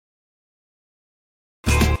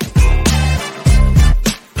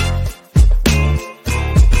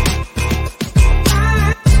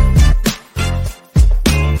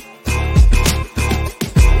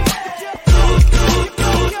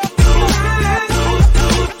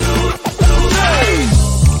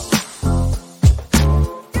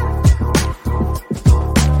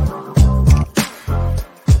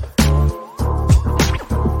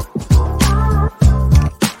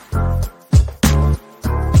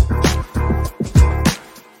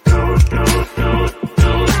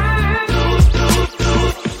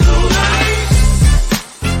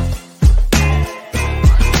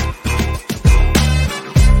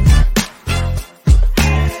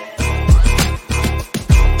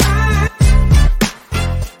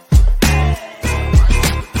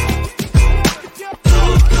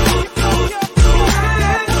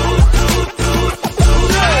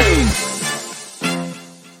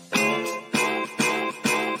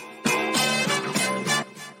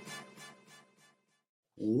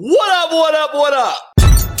What up?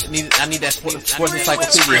 I need that sports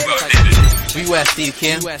encyclopedia. We at Steve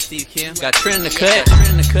Kim. Got Trent in the cut.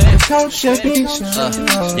 Coach JB.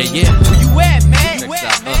 Yeah. Where you at, man?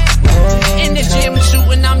 In the gym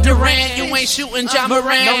shooting, I'm Durant. You ain't shooting John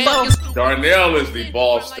Moran. Darnell is the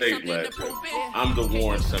Ball State legend. I'm the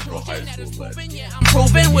Warren Central High School legend. I'm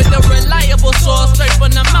proving with a reliable source, straight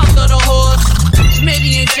from the mouth of the horse.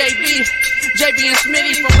 Smitty and JB and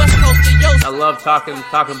Smitty from West Coast to Yost. I love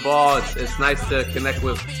talking ball. It's nice to connect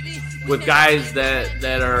with guys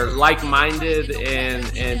that are like-minded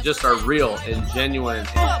and just are real and genuine.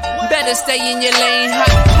 Better stay in your lane.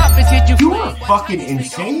 Hop until You are fucking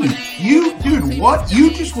insane. Dude, what?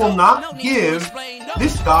 You just will not give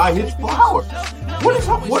this guy his flowers. What is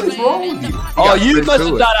wrong with you? Oh, you must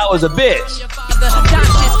have thought I was a bitch.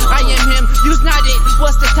 I am him. You's not it.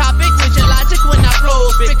 What's the topic? With your logic when I flow.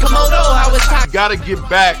 Big Komodo, how it's talking. Got to get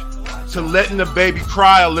back to letting the baby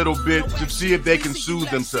cry a little bit to see if they can soothe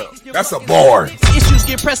themselves. That's a bar. Issues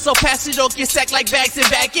get pressed so fast it don't get sacked like bags and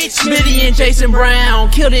baggage. Smitty and Jason Brown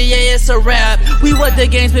killed it, yeah, it's a rap. We what the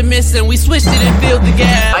game's been missing, we switched it and filled the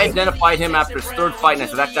gap. I identified him after his third fight, and I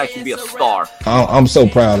said that guy should be a star. I'm so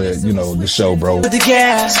proud of the show, bro. The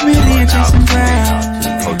gas, Smitty and Jason Brown.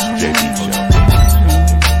 Coach JB Show.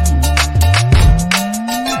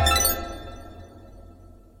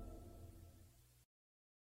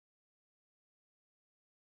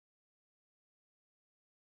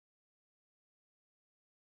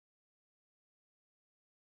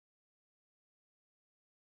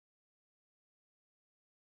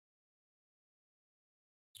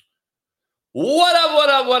 What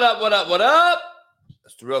up?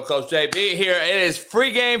 It's the real Coach JB here. It is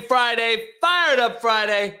Free Game Friday, Fired Up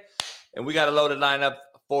Friday, and we got a loaded lineup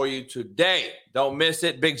for you today. Don't miss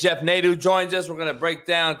it. Big Jeff Nadeau joins us. We're going to break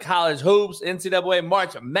down college hoops, NCAA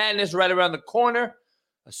March Madness right around the corner,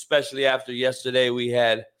 especially after yesterday we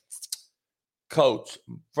had Coach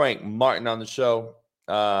Frank Martin on the show.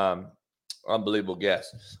 Unbelievable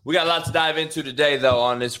guest. We got a lot to dive into today, though,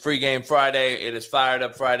 on this Free Game Friday. It is Fired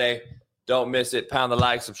Up Friday. Don't miss it. Pound the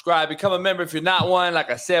like, subscribe. Become a member if you're not one.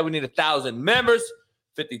 Like I said, we need 1,000 members,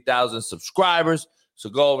 50,000 subscribers. So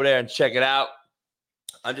go over there and check it out.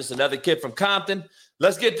 I'm just another kid from Compton.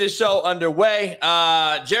 Let's get this show underway.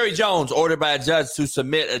 Jerry Jones ordered by a judge to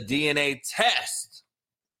submit a DNA test.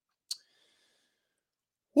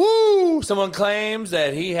 Woo! Someone claims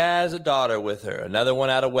that he has a daughter with her. Another one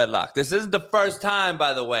out of wedlock. This isn't the first time,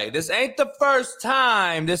 by the way. This ain't the first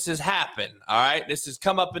time this has happened, all right? This has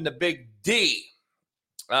come up in the Big D.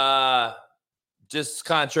 Just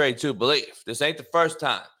contrary to belief. This ain't the first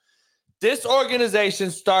time. This organization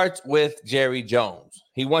starts with Jerry Jones.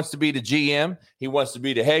 He wants to be the GM. He wants to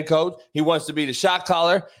be the head coach. He wants to be the shot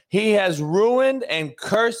caller. He has ruined and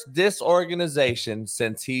cursed this organization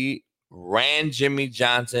since he ran Jimmy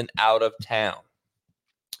Johnson out of town.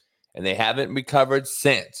 And they haven't recovered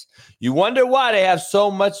since. You wonder why they have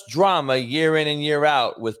so much drama year in and year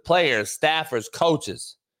out with players, staffers,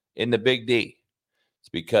 coaches in the Big D. It's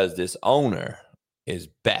because this owner is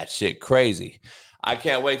batshit crazy. I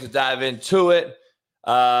can't wait to dive into it.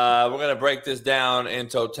 We're going to break this down in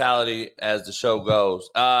totality as the show goes.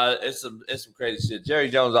 It's some crazy shit. Jerry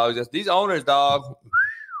Jones always does. These owners, dog,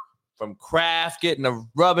 from Kraft getting a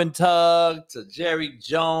rub and tug to Jerry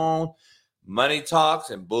Jones, money talks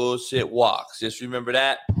and bullshit walks. Just remember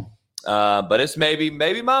that. But it's maybe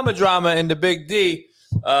mama drama in the Big D.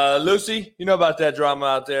 Lucy, you know about that drama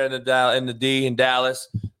out there in the D in Dallas.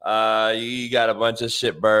 You got a bunch of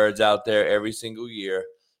shitbirds out there every single year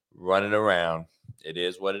running around. It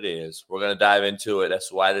is what it is. We're going to dive into it.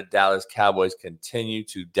 That's why the Dallas Cowboys continue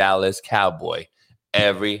to Dallas Cowboy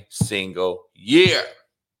every single year.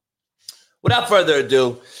 Without further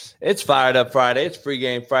ado, it's Fired Up Friday. It's Free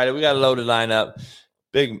Game Friday. We got a loaded lineup.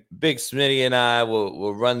 Big Smitty and I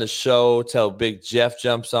will run the show till Big Jeff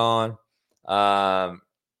jumps on.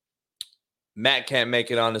 Matt can't make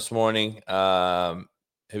it on this morning. He'll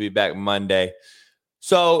be back Monday.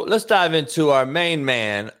 So let's dive into our main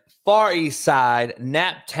man, Far East Side,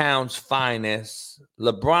 Naptown's finest,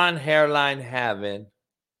 LeBron hairline having,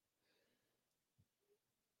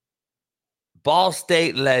 Ball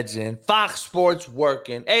State legend, Fox Sports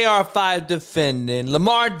working, AR5 defending,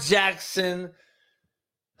 Lamar Jackson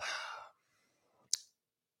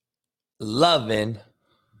loving,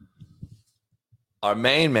 our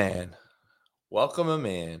main man. Welcome him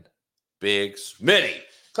in, Big Smitty.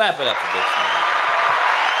 Clap it up for Big Smitty.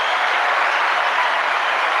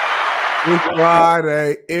 It's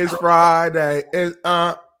Friday. It's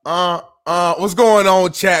what's going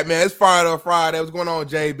on, chat, man? It's Fired Up Friday. What's going on,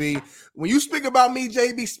 JB? When you speak about me,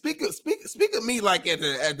 JB, speak of me like at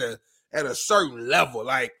at a certain level.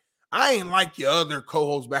 Like, I ain't like your other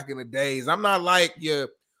co-hosts back in the days. I'm not like your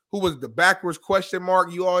who was the backwards question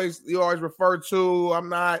mark you always refer to. I'm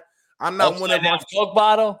not one of our Coke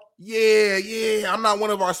bottle. Yeah. I'm not one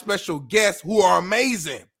of our special guests who are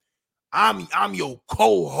amazing. I'm your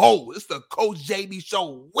co-host. It's the Coach JB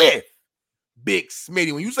show with Big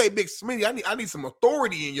Smitty. When you say Big Smitty, I need some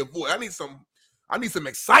authority in your voice. I need some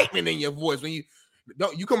excitement in your voice. When you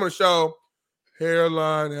come on the show,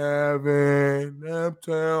 hairline having,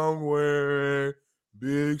 uptown wearing,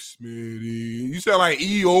 Big Smitty. You sound like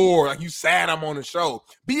Eeyore, like you sad I'm on the show.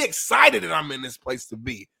 Be excited that I'm in this place to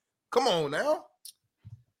be. Come on now.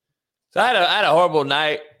 So I had a horrible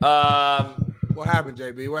night. What happened,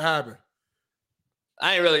 JB? What happened?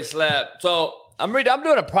 I ain't really slept. So I'm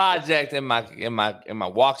doing a project in my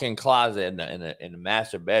walk-in closet in the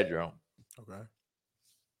master bedroom. Okay.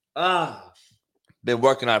 Been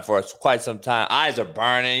working on it for quite some time. Eyes are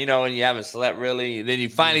burning, you know, when you haven't slept really. Then you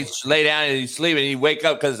finally lay down and you sleep and you wake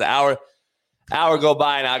up because the hour go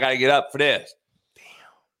by and I got to get up for this. Damn.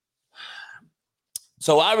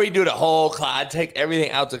 So I redo the whole closet. I take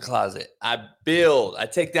everything out the closet. I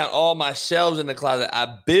take down all my shelves in the closet.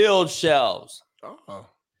 I build shelves. Oh.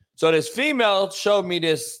 So this female showed me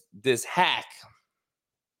this hack.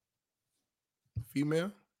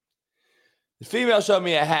 Female? The female showed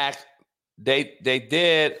me a hack. They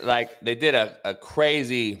did a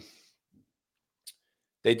crazy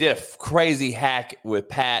hack with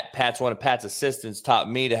Pat. Pat's one of Pat's assistants taught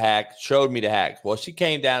me to hack, showed me the hack. Well, she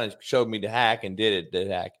came down and showed me the hack and did the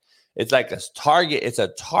hack. It's like it's a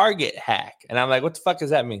target hack. And I'm like, what the fuck does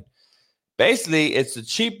that mean? Basically, it's a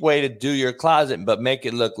cheap way to do your closet, but make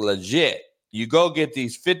it look legit. You go get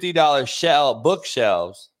these $50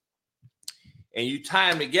 bookshelves and you tie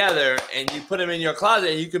them together and you put them in your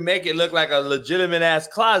closet and you can make it look like a legitimate ass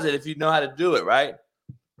closet if you know how to do it, right?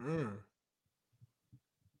 I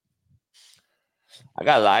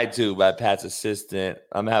got lied to by Pat's assistant.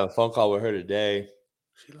 I'm gonna have a phone call with her today.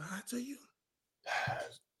 She lied to you?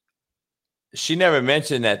 She never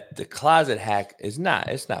mentioned that the closet hack it's not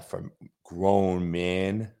for grown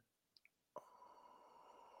men.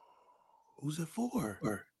 Who's it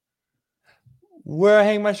for? Where I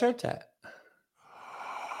hang my shirts at.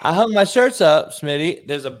 I hung my shirts up, Smitty.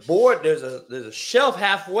 There's a board, there's a shelf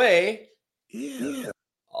halfway. Yeah.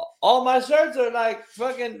 All my shirts are like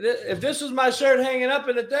fucking, if this was my shirt hanging up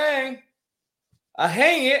in the thing, I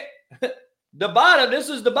hang it. The bottom, this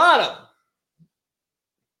is the bottom.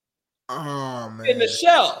 Oh, man. In the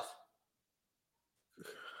shelf.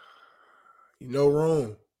 No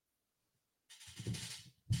room.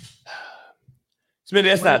 Smitty,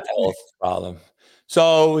 that's not the whole problem.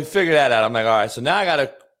 So we figured that out. I'm like, all right, so now I got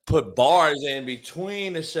to put bars in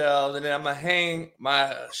between the shelves, and then I'm going to hang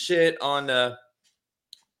my shit on the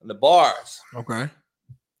bars. Okay.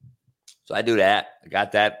 So I do that. I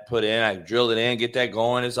got that put in. I drilled it in, get that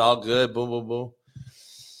going. It's all good. Boom, boom, boom.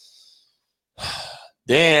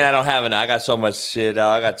 Then I don't have enough. I got so much shit.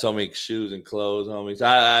 I got so many shoes and clothes on me. So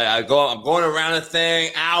I'm going around the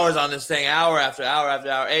thing, hours on this thing, hour after hour after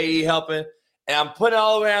hour. AE helping, and I'm putting it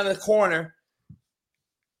all the way around the corner.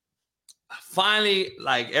 Finally,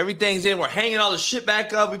 like everything's in. We're hanging all the shit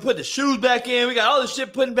back up. We put the shoes back in. We got all the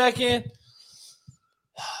shit putting back in.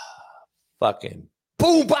 Fucking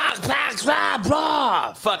boom, box, blah,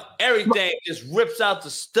 blah. Fuck, everything just rips out the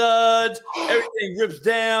studs. Everything rips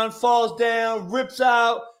down, falls down, rips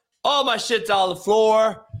out. All my shit's on the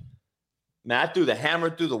floor. Man, I threw the hammer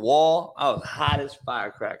through the wall. I was hot as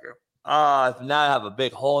firecracker. Now I have a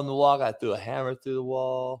big hole in the wall. I threw a hammer through the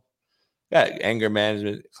wall. Got anger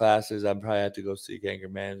management classes. I probably have to go seek anger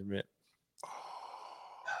management.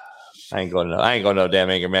 I ain't going to no damn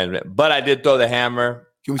anger management. But I did throw the hammer.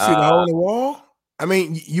 Can we see the hole in the wall? I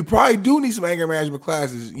mean, you probably do need some anger management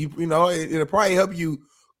classes. You know, it'll probably help you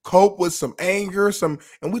cope with some anger. And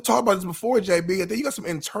we talked about this before, JB. I think you got some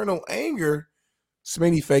internal anger.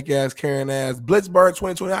 Smitty, fake ass, Karen ass, Blitzbird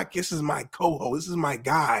 2020. This is my co-host. This is my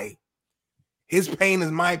guy. His pain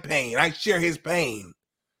is my pain. I share his pain.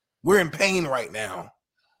 We're in pain right now.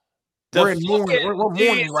 We're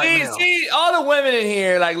mourning right now. See, all the women in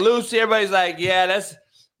here, like Lucy, everybody's like, yeah, that's.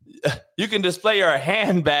 You can display your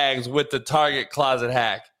handbags with the Target closet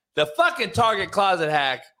hack. The fucking Target closet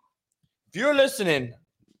hack. If you're listening,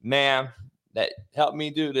 ma'am, that helped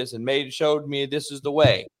me do this and showed me this is the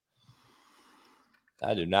way.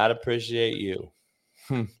 I do not appreciate you.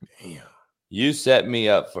 Damn. You set me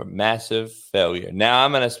up for massive failure. Now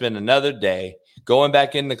I'm going to spend another day going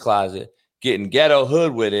back in the closet, getting ghetto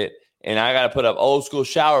hood with it, and I got to put up old school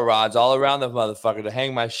shower rods all around the motherfucker to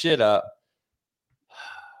hang my shit up.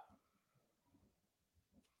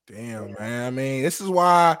 Damn, man. I mean, this is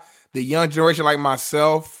why the young generation like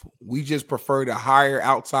myself, we just prefer to hire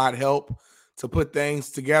outside help to put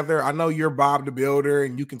things together. I know you're Bob the Builder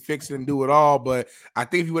and you can fix it and do it all, but I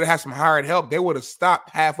think if you would have had some hired help, they would have stopped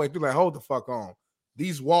halfway through. Like, hold the fuck on.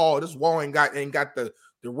 This wall ain't got the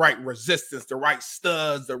right resistance, the right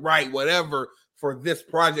studs, the right whatever for this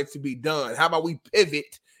project to be done. How about we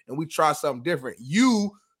pivot and we try something different?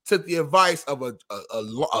 You took the advice of a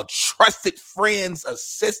trusted friend's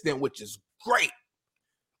assistant, which is great,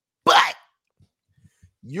 but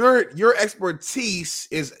your expertise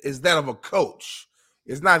is that of a coach.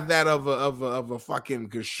 It's not that of a fucking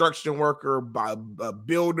construction worker, a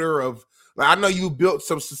builder of. Like, I know you built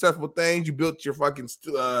some successful things. You built your fucking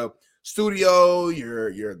studio,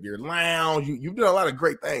 your lounge. You've done a lot of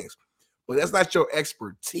great things, but that's not your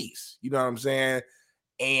expertise. You know what I'm saying?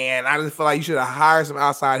 And I just feel like you should have hired some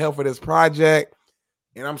outside help for this project.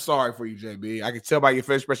 And I'm sorry for you, JB. I can tell by your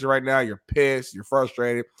face expression right now, you're pissed, you're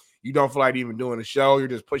frustrated. You don't feel like even doing the show. You're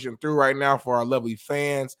just pushing through right now for our lovely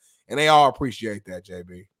fans. And they all appreciate that,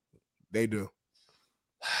 JB. They do.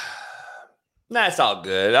 That's all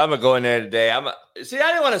good. I'm gonna go in there today. I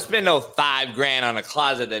didn't want to spend no $5,000 on a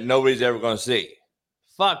closet that nobody's ever gonna see.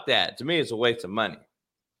 Fuck that. To me, it's a waste of money.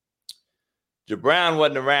 Jabrown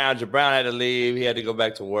wasn't around. Jabrown had to leave. He had to go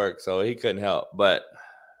back to work, so he couldn't help. But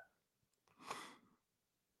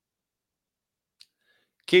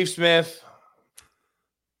Keith Smith,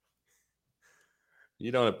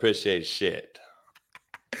 you don't appreciate shit.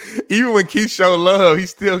 Even when Keith show love, he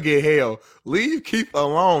still get hell. Leave Keith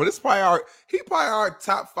alone. He probably our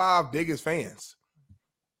top 5 biggest fans.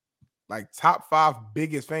 Like top 5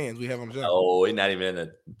 biggest fans we have on the show. Oh, he's not even in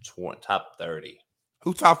the top 30.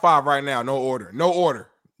 Who's top 5 right now? No order.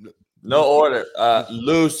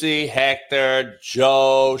 Lucy, Hector,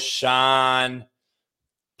 Joe, Sean.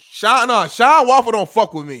 Sean Waffle don't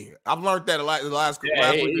fuck with me. I've learned that the last week.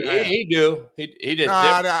 He do. He just.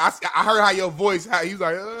 I heard how your voice. How he's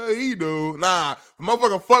like, he do. Nah,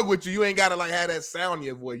 motherfucker, fuck with you. You ain't gotta like have that sound in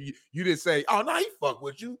your voice. You didn't say, oh no, he fuck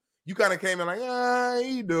with you. You kind of came in like,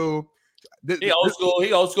 he do. He old school.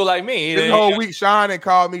 He old school like me. This whole week, Sean ain't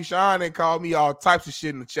called me all types of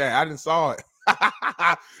shit in the chat. I didn't saw it.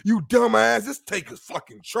 You dumbass. This take is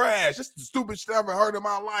fucking trash. This is the stupidest shit I've ever heard in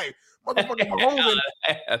my life. Motherfucking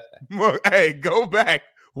Mahomes. Hey, go back.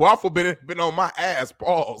 Waffle been on my ass.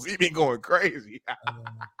 Pause. He been going crazy.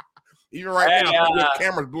 Even right now, the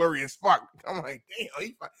camera's blurry as fuck. I'm like, damn,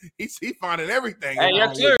 he finding everything. Hey,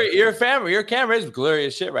 your camera is blurry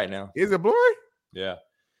as shit right now. Is it blurry? Yeah.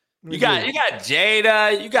 You got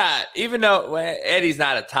Jada. Even though Eddie's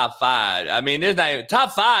not a top 5. I mean, there's not even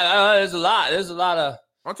top 5. There's a lot. There's a lot of.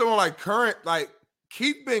 I'm talking about like current, like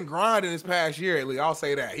Keith been grinding this past year. At least I'll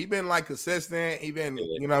say that he been like consistent. He been,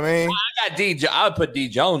 you know what I mean. I got D. I would put D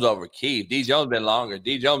Jones over Keith. D Jones been longer.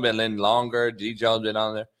 D Jones been in longer. D Jones been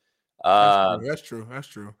on there. That's true.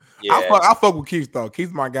 Yeah. I fuck with Keith though.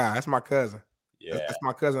 Keith's my guy. That's my cousin. Yeah, that's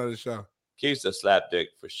my cousin of the show. Keith's a slap dick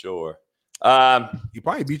for sure. He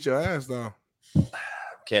probably beat your ass though.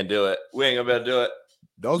 Can't do it. We ain't gonna be able to do it.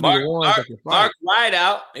 Those Mark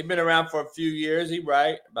Rideout. He's been around for a few years. He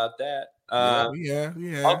right about that. Yeah.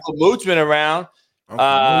 Uncle Moot's been around.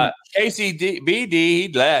 KCBD,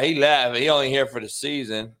 he left. He only here for the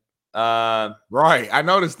season. Right. I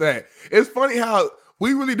noticed that. It's funny how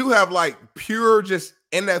we really do have like pure just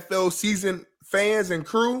NFL season fans and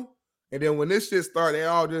crew. And then when this shit started, they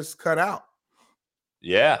all just cut out.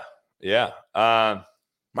 Yeah. My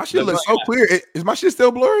shit looks so clear. Is my shit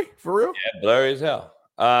still blurry? For real? Yeah, blurry as hell.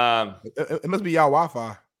 It must be y'all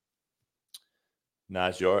Wi-Fi. Nah,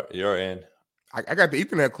 it's your end. I got the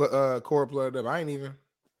Ethernet cord plugged up. I ain't even.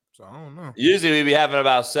 So I don't know. Usually we be having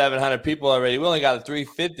about 700 people already. We only got a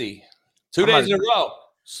 350. 2 days in a row.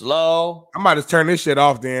 Slow. I might just turn this shit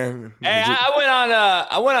off then. Hey,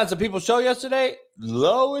 I went on some people's show yesterday.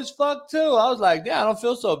 Low as fuck too. I was like, yeah, I don't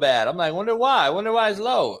feel so bad. I'm like, wonder why it's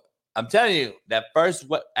low. I'm telling you, that first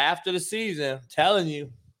after the season, I'm telling you.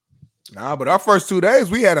 Nah, but our first 2 days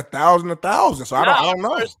we had 1,000. So I don't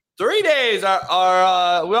know. 3 days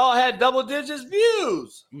are we all had double digits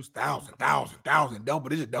views. It was 1,000, double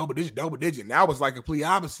digit. Now it's like complete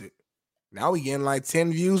opposite. Now we getting like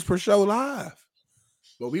 10 views per show live.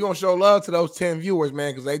 But we gonna show love to those 10 viewers,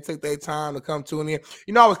 man, because they took their time to come tune in.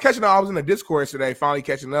 You know, I was catching up. I was in the Discord today, finally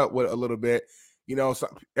catching up with a little bit. You know,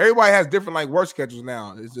 everybody has different like work schedules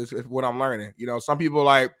now. It's just what I'm learning. You know, some people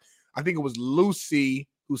like, I think it was Lucy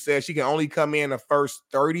who said she can only come in the first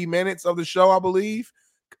 30 minutes of the show, I believe.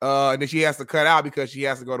 And then she has to cut out because she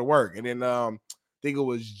has to go to work. And then I think it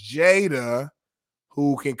was Jada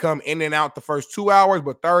who can come in and out the first 2 hours,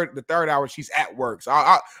 but the third hour she's at work. So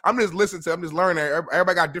I'm just listening to, I'm just learning.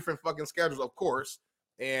 Everybody got different fucking schedules, of course.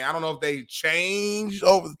 And I don't know if they changed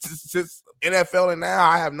over since NFL and now.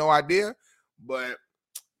 I have no idea, but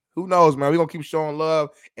who knows, man? We're gonna keep showing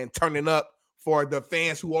love and turning up for the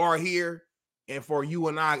fans who are here and for you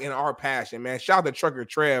and I and our passion, man. Shout out to Trucker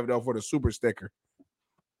Trev though for the super sticker.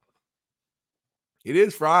 It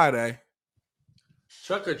is Friday.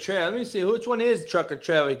 Trucker Trev. Let me see which one is Trucker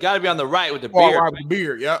Trev. He got to be on the right with the Oh, beard. right, with the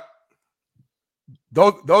beard. Yep.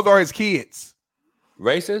 Those are his kids.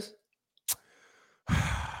 Racist?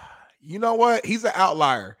 You know what? He's an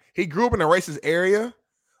outlier. He grew up in a racist area,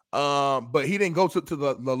 but he didn't go to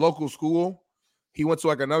the local school. He went to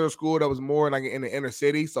like another school that was more like in the inner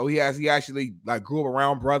city. So he actually like grew up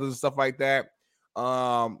around brothers and stuff like that.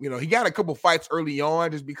 You know, he got a couple fights early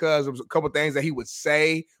on just because there was a couple things that he would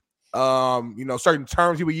say. You know, certain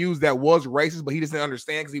terms he would use that was racist, but he just didn't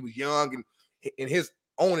understand because he was young and in his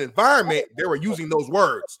own environment, they were using those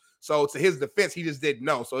words. So to his defense, he just didn't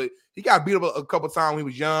know. So he got beat up a couple times when he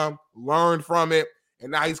was young, learned from it,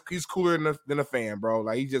 and now he's cooler than a fan, bro.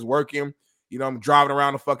 Like he's just working. You know, I'm driving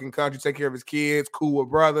around the fucking country, take care of his kids, cool with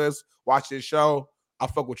brothers, watch this show. I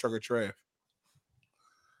fuck with Trucker Trev.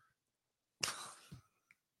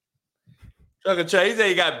 Trucker Trev, he said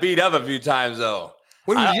he got beat up a few times though.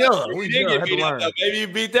 When he was young, maybe you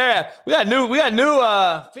beat there. We got new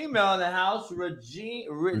female in the house, Regine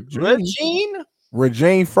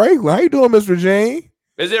Franklin. How you doing, Miss Regine?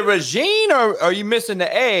 Is it Regine or are you missing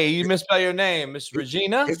the A? You misspell your name, Miss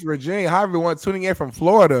Regina. It's Regine. Hi everyone tuning in from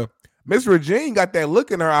Florida. Miss Regine got that look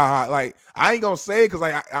in her eye. Like I ain't gonna say it because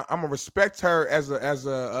like I'm gonna respect her as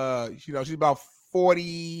a you know, she's about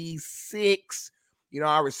 46. You know,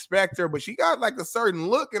 I respect her, but she got like a certain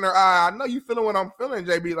look in her eye. I know you feeling what I'm feeling,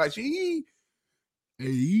 JB. Like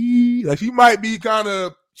she might be kind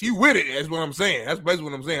of she with it. That's what I'm saying. That's basically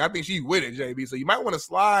what I'm saying. I think she with it, JB. So you might want to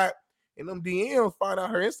slide in them DMs, find out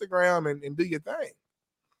her Instagram, and do your thing,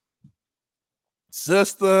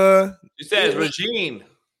 sister. It says Regine.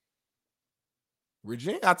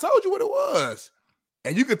 Regine, I told you what it was.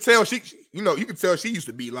 And you could tell she used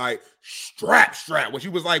to be like strap. When she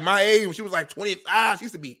was like my age, when she was like 25, she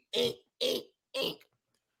used to be ink.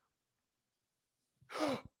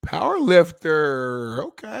 Power lifter.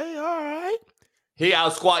 Okay, all right. He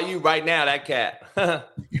out squat you right now, that cat.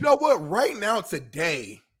 You know what? Right now,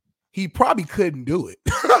 today, he probably couldn't do it.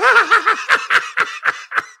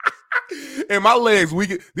 And my legs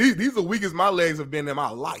weak. These are the weakest my legs have been in my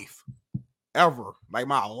life. Ever. Like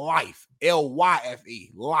my life.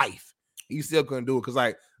 LYFE. Life. He still couldn't do it because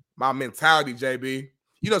like my mentality, JB.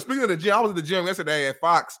 You know, speaking of the gym, I was at the gym yesterday at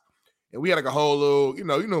Fox, and we had like a whole little, you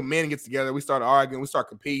know, men gets together. We started arguing, we started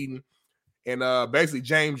competing. And basically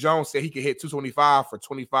James Jones said he could hit 225 for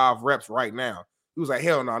 25 reps right now. He was like,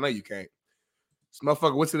 hell no, you can't. This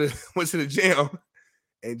motherfucker went to the gym,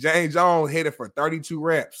 and James Jones hit it for 32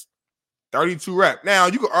 reps. 32 reps. Now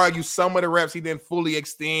you could argue some of the reps he didn't fully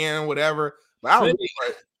extend, whatever. But I don't.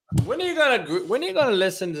 When are you gonna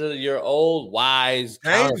listen to your old wise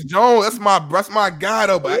James Jones? That's my guy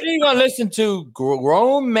though. But when are you gonna listen to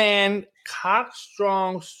grown man cock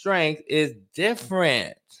strong strength is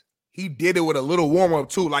different. He did it with a little warm up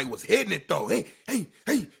too, like was hitting it though. Hey.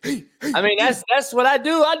 I mean, that's what I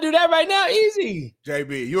do. I do that right now, easy.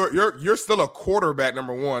 JB, you're still a quarterback.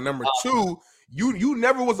 Number one. Number two. You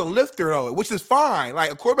never was a lifter though, which is fine. Like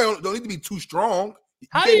a quarterback don't need to be too strong.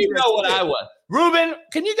 How do you know what I was? Ruben,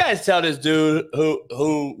 can you guys tell this dude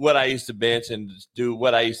who what I used to bench and do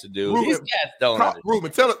what I used to do? Ruben, these cats don't.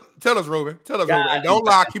 Ruben, tell us, Ruben. Tell us, God, Ruben. And don't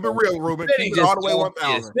lie. Keep it real, Ruben. Keep it all the way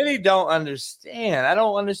 1,000. Smitty don't understand. I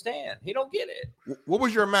don't understand. He don't get it. What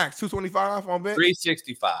was your max? 225 on bench?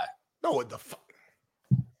 365. No, what the fuck?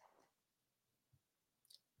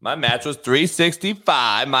 My match was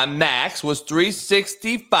 365. My max was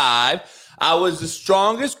 365. I was the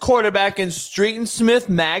strongest quarterback in Street and Smith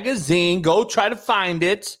magazine. Go try to find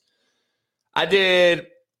it. I did.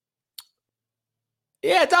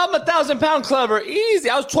 Yeah, it's out of 1,000-pound clubber. Easy.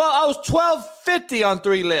 I was 1250 on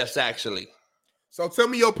 3 lifts, actually. So tell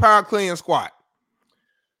me your power clean squat.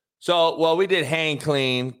 So, well, we did hang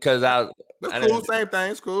clean because That's cool. Same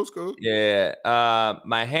thing. It's cool. Yeah.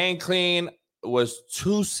 My hang clean was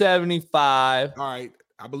 275. All right.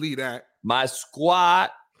 I believe that.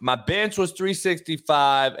 My bench was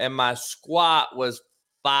 365 and my squat was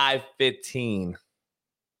 515.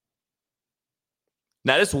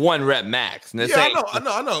 Now this 1 rep max. Yeah, I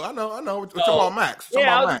know. We're talking about max.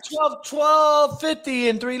 I was 1250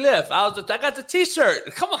 in 3 lifts. I got the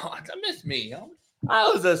t-shirt. Come on, I miss me.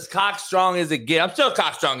 I was as cock strong as it get. I'm still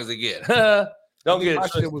cock strong as it get. Don't get it my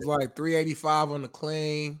twisted. shit was like 385 on the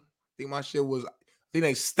clean. I think my shit was. I think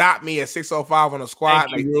they stopped me at 605 on the squat.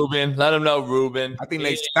 Thank you, Ruben. Let him know, Ruben. I think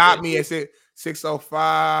they stopped me at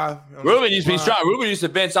 605. Ruben used to be strong. Ruben used to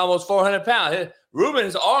bench almost 400 pounds.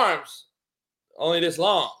 Ruben's arms only this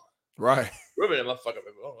long. Right. Ruben, motherfucker.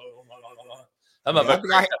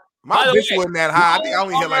 My bitch wasn't that high. I think I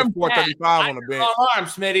only hit like 435 on the bench. Long arm,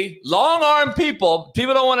 Smitty. Long arm people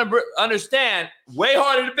don't want to understand. Way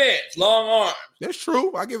harder to bench. Long arms. That's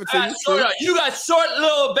true. I give it to you. You got short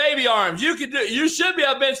little baby arms. You should be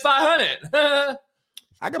able to bench 500.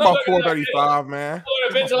 I got about 435, man.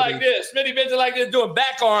 Benching like this. Smitty benching like this, doing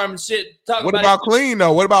back arm shit. What about clean,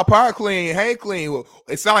 though? What about power clean, hang clean? Well,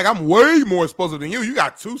 it sounds like I'm way more explosive than you. You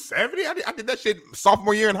got 270? I did that shit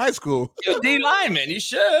sophomore year in high school. You're a D lineman. You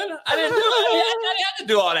should. I didn't do it. I didn't have to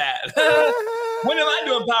do all that. When am I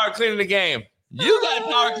doing power clean in the game? You got a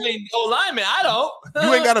power clean lineman. I don't.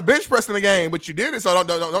 You ain't got a bench press in the game, but you did it, so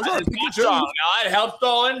don't try to pick and choose. No, it helps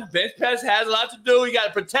throwing. Bench press has a lot to do. You got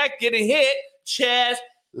to protect getting hit, chest,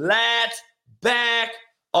 lats, back,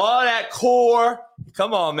 all that core.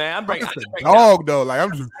 Come on, man. I'm breaking dog though. Like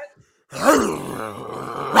I'm just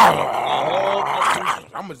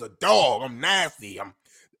I'm just a dog. I'm nasty.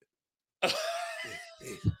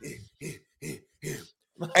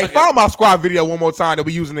 Hey, follow my squad video one more time that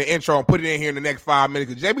we using the intro and put it in here in the next 5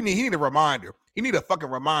 minutes. Because JB he need a reminder. He need a fucking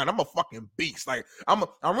reminder. I'm a fucking beast. Like I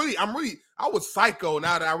was psycho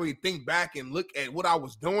now that I really think back and look at what I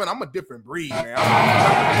was doing. I'm a different breed, man.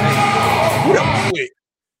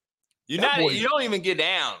 You don't even get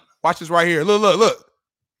down. Watch this right here. Look.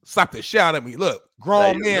 Slap the shit out of me. Look,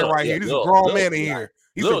 grown man right here. This is a grown man in here.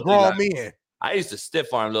 He's a grown man. I used to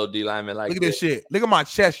stiff arm little D lineman like look at this shit. Look at my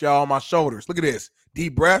chest, y'all, my shoulders. Look at this.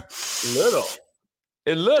 Deep breath. Little.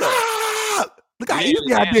 Look how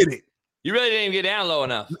easy I did it. You really didn't even get down low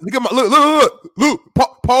enough. Look at my look.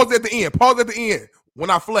 Pause at the end. Pause at the end. When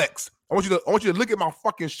I flex, I want you to look at my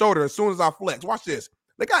fucking shoulder as soon as I flex. Watch this.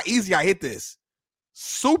 Look how easy I hit this.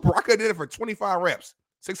 Super. I could have did it for 25 reps.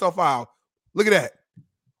 605. Look at that.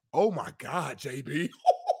 Oh my God, JB.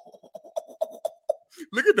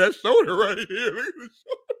 Look at that shoulder right here. Look at the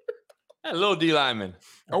shoulder. That little D lineman.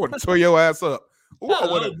 I would have tore your ass up.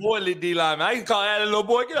 Little boy, D lineman. I can call that a little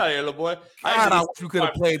boy. Get out of here, little boy. I wish you could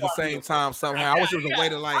have played the same time somehow. I wish it was a way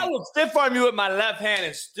to like. I would stiff arm you with my left hand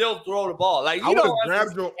and still throw the ball. Like you know,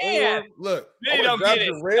 grabbed your arm. Look, Smitty don't get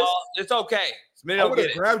it. Wrist. It's okay. Smitty I would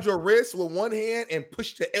have grabbed your wrist with one hand and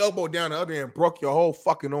pushed the elbow down the other hand and broke your whole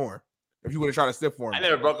fucking arm. If you would have tried to stiff arm me. I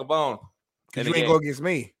never broke a bone. Because you ain't go against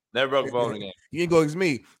me. Never broke a bone again. You ain't go against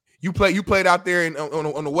me. You played out there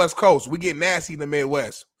on the West Coast. We get nasty in the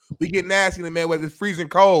Midwest. It's freezing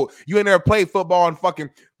cold. You ain't never played football in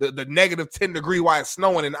fucking the negative 10 degree while it's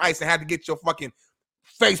snowing and ice and had to get your fucking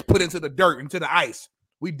face put into the dirt, into the ice.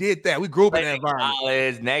 We did that. We grew up in that environment.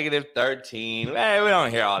 College, negative 13. Hey, we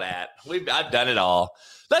don't hear all that. I've done it all.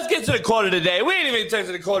 Let's get to the quote of the day. We ain't even get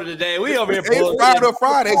to the quote of the day. We over here. It's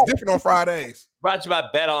Friday. It's different on Fridays. Brought to you by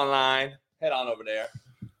Bet Online. Head on over there.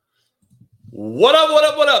 What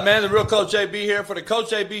up, man? The real Coach AB here for the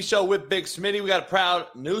Coach AB Show with Big Smitty. We got a proud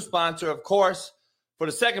new sponsor, of course, for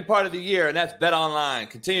the second part of the year, and that's Bet Online.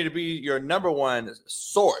 Continue to be your number one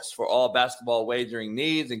source for all basketball wagering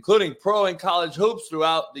needs, including pro and college hoops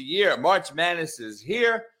throughout the year. March Madness is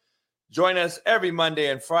here. Join us every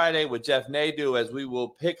Monday and Friday with Jeff Nadeau as we will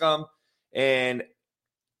pick them and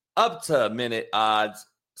up to minute odds,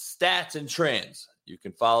 stats, and trends. You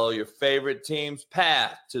can follow your favorite team's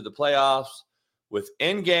path to the playoffs with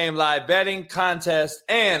in-game live betting, contests,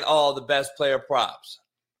 and all the best player props.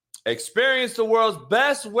 Experience the world's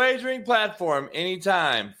best wagering platform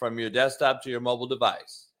anytime from your desktop to your mobile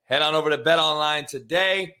device. Head on over to Bet Online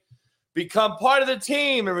today. Become part of the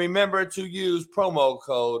team and remember to use promo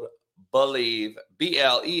code BELIEVE,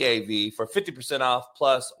 BLEAV, for 50% off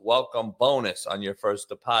plus welcome bonus on your first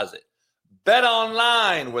deposit. Bet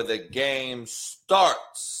Online, where the game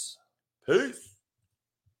starts. Peace.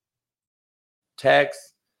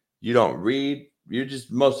 Text, you don't read. You're just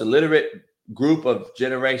the most illiterate group of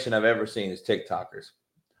generation I've ever seen is TikTokers.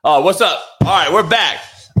 Oh, what's up? All right, we're back.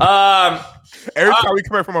 Every time we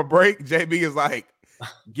come in from a break, JB is like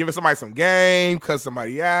giving somebody some game, cut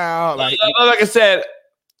somebody out. Like I said,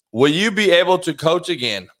 will you be able to coach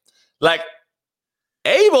again? Like,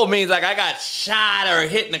 able means like I got shot or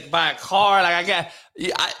hit by a car. Like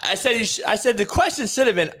I said the question should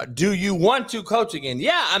have been, do you want to coach again?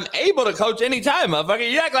 Yeah, I'm able to coach anytime,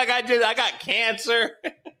 motherfucker. You act like I got cancer.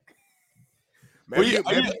 Maybe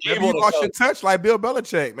you lost your touch like Bill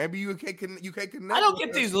Belichick. Maybe you can't connect. I don't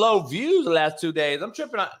get these low views the last 2 days. I'm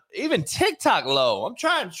tripping on even TikTok low. I'm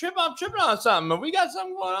tripping on something. We got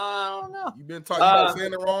something going on. I don't know. You've been talking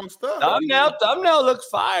saying the wrong stuff. Thumbnail looks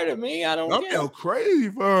fire to me. I don't get thumbnail crazy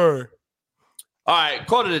for. All right,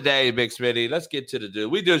 quote of the day, Big Smitty. Let's get to the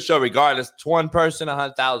dude. We do the show regardless. 1 person,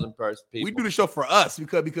 100,000 people. We do the show for us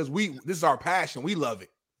because this is our passion. We love it.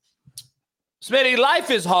 Smitty,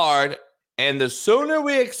 life is hard. And the sooner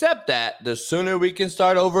we accept that, the sooner we can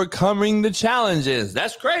start overcoming the challenges.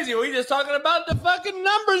 That's crazy. We're just talking about the fucking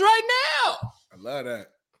numbers right now. I love that.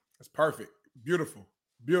 That's perfect. Beautiful.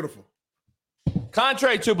 Beautiful.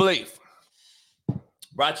 Contrary to belief.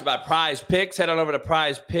 Brought to you by Prize Picks. Head on over to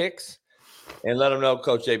Prize Picks and let them know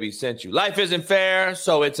Coach JB sent you. Life isn't fair,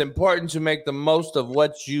 so it's important to make the most of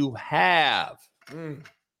what you have.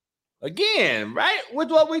 Again, right? With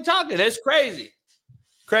what we talking. It's crazy.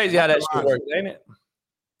 Crazy how that shit works, ain't it?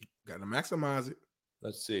 Got to maximize it.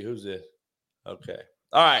 Let's see. Who's this? Okay.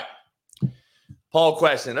 All right. Poll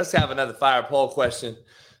question. Let's have another fire poll question.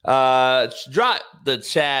 Drop the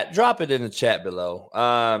chat. Drop it in the chat below.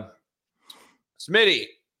 Smitty.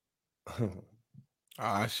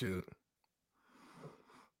 Shoot.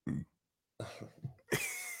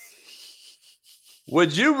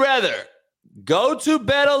 Would you rather go to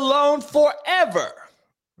bed alone forever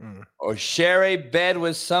or share a bed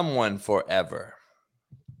with someone forever?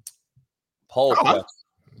 Poll question.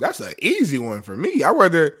 That's an easy one for me. I'd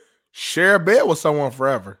rather share a bed with someone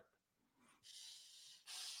forever.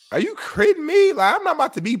 Are you kidding me? Like, I'm not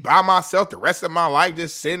about to be by myself the rest of my life,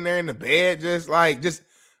 just sitting there in the bed, just like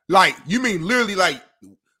you mean literally like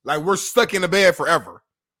we're stuck in the bed forever.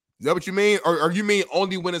 Is that what you mean? Or you mean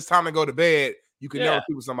only when it's time to go to bed, you can never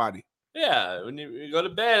be with somebody? Yeah, when you go to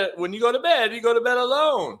bed, you go to bed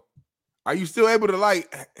alone. Are you still able to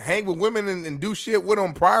like hang with women and do shit with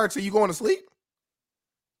them prior to you going to sleep?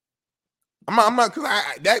 I'm not because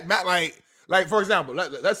like for example,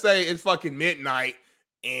 let's say it's fucking midnight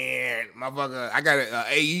and motherfucker, I got an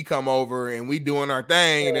AE come over and we doing our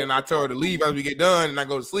thing, and then I tell her to leave as we get done and I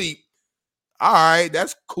go to sleep. All right,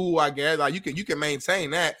 that's cool, I guess. Like you can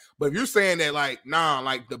maintain that. But if you're saying that like, nah,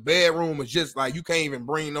 like the bedroom is just like you can't even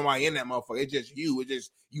bring nobody in that motherfucker. It's just you. It's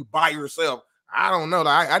just you by yourself. I don't know.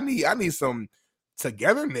 Like, I need some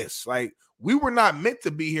togetherness. Like we were not meant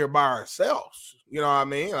to be here by ourselves. You know what I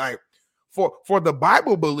mean? Like for the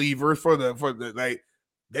Bible believers, for the like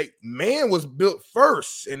man was built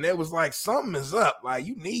first, and it was like something is up. Like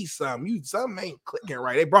you need something. Something ain't clicking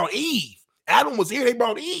right. They brought Eve. Adam was here. They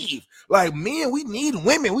brought Eve. Like men, we need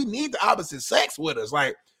women. We need the opposite sex with us.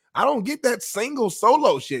 Like I don't get that single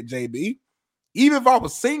solo shit, JB. Even if I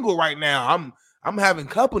was single right now, I'm having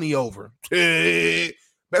company over.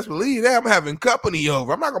 Best believe that I'm having company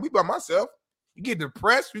over. I'm not gonna be by myself. You get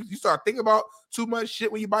depressed. You start thinking about too much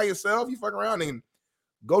shit when you by yourself. You fuck around and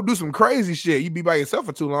go do some crazy shit. You be by yourself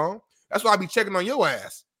for too long. That's why I be checking on your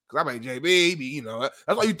ass. Cause I'm like, JB, you know,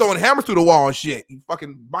 that's why you throwing hammers through the wall and shit. You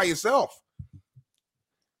fucking by yourself.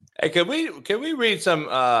 Hey, can we read some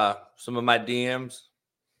of my DMs?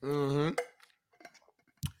 JB's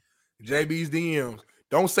DMs.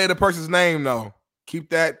 Don't say the person's name though.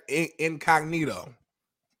 Keep that incognito.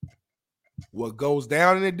 What goes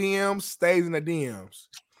down in the DMs stays in the DMs.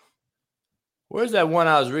 Where's that one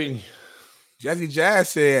I was reading? Jesse Jazz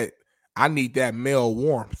said, I need that male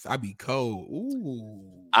warmth. I be cold.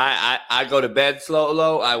 Ooh. I go to bed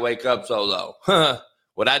low. I wake up so low.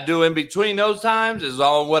 What I do in between those times is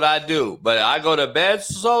all what I do. But I go to bed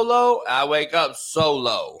so low, I wake up so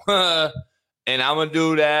low. And I'm going to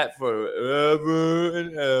do that forever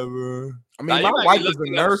and ever. I mean, my wife is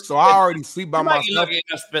a nurse, so I already sleep by myself. You might be lucky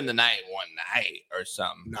enough to spend the night one night or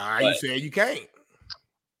something. Nah, you said you can't.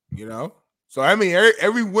 You know? So, I mean,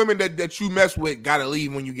 every woman that you mess with got to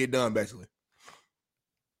leave when you get done, basically.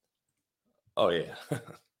 Oh, yeah.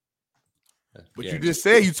 But you just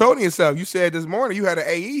said, you told yourself, you said this morning you had an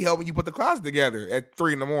AE helping you put the closet together at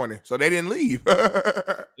 3 a.m. So they didn't leave.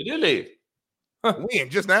 They did leave. When?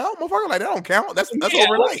 Just now? Motherfucker, like that don't count. That's overnight.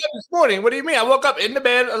 I woke up this morning. What do you mean? I woke up in the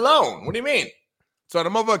bed alone. What do you mean? So the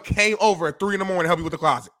motherfucker came over at 3 a.m. to help you with the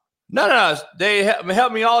closet. No. They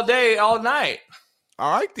helped me all day, all night.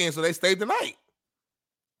 All right, then. So they stayed the night.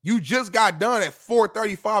 You just got done at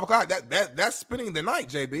 4:30, 5 o'clock. That's spending the night,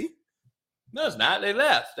 JB. No, it's not. They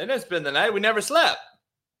left. They didn't spend the night. We never slept.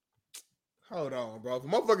 Hold on, bro. If a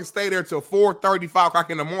motherfucker stay there till 4:30, 5 o'clock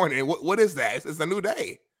in the morning, what is that? It's a new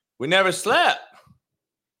day. We never slept.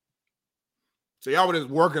 So y'all were just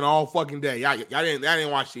working all fucking day. Y'all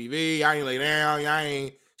didn't watch TV. Y'all ain't lay down.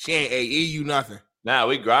 She ain't AE you nothing. Nah,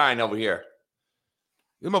 we grind over here.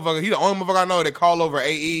 This motherfucker, he the only motherfucker I know that call over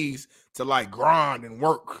AEs to like grind and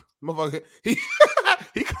work. Motherfucker, he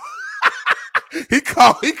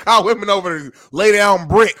called women over to lay down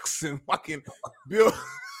bricks and fucking build.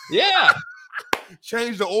 Yeah.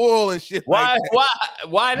 Change the oil and shit. Why? Like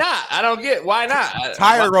why not? I don't get why not.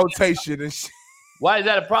 Tire rotation and shit. Why is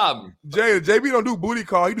that a problem? JB don't do booty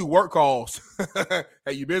call. He do work calls.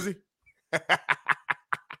 Hey, you busy?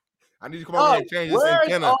 I need you to come over here and change this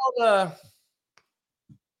antenna. All the...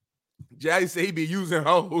 Jay said he be using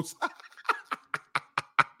hoes.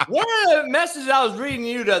 What are the messages I was reading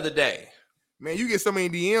you the other day? Man, you get so many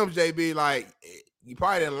DMs, JB, like you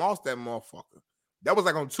probably didn't lost that motherfucker. That was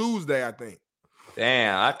like on Tuesday, I think.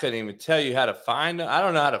 Damn, I couldn't even tell you how to find them. I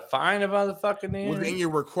don't know how to find a motherfucking name. Was it in your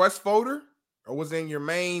request folder or was it in your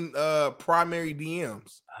main primary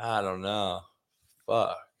DMs? I don't know.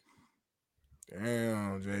 Fuck.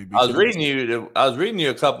 Damn, JB. I was reading you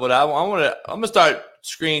a couple. I'm gonna start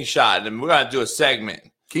screenshotting and we're gonna do a segment.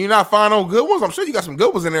 Can you not find no good ones? I'm sure you got some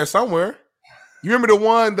good ones in there somewhere. You remember the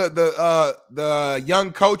one the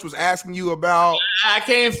young coach was asking you about? I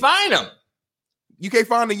can't find them. You can't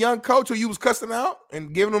find the young coach who you was cussing out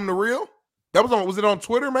and giving them the real? That was it on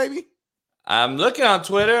Twitter, maybe? I'm looking on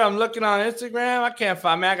Twitter. I'm looking on Instagram. I can't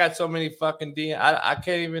find. Man, I got so many fucking DMs. I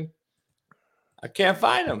can't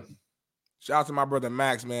find them. Shout out to my brother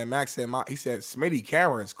Max, man. Max said he said Smitty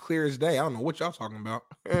Karen's clear as day. I don't know what y'all talking about.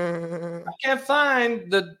 I can't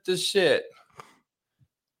find the shit.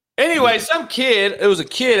 Anyway, one kid, it was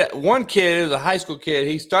a high school kid.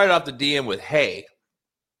 He started off the DM with hey.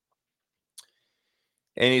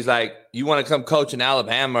 And he's like, you want to come coach in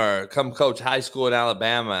Alabama or come coach high school in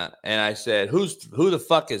Alabama? And I said, who the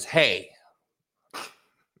fuck is hey?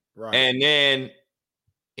 Right. And then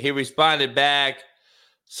he responded back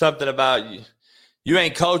something about you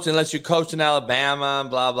ain't coaching unless you coach in Alabama and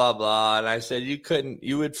blah, blah, blah. And I said,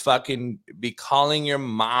 you would fucking be calling your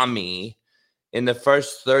mommy in the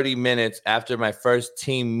first 30 minutes after my first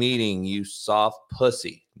team meeting, you soft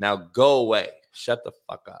pussy. Now go away. Shut the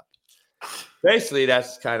fuck up. Basically,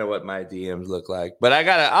 that's kind of what my DMs look like. But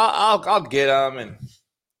I'll get them and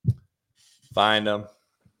find them.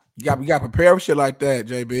 You got to prepare for shit like that,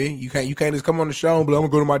 JB. You can't just come on the show and be like, I'm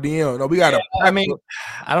gonna go to my DM. No, we gotta. I mean,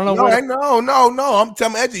 I don't know. No. I'm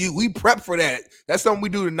telling you, we prep for that. That's something we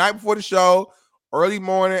do the night before the show, early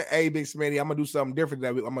morning. Hey, Big Smitty, I'm gonna do something different.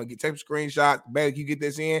 I'm gonna take some screenshots. Better you get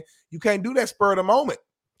this in. You can't do that spur of the moment.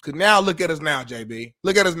 Cause now look at us now, JB.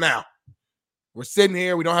 Look at us now. We're sitting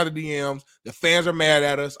here. We don't have the DMs. The fans are mad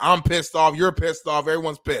at us. I'm pissed off. You're pissed off.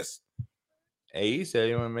 Everyone's pissed. Hey, he said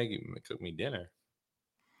you want to cook me dinner.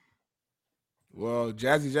 Well,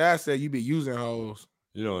 Jazzy Jazz said you be using hoes.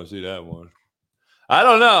 You don't want to see that one. I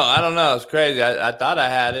don't know. It's crazy. I thought I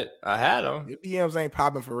had it. I had them. Your DMs ain't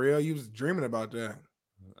popping for real. You was dreaming about that.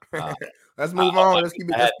 Let's move on. Let's keep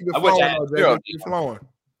it flowing.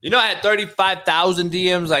 You know, I had 35,000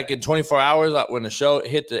 DMs like in 24 hours when the show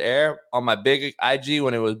hit the air on my big IG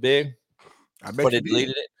when it was big. I bet you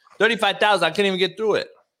deleted it. 35,000. I couldn't even get through it.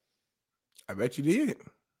 I bet you did.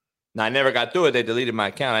 No, I never got through it. They deleted my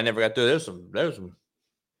account. I never got through it. There's some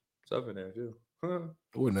stuff in there too.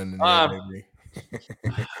 Wasn't nothing in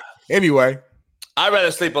there, Anyway, I'd rather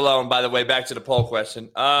sleep alone. By the way, back to the poll question.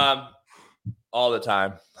 All the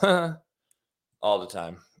time, all the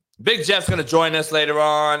time. Big Jeff's going to join us later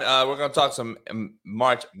on. We're going to talk some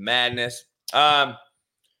March Madness.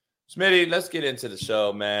 Smitty, let's get into the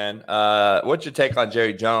show, man. What's your take on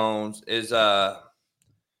Jerry Jones? Is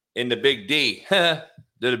in the Big D?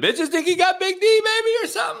 Do the bitches think he got Big D, maybe, or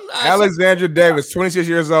something? Alexandra Davis, 26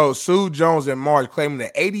 years old, sued Jones in March, claiming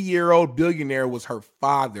the 80-year-old billionaire was her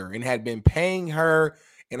father and had been paying her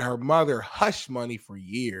and her mother hush money for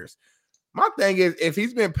years. My thing is, if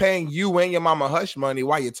he's been paying you and your mama hush money,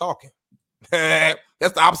 why you talking? That's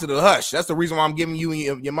the opposite of hush. That's the reason why I'm giving you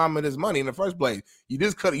and your mama this money in the first place. You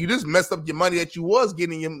just messed up your money that you was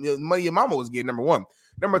getting, your money your mama was getting, number one.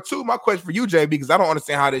 Number two, my question for you, JB, because I don't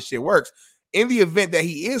understand how this shit works. In the event that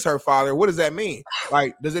he is her father, what does that mean?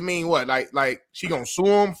 Like, does it mean what? Like she gonna sue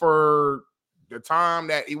him for the time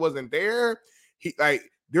that he wasn't there?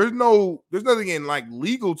 There's nothing in like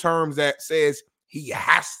legal terms that says he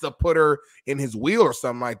has to put her in his will or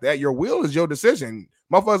something like that. Your will is your decision.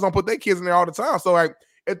 Motherfuckers don't put their kids in there all the time. So like,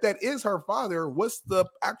 if that is her father, what's the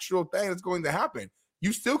actual thing that's going to happen?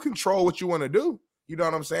 You still control what you want to do. You know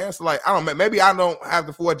what I'm saying? So like, I don't know. Maybe I don't have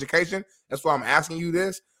the full education. That's why I'm asking you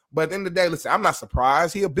this. But at the end of the day, listen, I'm not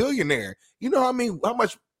surprised. He a billionaire. You know what I mean? How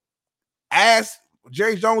much ass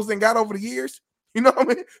Jerry Jones then got over the years? You know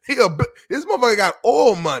what I mean? This motherfucker got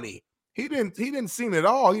oil money. He didn't seen it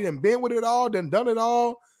all. He didn't been with it all, done it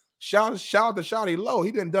all. shout out to Shawty Low.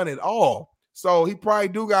 He done it all. So he probably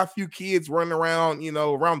do got a few kids running around,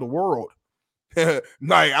 around the world. If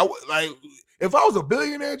I was a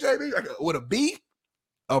billionaire, JB, with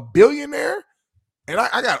a billionaire, and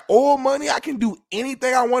I got all money, I can do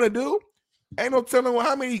anything I want to do. Ain't no telling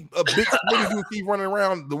how many big niggas you see running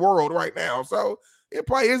around the world right now. So it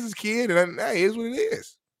probably is his kid, and hey, it is what it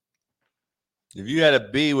is. If you had a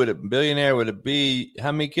B with a billionaire with a B,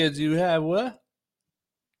 how many kids do you have? What?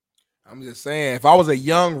 I'm just saying, if I was a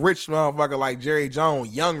young rich motherfucker like Jerry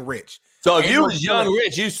Jones, young rich. So if you was young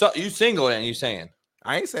rich, you single, and you saying?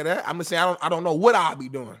 I ain't say that. I'm just saying I don't know what I'll be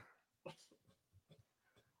doing.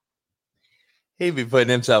 He be putting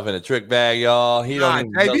himself in a trick bag, y'all. He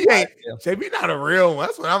don't. JB not a real one.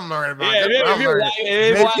 That's what I'm learning about. Yeah,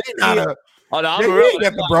 I'm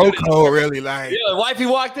got the bro code really like. Yeah, wifey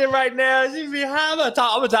walked in right now. She be, I'm gonna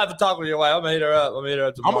have to talk with your wife. I'm gonna hit her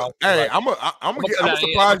up. Tomorrow. I'm gonna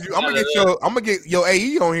surprise you. I'm gonna get your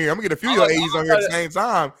AE on here. I'm gonna get a few of your AEs on here at the same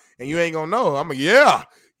time, and you ain't gonna know. I'm like,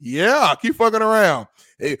 yeah, keep fucking around.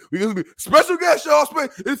 Hey, we gonna be special guest, y'all.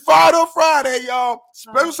 It's Fired Up Friday, y'all.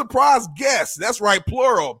 Special surprise guests. That's right,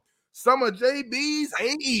 plural. Some of JB's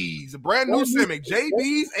AEs, a brand new Simic.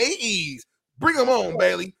 JB's AEs. Bring them on,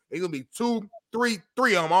 Bailey. It's gonna be three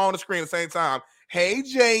of them all on the screen at the same time. Hey,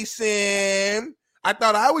 Jason. I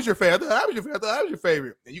thought I was your favorite. I thought I was your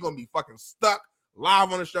favorite. And you're gonna be fucking stuck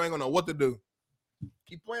live on the show. Ain't gonna know what to do.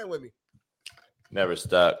 Keep playing with me. Never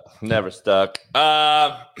stuck.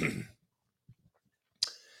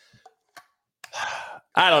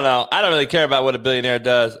 I don't know. I don't really care about what a billionaire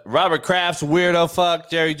does. Robert Kraft's weirdo fuck.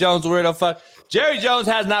 Jerry Jones weirdo fuck. Jerry Jones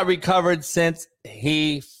has not recovered since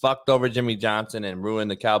he fucked over Jimmy Johnson and ruined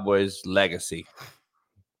the Cowboys' legacy.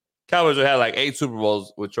 Cowboys have had like 8 Super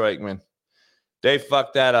Bowls with Troy Aikman. They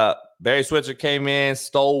fucked that up. Barry Switzer came in,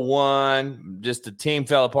 stole one. Just the team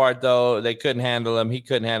fell apart, though. They couldn't handle him. He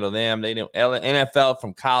couldn't handle them. They didn't. NFL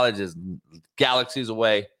from college is galaxies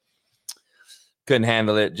away. Couldn't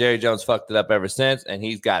handle it. Jerry Jones fucked it up ever since, and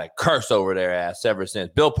he's got a curse over their ass ever since.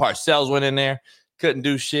 Bill Parcells went in there, couldn't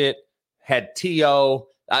do shit. Had T.O.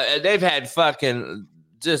 They've had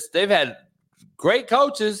they've had great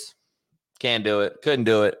coaches. Can't do it. Couldn't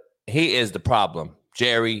do it. He is the problem.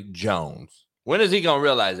 Jerry Jones. When is he going to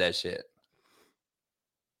realize that shit?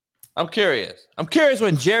 I'm curious.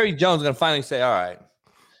 When Jerry Jones is going to finally say, all right.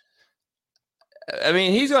 I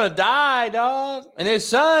mean, he's going to die, dog. And his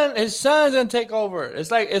son's going to take over.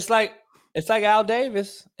 It's like Al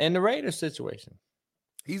Davis in the Raiders situation.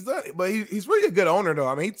 He's done, but he's really a good owner, though.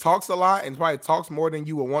 I mean, he talks a lot and probably talks more than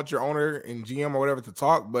you would want your owner and GM or whatever to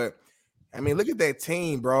talk. But, I mean, look at that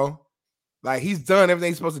team, bro. Like, he's done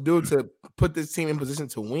everything he's supposed to do to put this team in position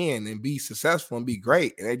to win and be successful and be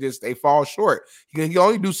great. And they fall short. He can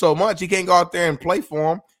only do so much. He can't go out there and play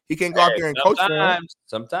for him. He can't go out there and coach for him.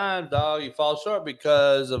 Sometimes, dog, you fall short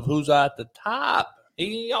because of who's at the top.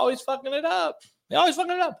 He always fucking it up.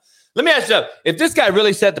 Let me ask you, if this guy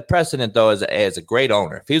really set the precedent, though, as a great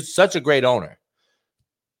owner, if he's such a great owner,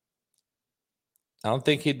 I don't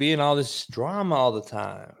think he'd be in all this drama all the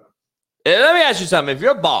time. Let me ask you something. If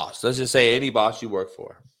you're a boss, let's just say any boss you work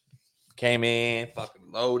for, came in,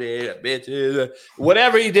 fucking loaded, bitches,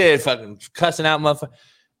 whatever he did, fucking cussing out motherfuckers,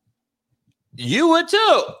 you would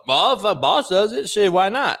too. Well, if a boss does it, shit, why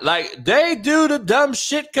not? Like, they do the dumb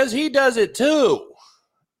shit because he does it too.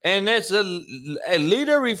 And it's a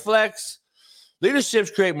leader reflects, leaderships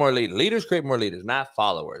create more leaders. Leaders create more leaders, not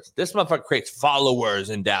followers. This motherfucker creates followers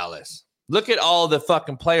in Dallas. Look at all the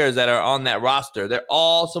fucking players that are on that roster. They're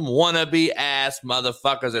all some wannabe ass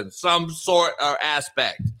motherfuckers in some sort or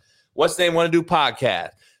aspect. What's they want to do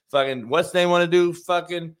podcast? What's they want to do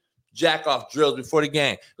fucking jack off drills before the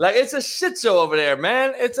game? Like, it's a shit show over there,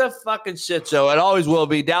 man. It's a fucking shit show. It always will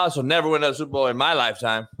be. Dallas will never win a Super Bowl in my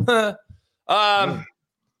lifetime.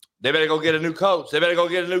 They better go get a new coach. They better go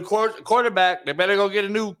get a new quarterback. They better go get a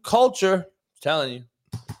new culture. I'm telling you.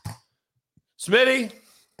 Smitty.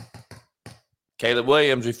 Caleb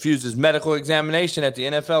Williams refuses medical examination at the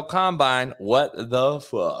NFL Combine. What the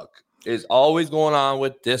fuck is always going on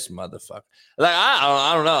with this motherfucker? Like,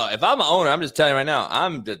 I don't know. If I'm an owner, I'm just telling you right now,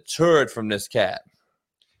 I'm deterred from this cat.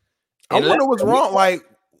 I wonder what's wrong. Like,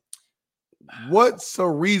 what's the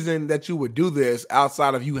reason that you would do this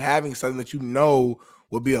outside of you having something that you know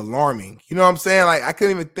would be alarming? You know what I'm saying? Like, I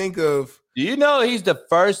couldn't even think of. Do you know he's the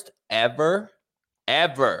first ever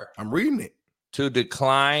I'm reading it to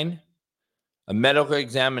decline a medical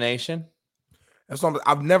examination? That's something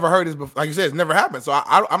I've never heard this before. Like you said, it's never happened. So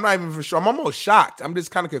I'm not even for sure. I'm almost shocked. I'm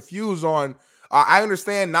just kind of confused on. I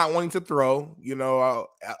understand not wanting to throw. You know,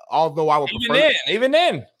 although I would even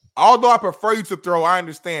then. Although I prefer you to throw, I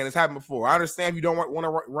understand. It's happened before. I understand if you don't want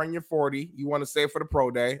to run your 40, you want to save for the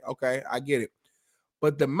pro day. Okay, I get it.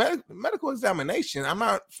 But the medical examination, I'm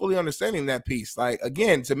not fully understanding that piece. Like,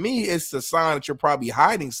 again, to me, it's a sign that you're probably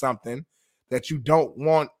hiding something that you don't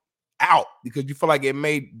want out because you feel like it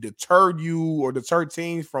may deter you or deter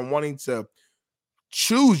teams from wanting to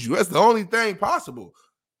choose you. That's the only thing possible.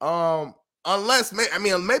 Unless,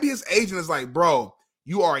 maybe his agent is like, bro,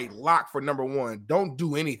 you are a lock for number one. Don't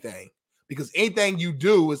do anything because anything you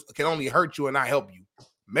do can only hurt you and not help you.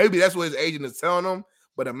 Maybe that's what his agent is telling him.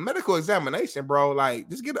 But a medical examination, bro, like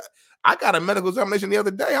just I got a medical examination the other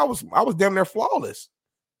day. I was damn near flawless.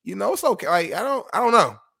 You know, it's okay. Like, I don't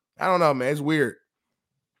know, man. It's weird.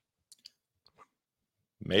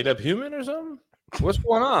 Made up human or something? What's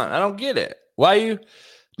going on? I don't get it. Why you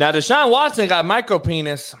now? Deshaun Watson got micro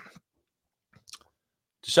penis.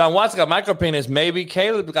 Maybe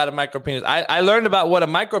Caleb got a micro penis. I learned about what a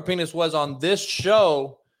micro penis was on this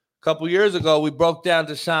show a couple years ago. We broke down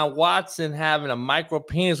Deshaun Watson having a micro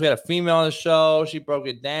penis. We had a female on the show. She broke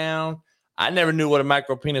it down. I never knew what a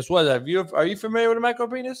micro penis was. Are you familiar with a micro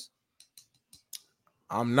penis?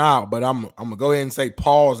 I'm not, but I'm gonna go ahead and say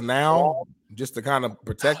pause now. Just to kind of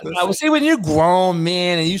protect us. Well, see, when you're grown,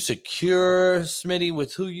 man, and you secure, Smitty,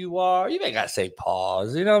 with who you are, you ain't got to say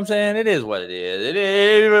pause. You know what I'm saying? It is what it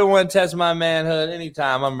is. Everyone test my manhood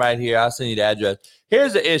anytime. I'm right here. I'll send you the address.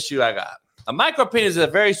 Here's the issue I got. A micro penis is a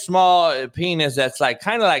very small penis that's like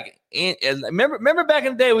kind of like remember back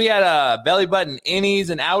in the day we had a belly button innies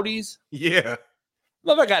and outies? Yeah.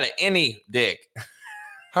 Love, I got an innie dick.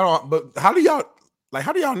 How do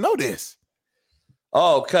y'all know this?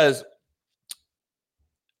 Oh, because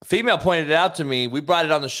female pointed it out to me. We brought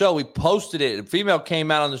it on the show. We posted it. A female came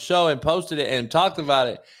out on the show and posted it and talked about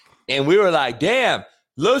it. And we were like, damn,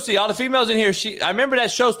 Lucy, all the females in here. I remember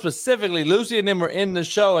that show specifically. Lucy and them were in the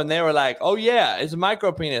show and they were like, oh, yeah, it's a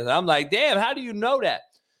micro penis. And I'm like, damn, how do you know that?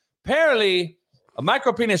 Apparently, a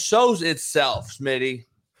micro penis shows itself, Smitty,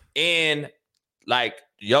 in like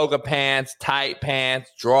yoga pants, tight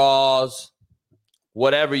pants, drawers,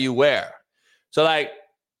 whatever you wear. So like,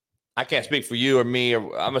 I can't speak for you or me, or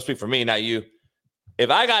I'm gonna speak for me, not you. If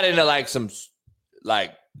I got into like some,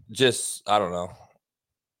 like just I don't know,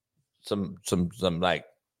 some like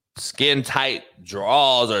skin tight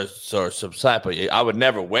drawers or some type of, I would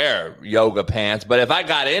never wear yoga pants. But if I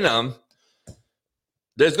got in them,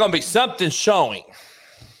 there's gonna be something showing.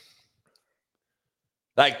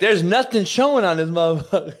 Like there's nothing showing on this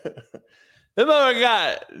motherfucker. This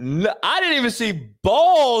motherfucker I didn't even see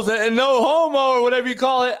balls and no homo or whatever you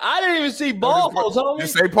call it. I didn't even see balls, homie.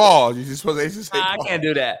 Just say pause. You just supposed to say pause. I can't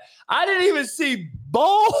do that. I didn't even see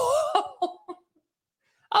balls.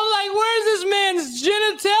 I'm like, where's this man's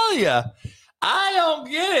genitalia? I don't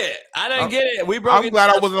get it. I didn't get it. I'm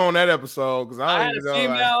glad I wasn't on that episode because I had a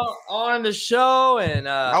female on the show and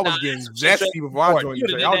I was getting zesty before I joined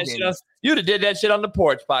you. You'd have did that shit on the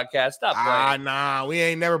porch podcast. Stop playing. Nah, we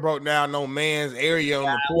ain't never broke down no man's area on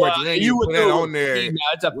the porch. Well, you would put that on there.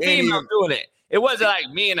 It's a female doing it. It wasn't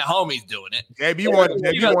like me and the homies doing it. JB, you want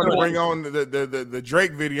to bring on the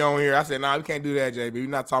Drake video on here? I said, nah, we can't do that, JB. We're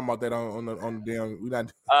not talking about that on the damn. We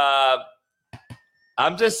not.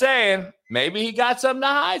 I'm just saying, maybe he got something to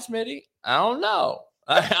hide, Smitty. I don't know.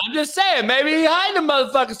 I'm just saying, maybe he hiding the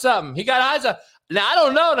motherfucker something. He got to hide something. Now I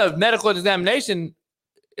don't know the medical examination.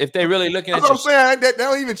 If they really looking at what I'm saying, they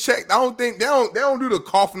don't even check. I don't think they don't do the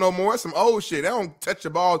cough no more. That's some old shit. They don't touch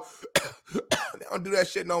your balls. They don't do that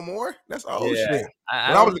shit no more. That's old shit. When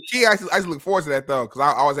I was a kid, I used to look forward to that though, because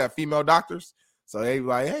I always had female doctors. So they be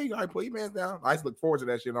like, hey, you gotta put your man's down. I used to look forward to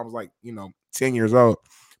that shit. And I was like, 10 years old.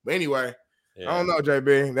 But anyway, I don't know,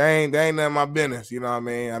 JB. They ain't none of my business. You know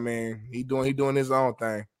what I mean? He doing his own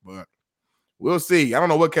thing, but we'll see. I don't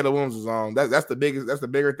know what Caleb Williams is on. That's the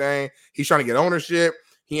bigger thing. He's trying to get ownership.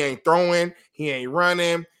 He ain't throwing. He ain't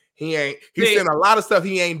running. He's saying a lot of stuff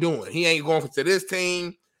he ain't doing. He ain't going to this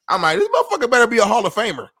team. I'm like, this motherfucker better be a Hall of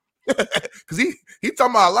Famer. Because he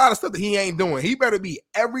talking about a lot of stuff that he ain't doing. He better be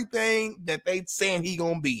everything that they saying he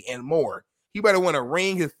gonna be and more. He better win a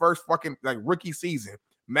ring his first fucking rookie season,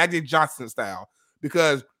 Magic Johnson style.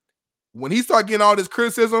 Because when he start getting all this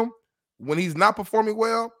criticism, when he's not performing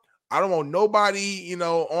well, I don't want nobody,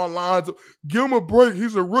 online to give him a break.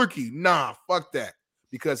 He's a rookie. Nah, fuck that.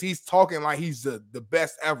 Because he's talking like he's the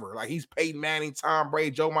best ever. Like he's Peyton Manning, Tom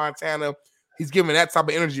Brady, Joe Montana. He's giving that type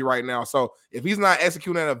of energy right now. So if he's not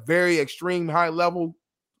executing at a very extreme high level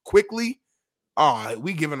quickly,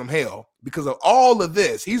 we giving him hell. Because of all of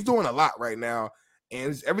this, he's doing a lot right now.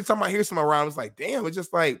 And every time I hear someone around, it's like, damn, it's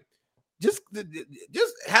just like, just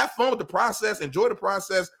have fun with the process, enjoy the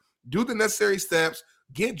process, do the necessary steps,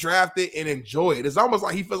 get drafted and enjoy it. It's almost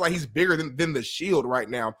like he feels like he's bigger than the Shield right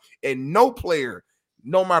now. And no player,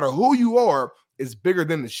 no matter who you are, is bigger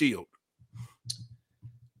than the Shield.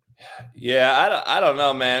 Yeah, I don't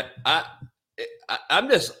know, man. I'm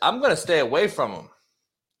gonna stay away from him.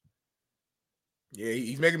 Yeah,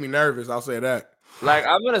 he's making me nervous. I'll say that. Like,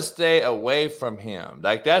 I'm gonna stay away from him.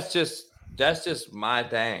 Like, that's just my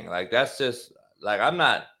thing. Like, that's just like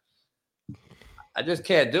I just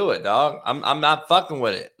can't do it, dog. I'm not fucking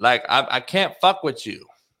with it. Like, I can't fuck with you.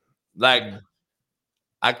 Like,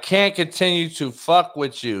 I can't continue to fuck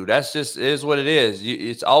with you. That's just is what it is.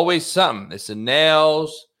 It's always something. It's the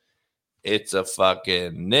nails. It's a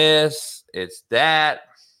fucking this. It's that.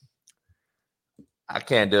 I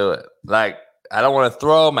can't do it. Like, I don't want to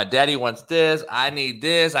throw. My daddy wants this. I need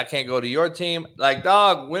this. I can't go to your team. Like,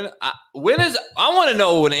 dog, I want to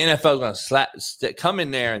know when the NFL is going to come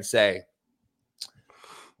in there and say,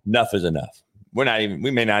 enough is enough.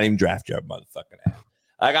 We may not even draft your motherfucking ass.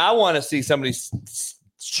 Like, I want to see somebody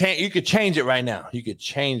change. You could change it right now. You could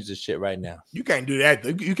change the shit right now. You can't do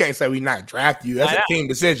that. You can't say we not draft you. That's a team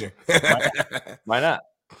decision. Why not?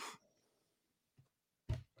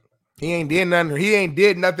 He ain't did nothing. He ain't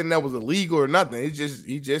did nothing that was illegal or nothing. It's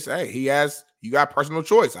just hey, you got personal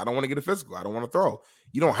choice. I don't want to get a physical. I don't want to throw.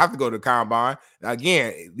 You don't have to go to the combine. Now,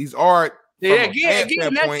 again, these are again,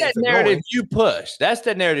 that's that narrative you push. That's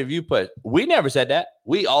the narrative you push. We never said that.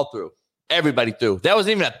 We all threw. Everybody threw. That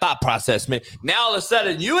wasn't even a thought process, man. Now all of a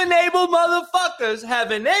sudden, you enabled motherfuckers have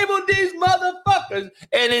enabled these motherfuckers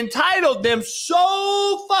and entitled them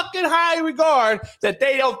so fucking high regard that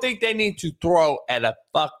they don't think they need to throw at a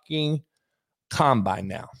fucking combine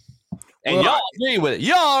now. And y'all agree with it.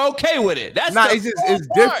 Y'all okay with it. That's it's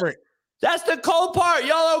different. That's the cold part.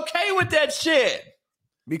 Y'all okay with that shit.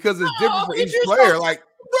 Because it's different for each player. Like,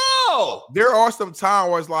 bro, there are some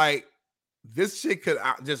times where it's like, this shit could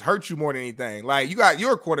just hurt you more than anything. Like,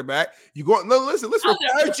 you're a quarterback. You go, no, listen.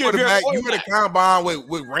 Hurt you quarterback. You in a combine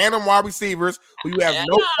with random wide receivers who you have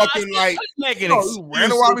no fucking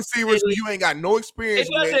random wide receivers who you ain't got no experience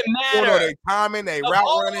with. It doesn't matter. They timing, they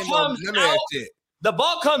route running, none of that shit. The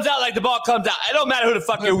ball comes out like the ball comes out. It don't matter who the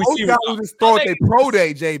fuck your receiver is. Just throw at their pro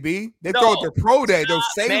day, JB. They throw at their pro day. They'll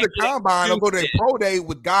save the combine. They'll go to their pro day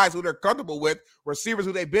with guys who they're comfortable with, receivers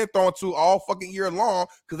who they've been throwing to all fucking year long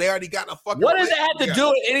because they already got a fucking. What does it have to do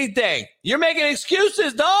with anything? You're making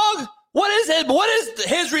excuses, dog. What is it? What does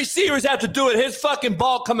his receivers have to do with his fucking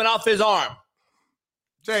ball coming off his arm?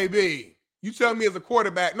 JB, you tell me as a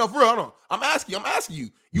quarterback. No, for real, hold on. I'm asking you.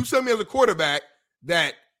 You tell me as a quarterback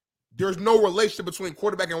that there's no relationship between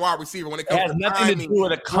quarterback and wide receiver when it comes to nothing to do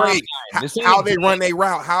with a combine. How they run their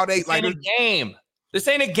route, how they like a game. This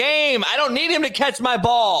ain't a game. I don't need him to catch my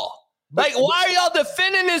ball. Like, why are y'all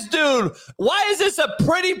defending this dude? Why is this a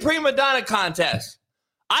pretty prima donna contest?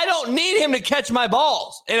 I don't need him to catch my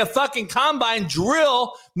balls in a fucking combine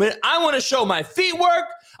drill. I want to show my feet work.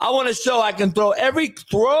 I want to show I can throw every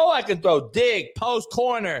throw. I can throw dig, post,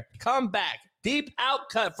 corner, comeback, deep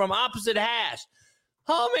outcut from opposite hash.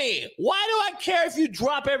 Homie, why do I care if you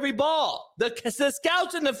drop every ball? The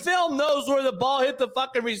scouts in the film knows where the ball hit the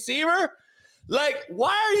fucking receiver. Like, why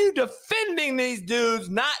are you defending these dudes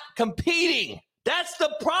not competing? That's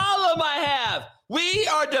the problem I have. We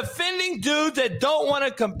are defending dudes that don't want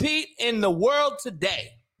to compete in the world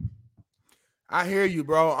today. I hear you,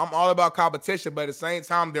 bro. I'm all about competition, but at the same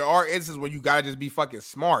time, there are instances where you gotta just be fucking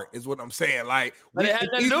smart, is what I'm saying. Like,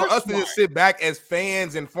 it's for us to just sit back as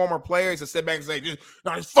fans and former players and sit back and say,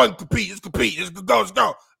 it's fun to compete, just compete, just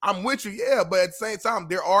go. I'm with you, yeah, but at the same time,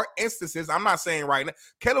 there are instances. I'm not saying right now,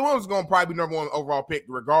 Caleb Williams is gonna probably be number one overall pick,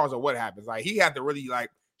 regardless of what happens. Like, he had to really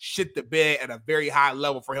shit the bed at a very high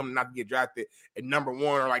level for him not to get drafted at number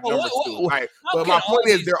one or number two. But my point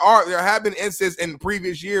is, there have been instances in the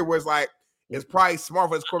previous year where it's probably smart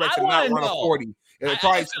for his quarterback to not run a 40. It's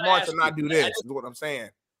probably smart to not do this, is what I'm saying.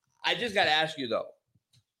 I just got to ask you, though,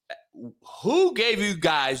 who gave you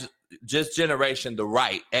guys, this generation, the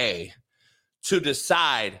right, to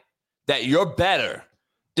decide that you're better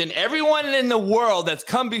than everyone in the world that's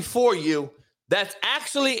come before you that's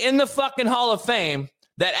actually in the fucking Hall of Fame,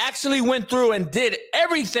 that actually went through and did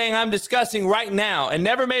everything I'm discussing right now and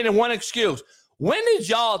never made it one excuse? When did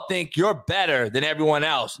y'all think you're better than everyone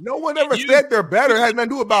else? No one ever said they're better. It has nothing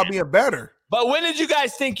to do about being better. But when did you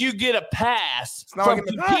guys think you get a pass from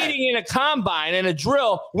competing in a combine and a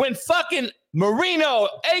drill when fucking Marino,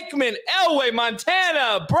 Aikman, Elway,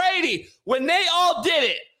 Montana, Brady, when they all did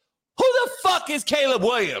it? Who the fuck is Caleb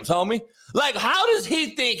Williams, homie? Like, how does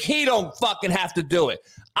he think he don't fucking have to do it?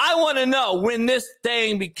 I want to know when this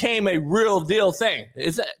thing became a real deal thing.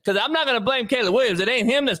 Because I'm not going to blame Caleb Williams. It ain't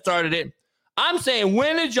him that started it. I'm saying,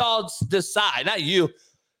 when did y'all decide, not you,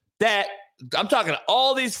 that I'm talking to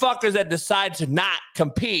all these fuckers that decide to not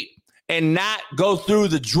compete and not go through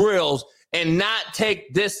the drills and not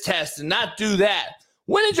take this test and not do that?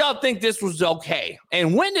 When did y'all think this was okay?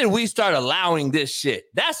 And when did we start allowing this shit?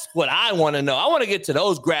 That's what I want to know. I want to get to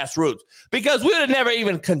those grassroots, because we would have never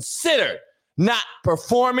even considered not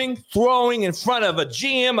performing, throwing in front of a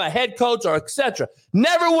GM, a head coach, or etc.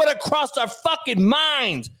 Never would have crossed our fucking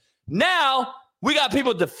minds. Now we got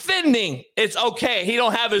people defending it's okay. He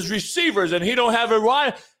don't have his receivers and he don't have a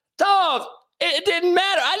wide. Dog, it didn't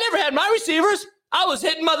matter. I never had my receivers. I was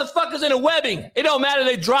hitting motherfuckers in the webbing. It don't matter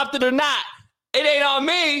they dropped it or not. It ain't on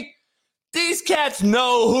me. These cats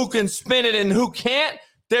know who can spin it and who can't.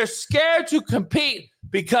 They're scared to compete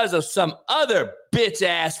because of some other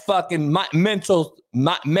bitch-ass fucking mental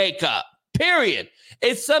makeup, period.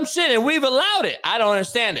 It's some shit, and we've allowed it. I don't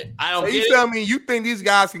understand it. I don't get it. You tell me you think these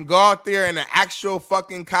guys can go out there in an actual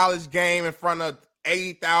fucking college game in front of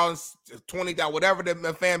 80,000, 20,000, whatever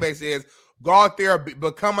the fan base is, go out there,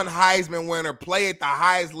 become a Heisman winner, play at the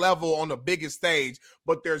highest level on the biggest stage,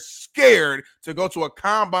 but they're scared to go to a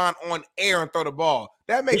combine on air and throw the ball.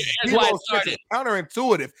 That makes zero sense. It's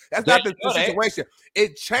counterintuitive. That's not the situation.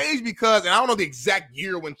 It changed because, and I don't know the exact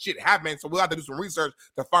year when shit happened, so we'll have to do some research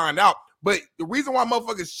to find out. But the reason why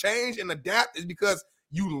motherfuckers change and adapt is because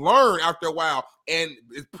you learn after a while. And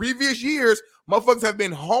in previous years, motherfuckers have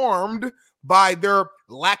been harmed by their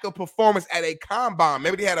lack of performance at a combine.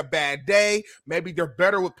 Maybe they had a bad day. Maybe they're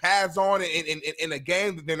better with pads on in a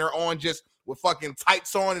game than they're on just with fucking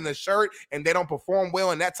tights on and a shirt, and they don't perform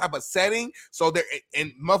well in that type of setting. So they're,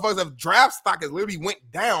 and motherfuckers of draft stock has literally went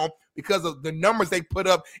down because of the numbers they put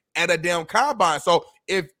up at a damn combine. So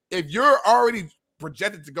if you're already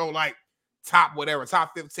projected to go like top whatever,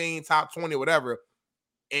 top 15, top 20, whatever,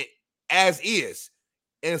 as is,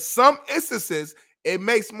 in some instances, it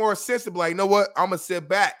makes more sense to be like, you know what, I'm going to sit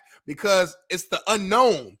back because it's the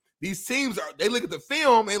unknown. These teams, they look at the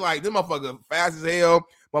film, they like, this motherfucker fast as hell,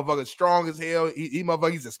 motherfucker strong as hell, he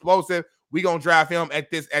motherfucker, he's explosive. We going to draft him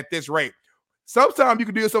at this rate. Sometimes you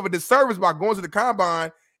can do yourself a disservice by going to the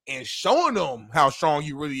combine and showing them how strong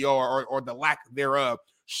you really are or the lack thereof,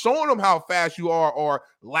 showing them how fast you are or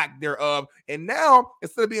lack thereof. And now,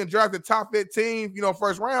 instead of being drafted top 15,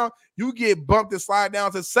 first round, you get bumped and slide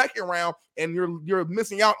down to second round, and you're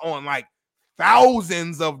missing out on like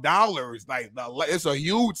thousands of dollars. Like it's a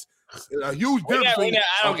huge difference between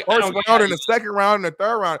first round and the second round and the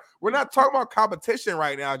third round. We're not talking about competition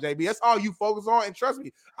right now, JB. That's all you focus on. And trust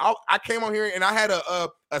me, I came on here and I had a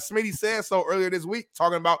Smitty said so earlier this week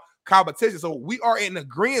talking about competition. So we are in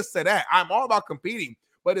agreement to that. I'm all about competing.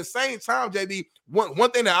 But at the same time, JB,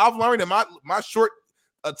 one thing that I've learned in my short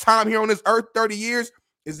time here on this earth, 30 years,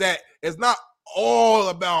 is that it's not all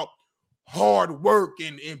about hard work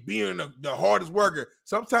and being the hardest worker.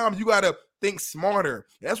 Sometimes you got to think smarter.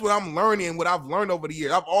 That's what I'm learning, what I've learned over the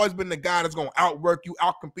years. I've always been the guy that's going to outwork you,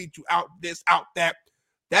 outcompete you, out this, out that.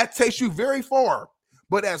 That takes you very far.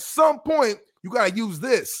 But at some point, you got to use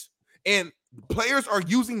this. And players are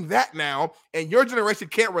using that now, and your generation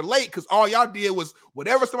can't relate because all y'all did was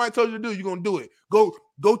whatever somebody told you to do, you're going to do it.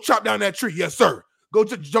 Go chop down that tree. Yes, sir. Go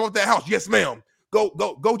jump off that house. Yes, ma'am.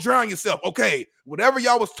 Go drown yourself. Okay. Whatever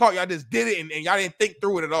y'all was taught, y'all just did it, and y'all didn't think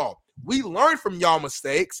through it at all. We learned from y'all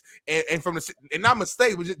mistakes and from and not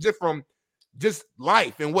mistakes, but just from just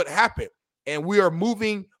life and what happened. And we are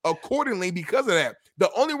moving accordingly because of that.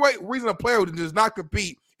 The only reason a player does not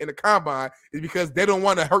compete in the combine is because they don't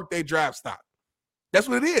want to hurt their draft stock. That's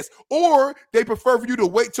what it is. Or they prefer for you to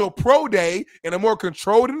wait till pro day in a more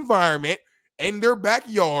controlled environment in their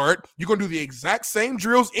backyard. You're going to do the exact same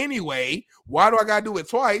drills anyway. Why do I got to do it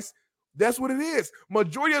twice? That's what it is.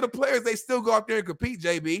 Majority of the players, they still go out there and compete,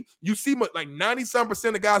 JB. You see like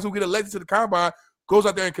 90-some% of guys who get elected to the combine goes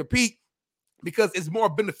out there and compete because it's more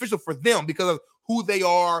beneficial for them because of who they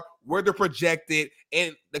are, where they're projected,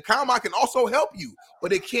 and the combine can also help you,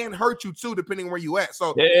 but it can hurt you too, depending where you at.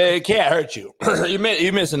 So it can't hurt you.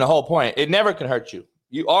 You're missing the whole point. It never can hurt you.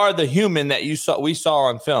 You are the human that we saw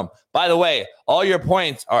on film. By the way, all your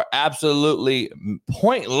points are absolutely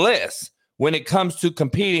pointless when it comes to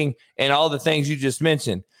competing and all the things you just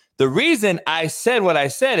mentioned. The reason I said what I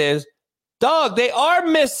said is, dog, they are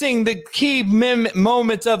missing the key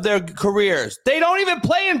moments of their careers. They don't even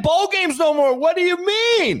play in bowl games no more. What do you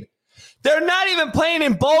mean? They're not even playing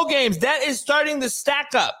in bowl games. That is starting to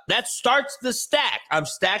stack up. That starts the stack. I'm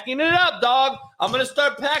stacking it up, dog. I'm going to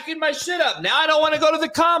start packing my shit up. Now I don't want to go to the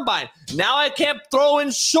combine. Now I can't throw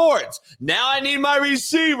in shorts. Now I need my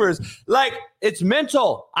receivers. Like, it's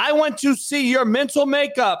mental. I want to see your mental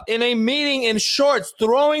makeup in a meeting in shorts,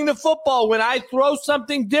 throwing the football when I throw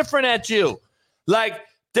something different at you. Like,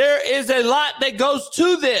 there is a lot that goes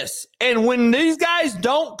to this. And when these guys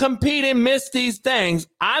don't compete and miss these things,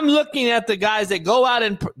 I'm looking at the guys that go out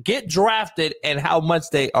and get drafted and how much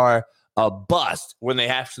they are a bust when they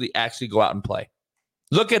actually go out and play.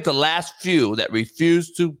 Look at the last few that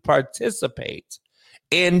refuse to participate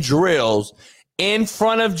in drills in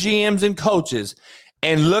front of GMs and coaches.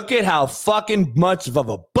 And look at how fucking much of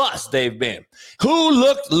a bust they've been. Go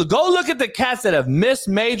look at the cats that have missed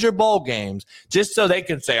major bowl games just so they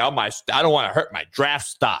can say, I don't want to hurt my draft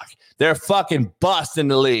stock. They're fucking bust in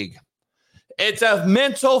the league. It's a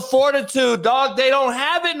mental fortitude, dog. They don't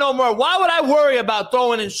have it no more. Why would I worry about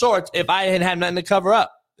throwing in shorts if I didn't have nothing to cover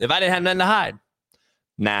up? If I didn't have nothing to hide?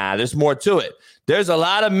 Nah, there's more to it. There's a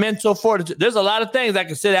lot of mental fortitude. There's a lot of things I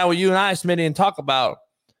can sit down with you and I, Smitty, and talk about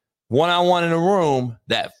one-on-one in a room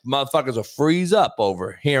that motherfuckers will freeze up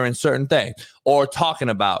over hearing certain things or talking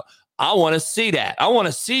about. I want to see that. I want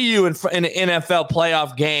to see you in the NFL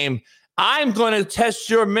playoff game. I'm going to test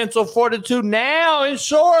your mental fortitude now in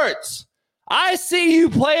shorts. I see you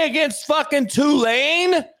play against fucking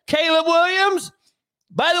Tulane, Caleb Williams.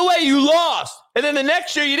 By the way, you lost. And then the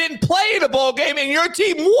next year you didn't play the bowl game and your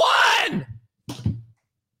team won.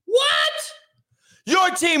 What?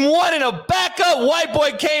 Your team won and a backup white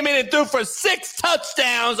boy came in and threw for 6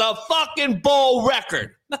 touchdowns, a fucking bowl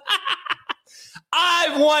record.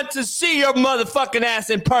 I want to see your motherfucking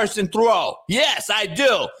ass in person throw. Yes, I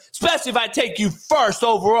do. Especially if I take you first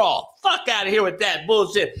overall. Fuck out of here with that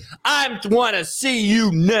bullshit. I want to see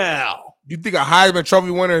you now. You think a Heisman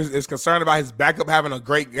Trophy winner is concerned about his backup having a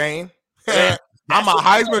great game? I'm a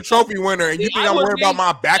Heisman Trophy winner, and you think I'm worried about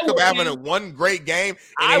my backup having a one great game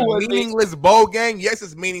in a meaningless bowl game? Yes,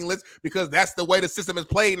 it's meaningless because that's the way the system is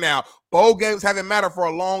played now. Bowl games haven't mattered for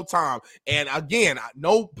a long time. And again,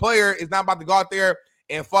 no player is not about to go out there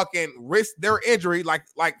and fucking risk their injury like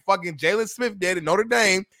fucking Jalen Smith did in Notre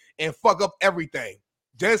Dame and fuck up everything.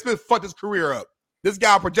 Jalen Smith fucked his career up. This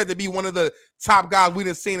guy projected to be one of the top guys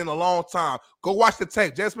we've seen in a long time. Go watch the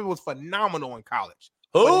tape. Jalen Smith was phenomenal in college.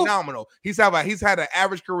 Who? Phenomenal. He's had an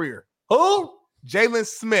average career. Who? Jalen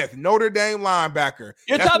Smith, Notre Dame linebacker.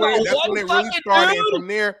 You're talking about one fucking dude? From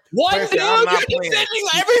there, one dude? You're defending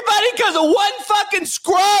everybody because of one fucking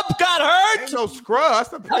scrub got hurt? Ain't no scrub.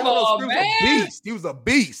 He was a beast. He was a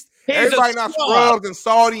beast. Everybody not scrubbed and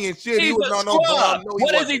salty and shit. He was on no ball.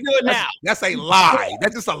 What is he doing now? That's a lie.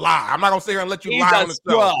 That's just a lie. I'm not going to sit here and let you lie on the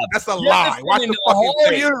show. That's a lie. Watch the fucking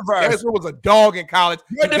tape. Jalen Smith was a dog in college.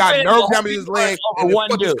 He got nerve damage in his leg and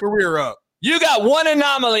fucked his career up. You got one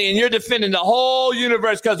anomaly and you're defending the whole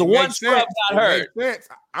universe because one scrub got hurt.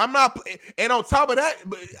 I'm not, and on top of that,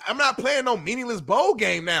 I'm not playing no meaningless bowl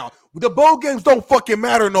game now. The bowl games don't fucking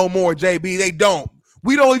matter no more, JB. They don't.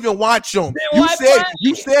 We don't even watch them. You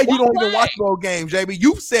said you don't even watch bowl games, JB.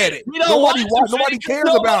 You said it. Nobody cares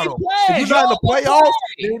about them. If you're not in the playoffs,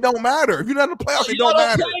 it don't matter. If you're not in the playoffs, it don't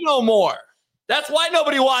matter no more. That's why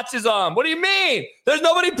nobody watches them. What do you mean? There's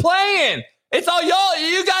nobody playing. It's all y'all.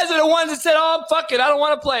 You guys are the ones that said, "Oh, fuck it, I don't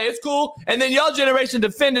want to play. It's cool." And then y'all generation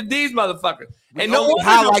defended these motherfuckers. And no one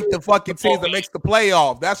highlight the fucking teams that makes the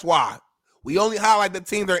playoff. That's why we only highlight the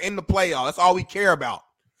teams that are in the playoff. That's all we care about.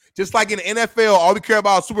 Just like in the NFL, all we care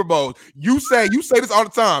about is Super Bowls. You say this all the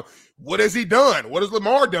time. What has he done? What has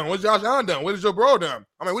Lamar done? What has Josh Allen done? What has Joe Burrow done?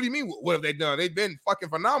 I mean, what do you mean? What have they done? They've been fucking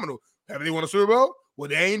phenomenal. Have they won a Super Bowl? Well,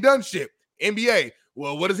 they ain't done shit. NBA.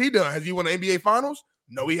 Well, what has he done? Has he won the NBA Finals?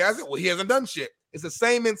 No, he hasn't. Well, he hasn't done shit. It's the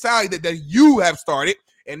same mentality that you have started,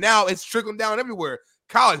 and now it's trickling down everywhere.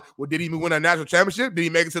 College. Well, did he win a national championship? Did he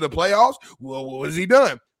make it to the playoffs? Well, what has he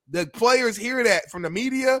done? The players hear that from the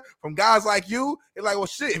media, from guys like you. They're like, well,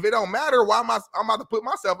 shit, if it don't matter, why am I'm about to put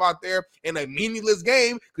myself out there in a meaningless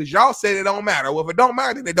game because y'all said it don't matter. Well, if it don't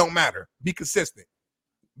matter, then it don't matter. Be consistent.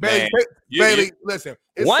 Bailey, listen.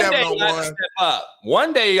 It's one day you have to step up.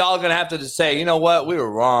 One day y'all gonna have to just say, you know what, we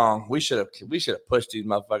were wrong. We should have pushed these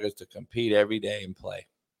motherfuckers to compete every day and play.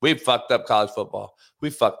 We fucked up college football. We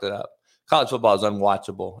fucked it up. College football is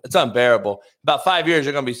unwatchable. It's unbearable. About 5 years,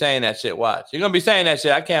 you're gonna be saying that shit. Watch. You're gonna be saying that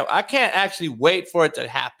shit. I can't actually wait for it to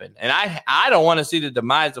happen. And I don't want to see the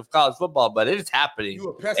demise of college football, but it is happening.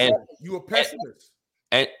 You a pessimist.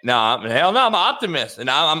 And no, hell no, I'm an optimist. And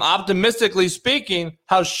I'm optimistically speaking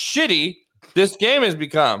how shitty this game has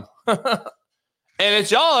become. And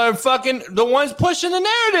it's y'all are fucking the ones pushing the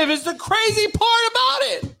narrative. It's the crazy part about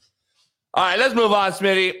it. All right, let's move on,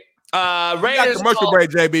 Smitty. Raiders commercial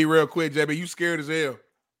break, JB, real quick. JB, you scared as hell.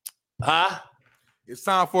 Huh? It's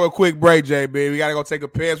time for a quick break, JB. We got to go take a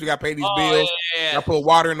piss. We got to pay these bills. Yeah. Got to put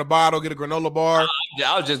water in the bottle, get a granola bar.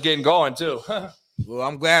 I was just getting going, too. Well,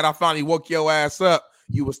 I'm glad I finally woke your ass up.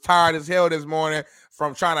 You was tired as hell this morning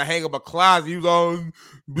from trying to hang up a closet. You go,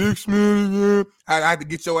 Big Smitty. I had to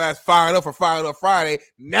get your ass fired up for Fired Up Friday.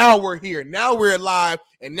 Now we're here. Now we're live.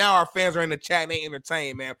 And now our fans are in the chat and they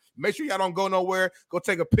entertained, man. Make sure y'all don't go nowhere. Go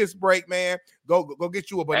take a piss break, man. Go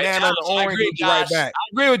get you a banana and an orange. We'll be right back. I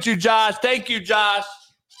agree with you, Josh. Thank you, Josh.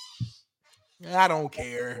 I don't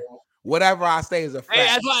care. Whatever I say is a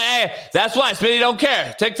fact. That's why Smitty don't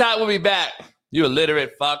care. TikTok will be back. You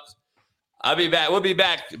illiterate fucks. I'll be back. We'll be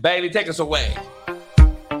back. Bailey, take us away.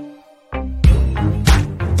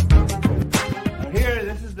 Here,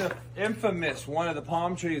 this is the infamous one of the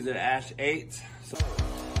palm trees that Ash ate.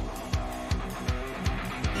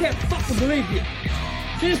 Can't fucking believe you.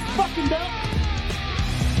 See this fucking belt?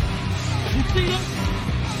 You see this?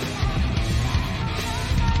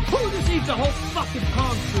 Who just eats a whole fucking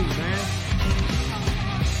palm tree, man?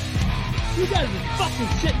 You guys are fucking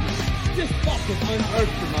shitting. Just fucking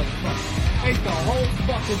unearthed the motherfucker. Ate the whole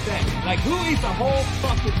fucking thing. Like, who eats a whole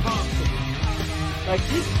fucking palm tree? Like,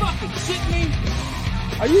 you fucking shitting me?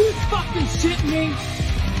 Are you fucking shitting me?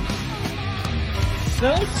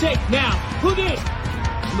 Now, let's shake now. Who did it?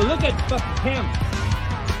 I'm gonna look at the fucking camera.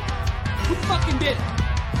 Who fucking did it?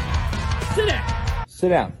 Sit down. Sit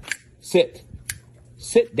down. Sit.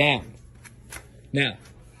 Sit down. Now,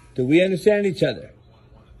 do we understand each other?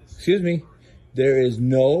 Excuse me. There is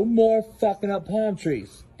no more fucking up palm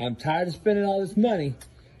trees. I'm tired of spending all this money,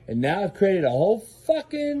 and now I've created a whole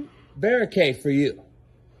fucking barricade for you.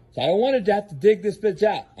 So I don't want to have to dig this bitch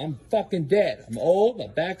out. I'm fucking dead. I'm old, my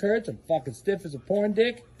back hurts, I'm fucking stiff as a porn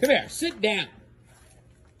dick. Come here, sit down.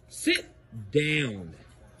 Sit down.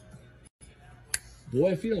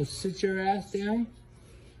 Boy, if you don't sit your ass down.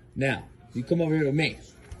 Now, you come over here with me.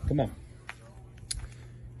 Come on.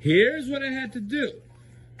 Here's what I had to do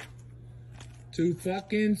to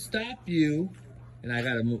fucking stop you. And I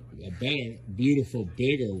got a better, beautiful,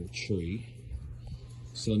 bigger tree.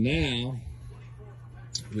 So now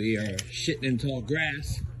we are shitting in tall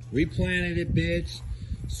grass. Replanted it, bitch.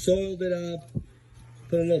 Soiled it up.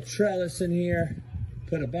 Put a little trellis in here.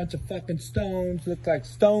 Put a bunch of fucking stones. Look like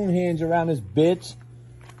Stonehenge around this bitch.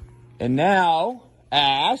 And now,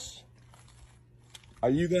 Ash, are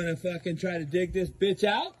you gonna fucking try to dig this bitch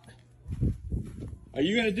out? Are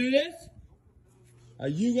you gonna do this? Are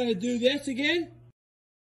you gonna do this again?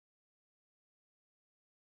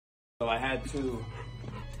 So I had to.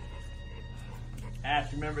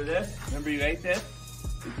 Ash, remember this? Remember you ate this?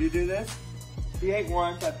 Did you do this? He ate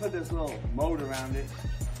once. I put this little moat around it.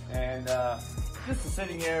 And just a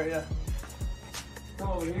sitting area. Come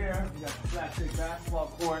over here. We got the plastic basketball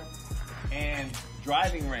court and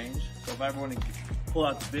driving range. So if I ever want to pull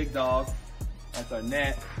out the big dog, that's our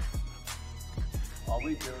net. All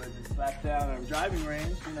we do is just slap down our driving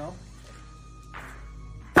range, you know.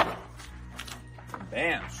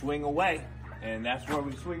 Bam, swing away. And that's where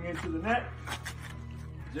we swing into the net.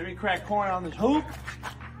 Jimmy crack corn on this hoop.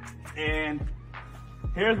 And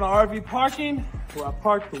here's my RV parking where I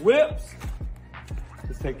park the whips.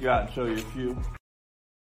 Let's take you out and show you a few.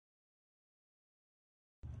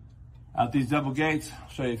 Out these double gates, I'll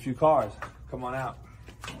show you a few cars. Come on out.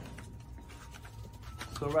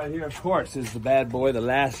 So right here, of course, is the bad boy, the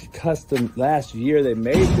last year they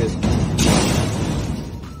made this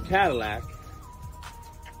Cadillac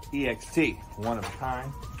EXT, one of a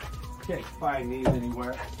kind. Can't find these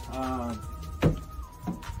anywhere. And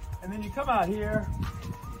then you come out here,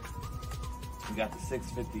 you got the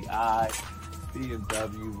 650i,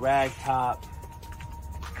 BMW, rag top,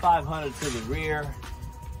 500 to the rear,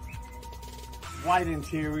 white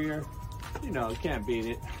interior. You know, you can't beat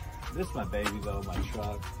it. This is my baby though, my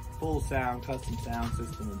truck. Full sound, custom sound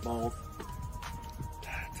system in both.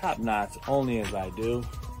 Top notch, only as I do.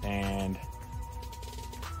 And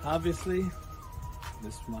obviously,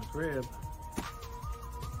 this is my crib.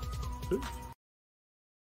 Oops.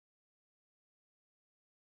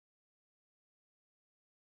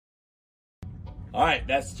 All right,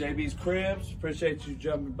 that's JB's cribs. Appreciate you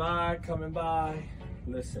jumping by, coming by.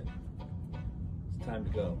 Listen, it's time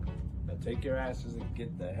to go. Now take your asses and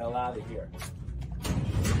get the hell out of here.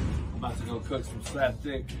 I'm about to go cook some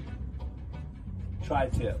slapstick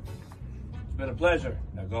tri-tip. It's been a pleasure.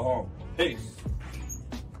 Now go home. Peace.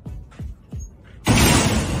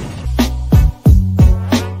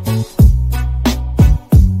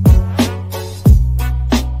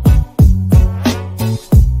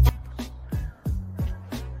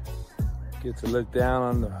 look down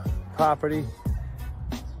on the property.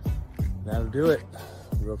 That'll do it.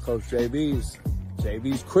 Real close JB's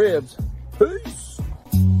Cribs. Peace.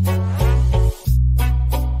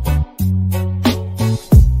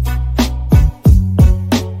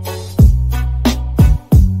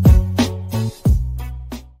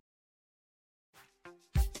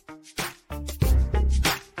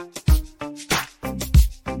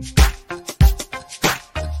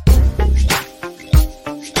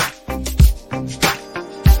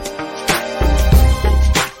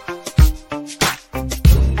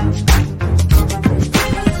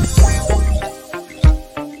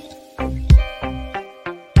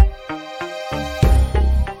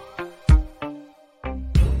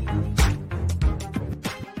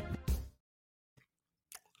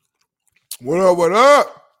 What up?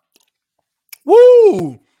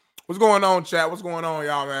 Woo! What's going on, chat? What's going on,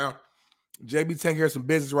 y'all, man? JB taking care of some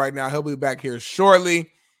business right now. He'll be back here shortly,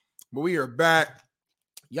 but we are back.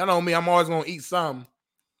 Y'all know me. I'm always going to eat something.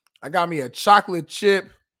 I got me a chocolate chip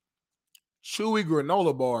chewy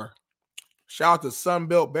granola bar. Shout out to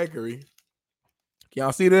Sunbelt Bakery. Can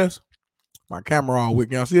y'all see this? My camera all weak.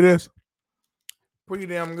 Can y'all see this? Pretty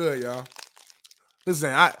damn good, y'all.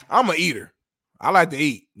 Listen, I'm an eater. I like to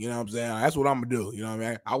eat. You know what I'm saying? That's what I'm going to do. You know what I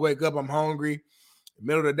mean? I wake up, I'm hungry.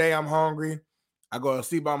 Middle of the day, I'm hungry. I go to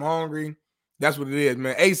sleep, I'm hungry. That's what it is,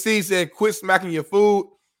 man. AC said, quit smacking your food.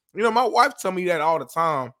 You know, my wife tell me that all the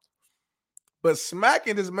time. But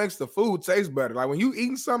smacking just makes the food taste better. Like when you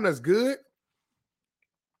eating something that's good,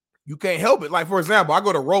 you can't help it. Like, for example, I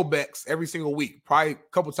go to Robex every single week, probably a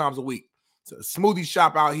couple times a week. It's a smoothie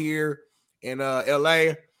shop out here in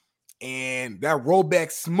LA. And that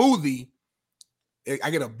Robex smoothie,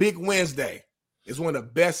 I get a big Wednesday. It's one of the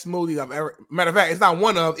best smoothies I've ever. Matter of fact, it's not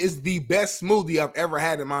one of. It's the best smoothie I've ever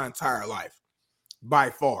had in my entire life,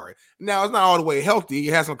 by far. Now it's not all the way healthy.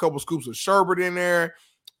 It has a couple scoops of sherbet in there,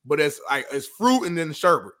 but it's fruit and then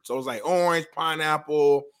sherbet. So it's like orange,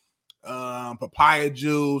 pineapple, papaya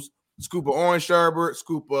juice, scoop of orange sherbet,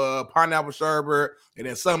 scoop of pineapple sherbet, and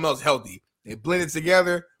then something else healthy. They blend it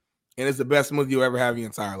together. And it's the best smoothie you'll ever have in your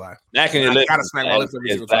entire life. Smacking your lips. Gotta smack my lips every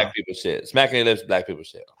single black time. people shit. Smacking your lips, black people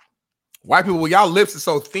shit. White people, well, y'all lips are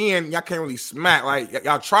so thin, y'all can't really smack. Like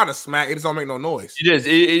y'all try to smack, it just don't make no noise. You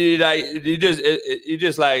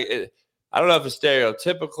just like I don't know if it's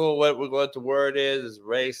stereotypical. What the word is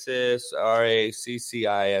racist.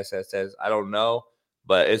 RACCISSS. I don't know,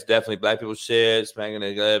 but it's definitely black people shit. Smacking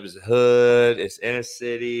their lips. It's hood. It's inner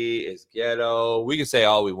city. It's ghetto. We can say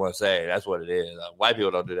all we want to say. That's what it is. White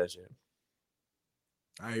people don't do that shit.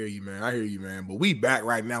 I hear you, man. But we back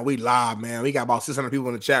right now. We live, man. We got about 600 people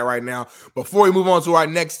in the chat right now. Before we move on to our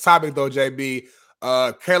next topic, though, JB,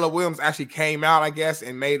 Caleb Williams actually came out, I guess,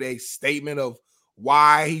 and made a statement of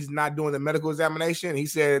why he's not doing the medical examination. He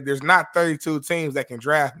said, there's not 32 teams that can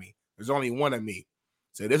draft me. There's only one of me.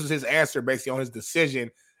 So this was his answer basically on his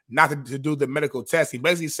decision not to do the medical testing.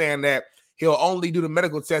 Basically saying that he'll only do the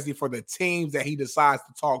medical testing for the teams that he decides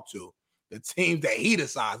to talk to. The teams that he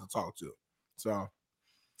decides to talk to. So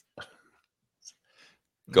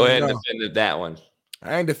go ahead and defend that one.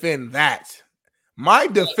 I ain't defend that. My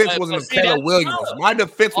defense wasn't of Caleb Williams. My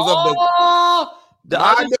defense was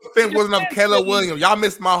defense wasn't of Caleb Williams. Y'all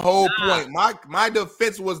missed my whole point. My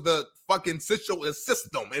defense was the fucking system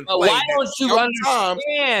and play. Why don't you understand?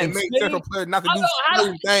 It made central players not to do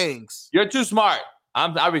certain things. You're too smart.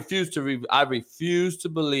 I refuse to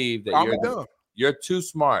believe that you're too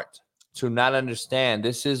smart to not understand.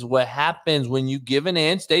 This is what happens when you give an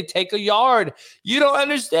inch, they take a yard. You don't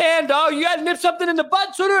understand, dog. You got to nip something in the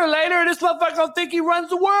butt sooner or later. This motherfucker don't think he runs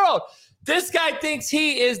the world. This guy thinks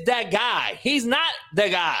he is that guy. He's not the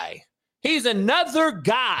guy. He's another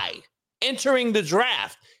guy entering the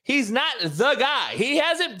draft. He's not the guy. He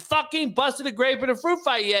hasn't fucking busted a grape in a fruit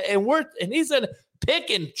fight yet, and he's gonna pick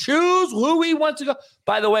and choose who he wants to go.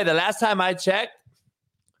 By the way, the last time I checked,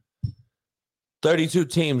 32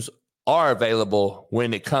 teams are available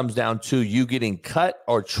when it comes down to you getting cut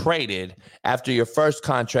or traded after your first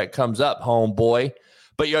contract comes up, homeboy.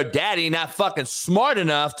 But your daddy not fucking smart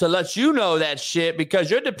enough to let you know that shit because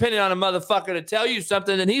you're depending on a motherfucker to tell you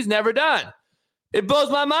something that he's never done. It blows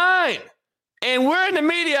my mind. And we're in the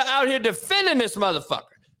media out here defending this motherfucker.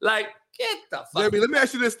 Like, get the fuck. Baby, let me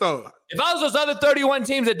ask you this, though. If I was those other 31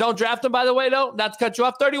 teams that don't draft him, by the way, though, not to cut you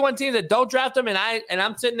off, 31 teams that don't draft him, and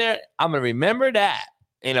I'm sitting there, I'm going to remember that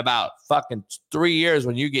in about fucking 3 years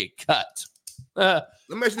when you get cut. Let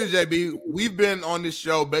me ask you this, JB. We've been on this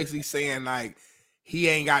show basically saying, like, he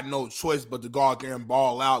ain't got no choice but to go out there and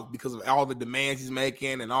ball out because of all the demands he's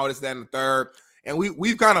making and all this, that, and the third. And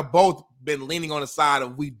we've kind of both been leaning on the side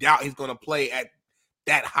of we doubt he's going to play at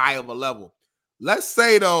that high of a level. let's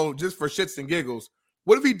say though, just for shits and giggles,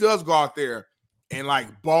 what if he does go out there and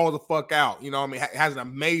like ball the fuck out? You know what I mean? Has an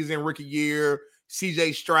amazing rookie year,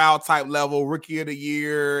 CJ Stroud type level rookie of the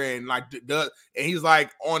year, and like and he's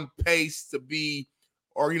like on pace to be,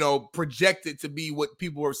 or projected to be what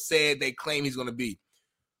people have said they claim he's going to be.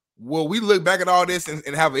 Will we look back at all this and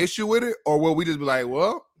have an issue with it, or will we just be like,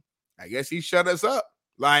 well, I guess he shut us up?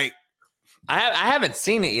 Like, I haven't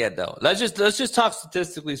seen it yet though. Let's just talk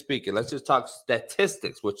statistically speaking. Let's just talk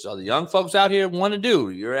statistics, which all the young folks out here want to do.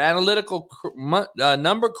 You're analytical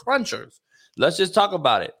number crunchers. Let's just talk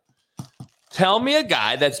about it. Tell me a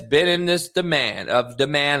guy that's been in this demand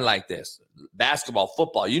like this, basketball,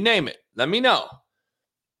 football, you name it. Let me know,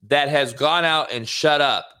 that has gone out and shut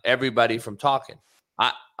up everybody from talking.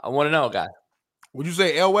 I want to know, guy. Would you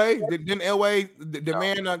say Elway? Didn't Elway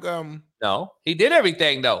demand No, he did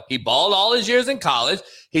everything though. He balled all his years in college.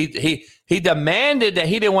 He demanded that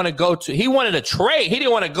he didn't want to go to. He wanted a trade. He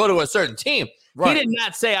didn't want to go to a certain team. Right. He did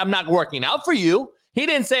not say I'm not working out for you. He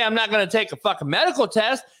didn't say I'm not going to take a fucking medical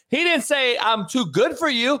test. He didn't say I'm too good for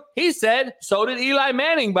you. He said, so did Eli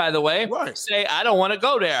Manning, by the way. Right. Say I don't want to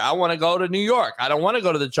go there. I want to go to New York. I don't want to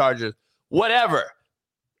go to the Chargers. Whatever.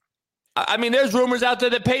 I mean, there's rumors out there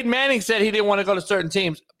that Peyton Manning said he didn't want to go to certain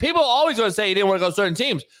teams. People always going to say he didn't want to go to certain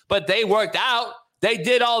teams, but they worked out. They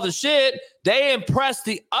did all the shit. They impressed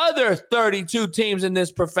the other 32 teams in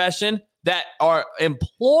this profession that are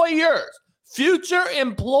employers, future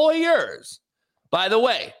employers. By the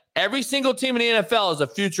way, every single team in the NFL is a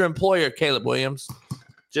future employer, Caleb Williams.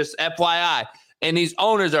 Just FYI. And these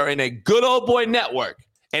owners are in a good old boy network.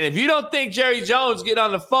 And if you don't think Jerry Jones get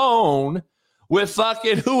on the phone with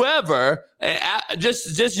fucking whoever,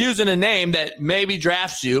 just using a name that maybe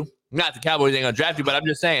drafts you. Not the Cowboys ain't going to draft you, but I'm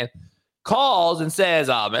just saying, calls and says,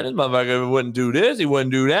 oh, man, this motherfucker wouldn't do this. He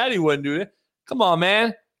wouldn't do that. He wouldn't do that. Come on,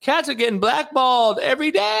 man. Cats are getting blackballed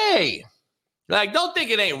every day. Like, don't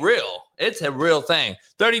think it ain't real. It's a real thing.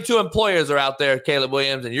 32 employers are out there, Caleb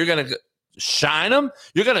Williams, and you're going to shine them?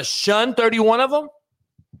 You're going to shun 31 of them?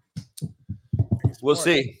 We'll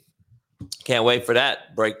see. Can't wait for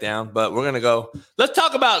that breakdown, but we're going to go. Let's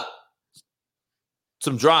talk about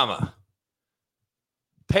some drama.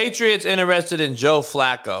 Patriots interested in Joe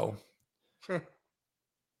Flacco.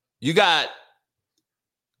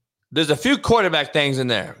 There's a few quarterback things in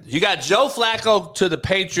there. You got Joe Flacco to the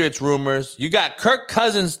Patriots rumors. You got Kirk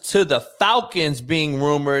Cousins to the Falcons being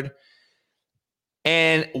rumored.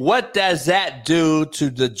 And what does that do to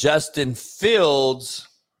the Justin Fields,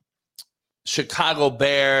 Chicago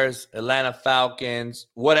Bears, Atlanta Falcons,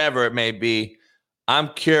 whatever it may be? I'm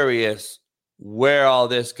curious where all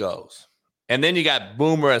this goes. And then you got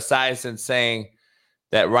Boomer Esiason saying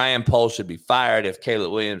that Ryan Poles should be fired if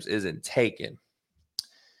Caleb Williams isn't taken.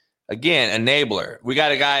 Again, enabler. We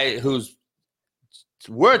got a guy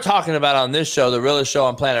we're talking about on this show, the realest show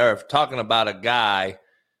on planet Earth, talking about a guy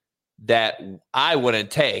that I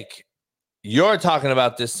wouldn't take. You're talking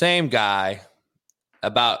about this same guy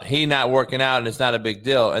about he not working out and it's not a big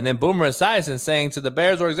deal. And then Boomer Esiason saying to the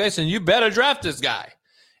Bears organization, you better draft this guy.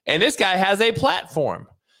 And this guy has a platform.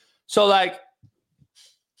 So, like,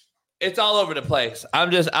 it's all over the place.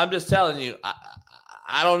 I'm just telling you,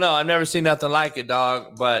 I don't know. I've never seen nothing like it,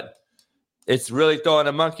 dog, but it's really throwing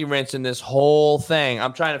a monkey wrench in this whole thing.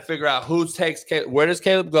 I'm trying to figure out where does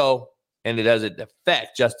Caleb go, and does it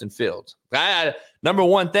affect Justin Fields? Number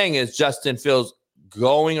one thing is Justin Fields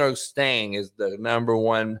going or staying is the number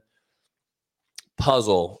one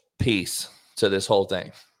puzzle piece to this whole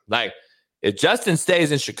thing. Like, if Justin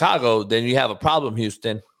stays in Chicago, then you have a problem,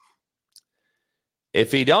 Houston.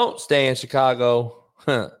 If he don't stay in Chicago,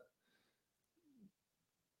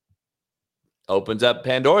 opens up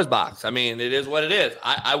Pandora's box. I mean, it is what it is.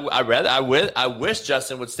 I wish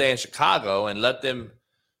Justin would stay in Chicago and let them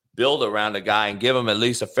build around a guy and give him at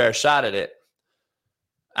least a fair shot at it.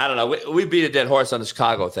 I don't know. We beat a dead horse on the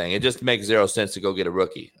Chicago thing. It just makes zero sense to go get a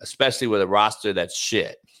rookie, especially with a roster that's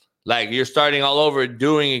shit. Like, you're starting all over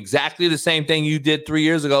doing exactly the same thing you did 3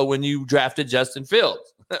 years ago when you drafted Justin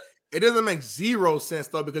Fields. It doesn't make zero sense,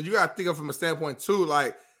 though, because you got to think of it from a standpoint, too,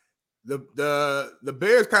 like, the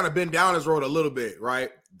Bears kind of been down this road a little bit, right?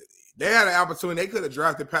 They had an opportunity. They could have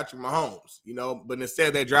drafted Patrick Mahomes, but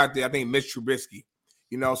instead they drafted, I think, Mitch Trubisky.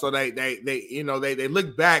 So they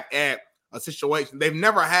look back at a situation. They've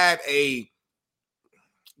never had a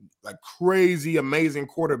crazy, amazing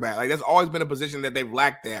quarterback. Like, that's always been a position that they've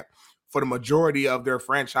lacked at for the majority of their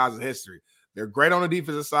franchise history. They're great on the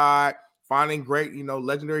defensive side, finding great,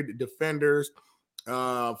 legendary defenders,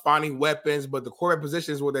 finding weapons, but the quarterback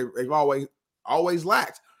position is what they've always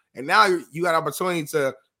lacked. And now you got an opportunity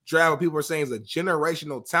to draft what people are saying is a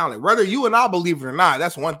generational talent. Whether you and I believe it or not,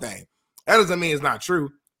 that's one thing. That doesn't mean it's not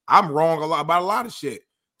true. I'm wrong about a lot of shit.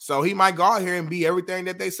 So he might go out here and be everything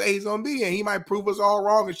that they say he's going to be, and he might prove us all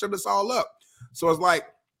wrong and shut us all up. So it's like,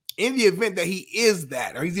 in the event that he is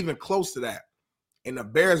that, or he's even close to that, and the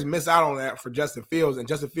Bears miss out on that for Justin Fields, and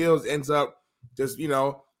Justin Fields ends up just,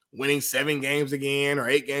 winning 7 games again or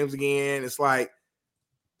 8 games again, it's like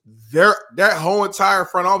that whole entire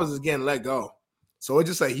front office is getting let go. So it's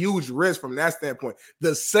just a huge risk from that standpoint.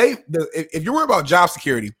 If you're worried about job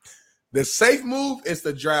security, the safe move is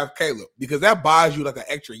to draft Caleb, because that buys you like an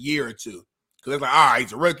extra year or two. Because it's like, all right,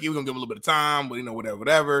 he's a rookie, we're going to give him a little bit of time, but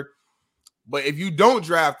whatever. But if you don't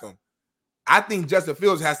draft him, I think Justin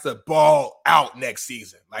Fields has to ball out next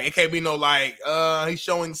season. Like, it can't be no he's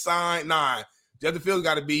showing sign. Nah, Justin Fields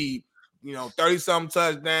got to be, 30-something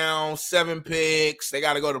touchdowns, 7 picks. They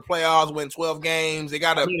got to go to playoffs, win 12 games. They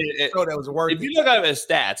got to show that was worth it. If you look at his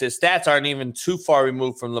stats aren't even too far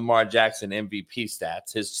removed from Lamar Jackson MVP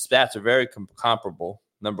stats. His stats are very comparable,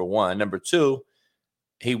 number one. Number two,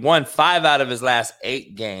 he won 5 out of his last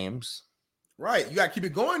 8 games. Right. You got to keep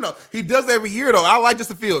it going, though. He does every year, though. I like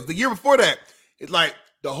Justin Fields. The year before that, it's like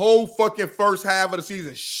the whole fucking first half of the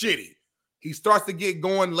season, shitty. He starts to get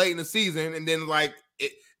going late in the season, and then,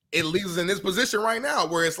 it leaves us in this position right now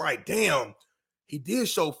where it's like, damn, he did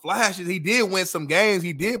show flashes. He did win some games.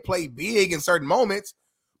 He did play big in certain moments.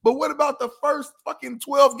 But what about the first fucking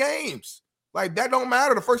 12 games? Like, that don't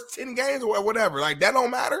matter. The first 10 games or whatever. Like, that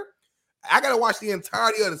don't matter. I got to watch the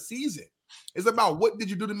entirety of the season. It's about what did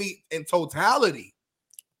you do to me in totality.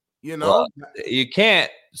 Well, you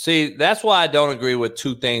can't. See, that's why I don't agree with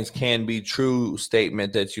 2 things can be true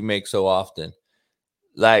statement that you make so often.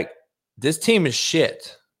 Like, this team is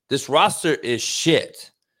shit. This roster is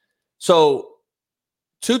shit. So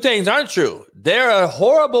 2 things aren't true. They're a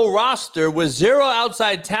horrible roster with 0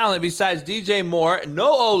 outside talent besides DJ Moore,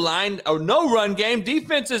 no O-line or no run game.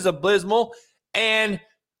 Defense is abysmal. And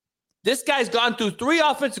this guy's gone through 3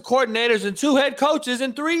 offensive coordinators and 2 head coaches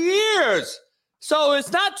in 3 years. So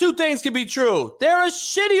it's not 2 things can be true. They're a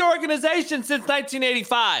shitty organization since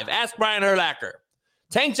 1985. Ask Brian Urlacher.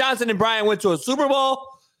 Tank Johnson and Brian went to a Super Bowl.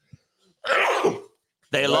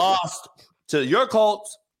 They lost to your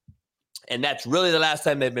Colts, and that's really the last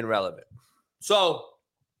time they've been relevant. So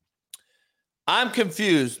I'm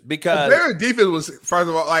confused because their defense was, first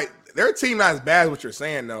of all, their team not as bad as what you're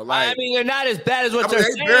saying, though. They're not as bad as what they're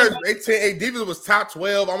saying. Defense was top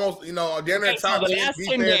 12, almost, they're top 10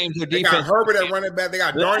 defense. They got Herbert at running back. They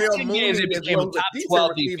got Darnell Mooney as well, top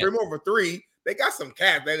 12 defense. Over 3. They got some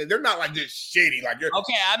cats. They're not just shitty.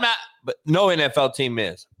 Okay, I'm not, but no NFL team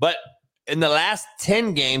is. But in the last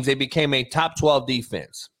 10 games, they became a top 12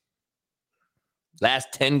 defense.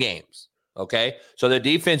 Last 10 games. Okay, so their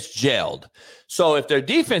defense gelled. So if their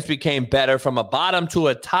defense became better from a bottom to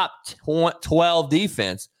a top 12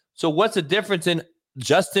 defense, so what's the difference in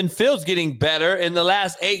Justin Fields getting better in the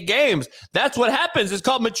last 8 games? That's what happens. It's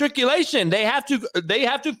called matriculation. They have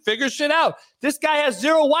to figure shit out. This guy has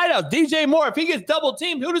 0 wideouts. DJ Moore, if he gets double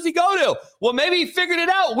teamed, who does he go to? Well, maybe he figured it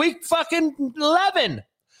out week fucking 11.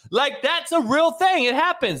 That's a real thing. It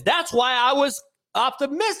happens. That's why I was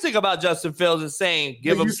optimistic about Justin Fields and saying,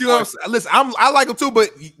 give him. You see what I'm saying? Listen, I like him too, but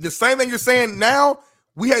the same thing you're saying now,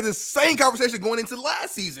 we had the same conversation going into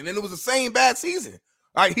last season, and it was the same bad season.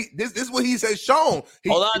 All right, this is what he has shown.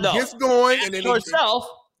 Hold on, though. Gets going, and then yourself.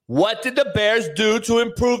 What did the Bears do to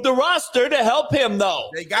improve the roster to help him, though?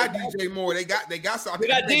 They got DJ Moore. They got some. They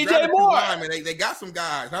got DJ Moore. They got some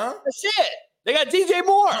guys, huh? Shit. They got DJ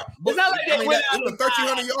Moore. It's not like they went out a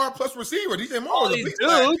 1,300-yard plus receiver. DJ Moore was a big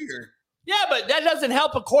dude. Yeah, but that doesn't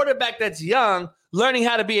help a quarterback that's young learning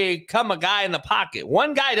how to become a guy in the pocket.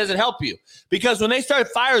 One guy doesn't help you because when they start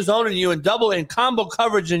fire zoning you and double and combo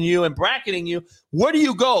coverage in you and bracketing you, where do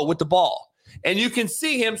you go with the ball? And you can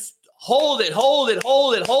see him hold it.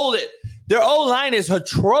 Their O-line is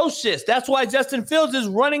atrocious. That's why Justin Fields is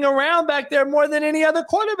running around back there more than any other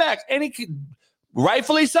quarterback. And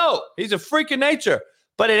rightfully so. He's a freak of nature,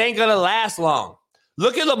 but it ain't going to last long.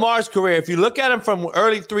 Look at Lamar's career. If you look at him from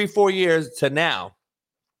early 3-4 years to now,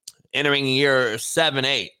 entering year 7,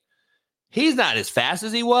 8, he's not as fast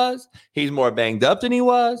as he was. He's more banged up than he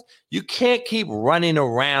was. You can't keep running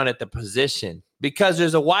around at the position because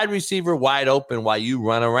there's a wide receiver wide open while you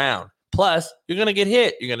run around. Plus, you're going to get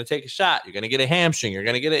hit. You're going to take a shot. You're going to get a hamstring. You're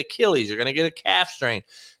going to get an Achilles. You're going to get a calf strain.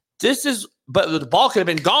 But the ball could have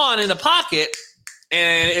been gone in the pocket,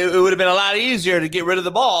 and it would have been a lot easier to get rid of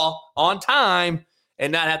the ball on time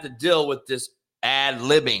and not have to deal with this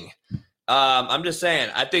ad-libbing. I'm just saying,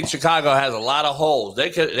 I think Chicago has a lot of holes.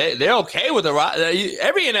 They're okay with the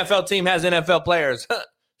every NFL team has NFL players.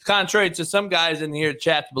 contrary to some guys in here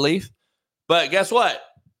chat's belief. But guess what?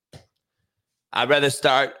 I'd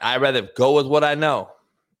rather go with what I know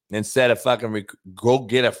instead of fucking go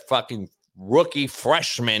get a fucking rookie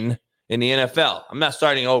freshman in the NFL. I'm not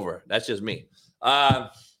starting over. That's just me.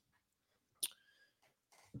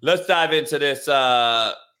 Let's dive into this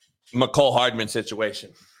McCole Hardman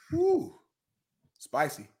situation. Ooh,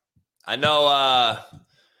 spicy. I know.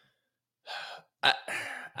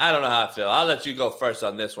 I don't know how I feel. I'll let you go first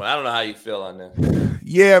on this one. I don't know how you feel on this.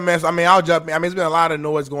 Yeah, man. I mean, I'll jump in. I mean, it's been a lot of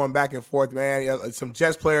noise going back and forth, man. Some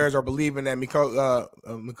Jets players are believing that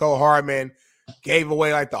McCole Hardman gave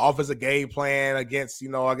away like the offensive game plan against,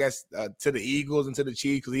 I guess to the Eagles and to the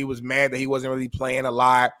Chiefs because he was mad that he wasn't really playing a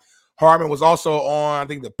lot. Hardman was also on, I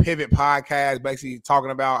think, the Pivot podcast, basically talking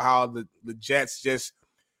about how the Jets just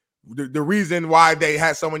the reason why they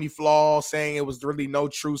had so many flaws, saying it was really no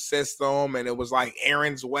true system and it was like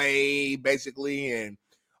Aaron's way, basically, and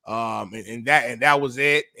that was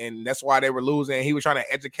it, and that's why they were losing. He was trying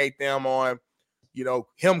to educate them on,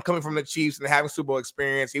 him coming from the Chiefs and having Super Bowl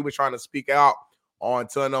experience. He was trying to speak out on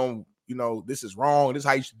telling them, this is wrong, this is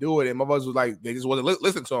how you should do it. And my brothers was like, they just wasn't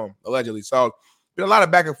listening to him, allegedly. So been a lot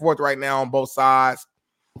of back and forth right now on both sides.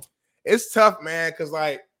 It's tough, man, because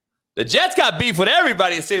like the Jets got beef with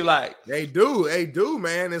everybody, it seems like. They do,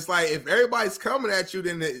 man. It's like if everybody's coming at you,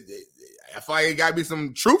 then I feel like it got to be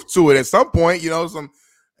some truth to it at some point.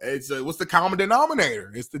 What's the common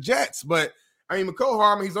denominator? It's the Jets. But, I mean, McCole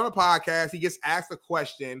Hardman, he's on a podcast. He gets asked a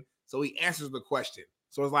question, so he answers the question.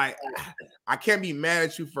 So it's like, I can't be mad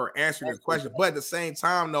at you for answering the question. But at the same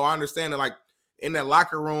time, though, I understand that, like, in that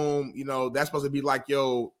locker room, that's supposed to be like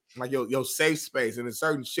your safe space. And there's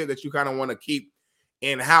certain shit that you kind of want to keep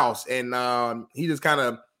in-house. And he's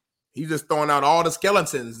just throwing out all the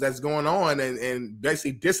skeletons that's going on and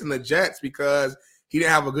basically dissing the Jets because he didn't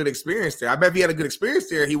have a good experience there. I bet if he had a good experience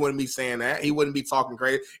there, he wouldn't be saying that. He wouldn't be talking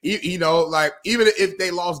crazy. Like even if they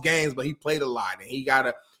lost games, but he played a lot and he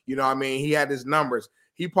got he had his numbers.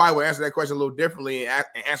 He probably would answer that question a little differently and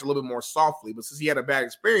answer a little bit more softly. But since he had a bad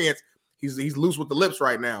experience, he's loose with the lips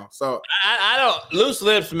right now. So I don't loose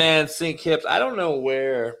lips, man, sink hips. I don't know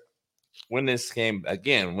when this became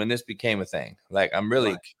a thing. Like, I'm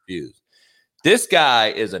really confused. This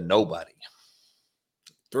guy is a nobody.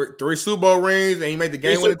 Three Super Bowl rings, and he made the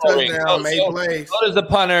game-winning touchdown, made plays. So does the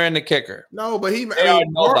punter and the kicker. No, but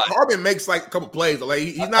Hardman makes like a couple plays. Like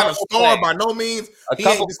he's not a star by no means. He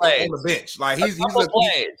ain't just on the bench. Like he's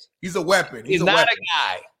a weapon. He's not a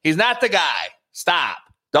guy. He's not the guy. Stop.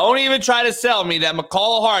 Don't even try to sell me that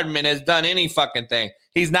McCole Hardman has done any fucking thing.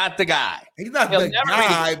 He's not the guy. He's not the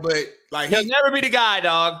guy, but like he'll never be the guy,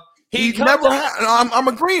 dog. He never had. I'm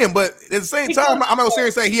agreeing, but at the same time, I'm not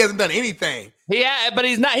serious saying he hasn't done anything. Yeah, but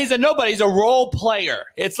he's not. He's a nobody. He's a role player.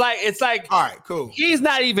 It's like. All right, cool. He's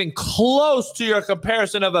not even close to your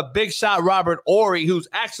comparison of a big shot Robert Ory, who's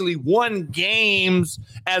actually won games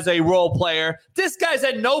as a role player. This guy's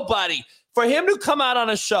a nobody. For him to come out on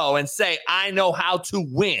a show and say, "I know how to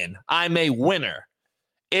win. I'm a winner,"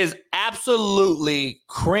 is absolutely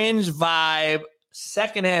cringe vibe,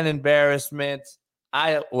 secondhand embarrassment.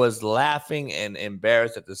 I was laughing and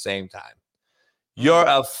embarrassed at the same time. You're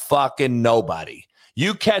a fucking nobody.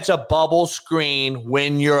 You catch a bubble screen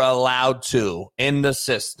when you're allowed to in the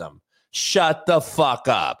system. Shut the fuck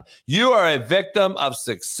up. You are a victim of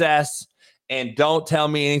success, and don't tell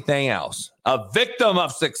me anything else. A victim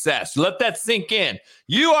of success. Let that sink in.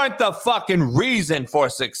 You aren't the fucking reason for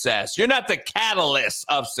success. You're not the catalyst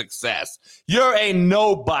of success. You're a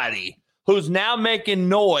nobody who's now making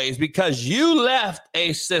noise because you left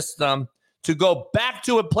a system to go back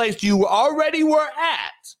to a place you already were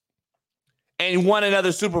at and won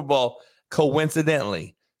another Super Bowl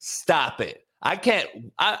coincidentally. Stop it.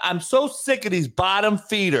 I'm so sick of these bottom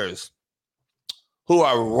feeders who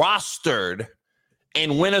are rostered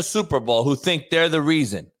and win a Super Bowl who think they're the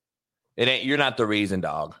reason. You're not the reason,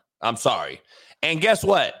 dog. I'm sorry. And guess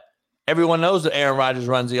what? Everyone knows that Aaron Rodgers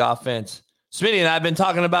runs the offense. Smitty and I have been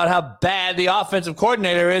talking about how bad the offensive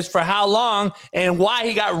coordinator is for how long and why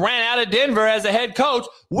he got ran out of Denver as a head coach.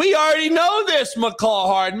 We already know this, McCall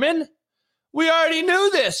Hardman. We already knew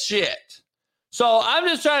this shit. So I'm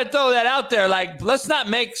just trying to throw that out there. Like, let's not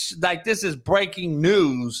make like this is breaking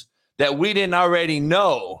news that we didn't already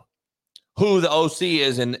know who the OC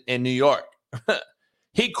is in New York.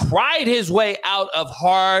 He cried his way out of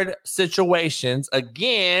hard situations.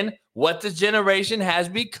 Again, what the generation has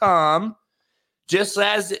become. Just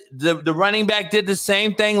as the running back did the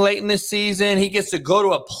same thing late in the season, he gets to go to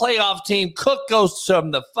a playoff team. Cook goes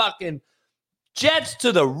from the fucking Jets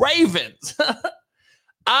to the Ravens.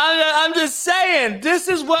 I'm just saying, this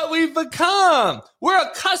is what we've become. We're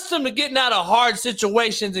accustomed to getting out of hard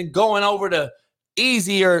situations and going over to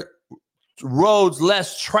easier roads,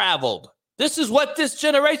 less traveled. This is what this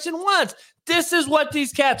generation wants. This is what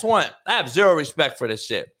these cats want. I have zero respect for this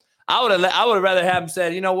shit. I would have rather have them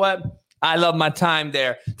said, you know what? I love my time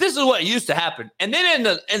there. This is what used to happen. And then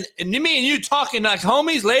and me and you talking like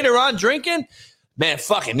homies later on drinking, man,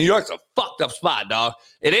 fucking New York's a fucked up spot, dog.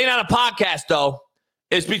 It ain't on a podcast, though.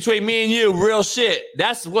 It's between me and you, real shit.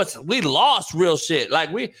 That's we lost real shit.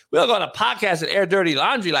 Like we'll go on a podcast and air dirty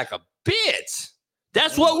laundry like a bitch.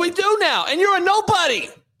 That's what we do now. And you're a nobody.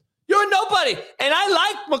 You're a nobody. And I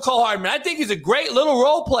like McCole Hardman. I think he's a great little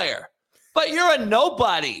role player. But you're a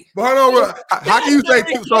nobody. But hold on, how can you say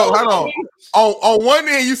so? Hold on. On one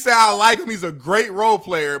end, you say I like him. He's a great role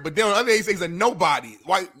player. But then on the other end, you say he's a nobody.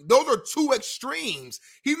 Like those are two extremes.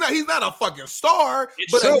 He's not a fucking star.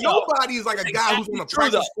 But a nobody is like a guy who's on the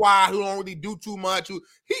practice squad who don't really do too much.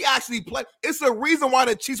 He actually play. It's the reason why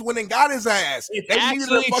the Chiefs went and got his ass. They needed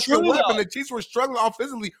a fucking weapon. The Chiefs were struggling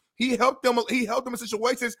offensively. He helped them in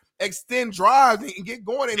situations, extend drives, and get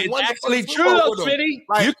going. And it's actually true, though, Smitty.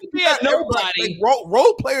 Like, you could be a nobody. Like,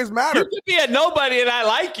 role players matter. You could be a nobody, and I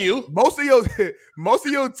like you. Most of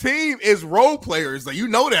your team is role players. Like, you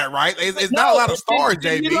know that, right? It's not a lot of stars,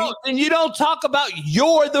 JB. And you don't talk about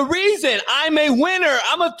you're the reason. I'm a winner.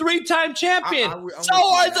 I'm a 3-time champion. So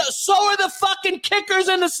are the fucking kickers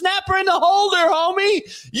and the snapper and the holder, homie.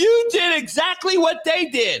 You did exactly what they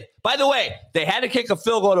did. By the way, they had to kick a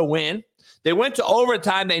field goal to win. They went to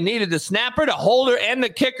overtime. They needed the snapper, the holder, and the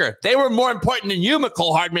kicker. They were more important than you,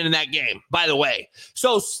 McCole Hardman, in that game, by the way.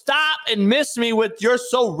 So stop and miss me with you're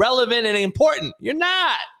so relevant and important. You're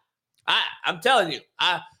not. I'm telling you,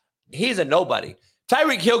 he's a nobody.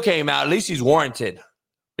 Tyreek Hill came out. At least he's warranted.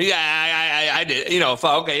 Yeah, I did. You know,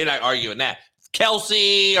 okay, you're not arguing that.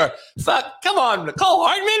 Kelsey or fuck. Come on, McCole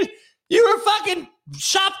Hardman. You were fucking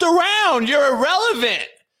shopped around. You're irrelevant.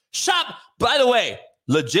 By the way,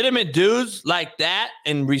 legitimate dudes like that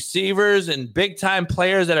and receivers and big time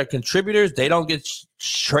players that are contributors, they don't get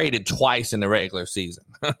traded twice in the regular season.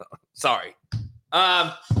 Sorry.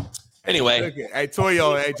 Anyway. Hey,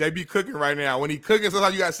 Toyo, JB cooking right now. When he cooking,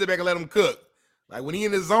 sometimes you got to sit back and let him cook. Like when he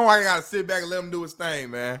in the zone, I got to sit back and let him do his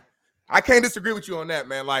thing, man. I can't disagree with you on that,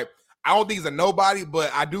 man. Like, I don't think he's a nobody,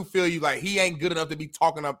 but I do feel you like he ain't good enough to be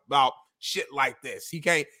talking about shit like this. You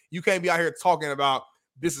can't be out here talking about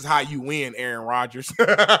this is how you win, Aaron Rodgers.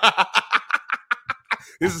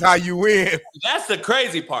 This is how you win. That's the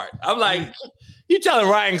crazy part. I'm like, you telling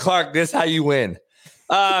Ryan Clark this how you win.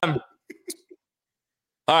 All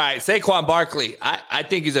right, Saquon Barkley. I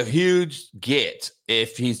think he's a huge get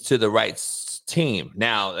if he's to the right team.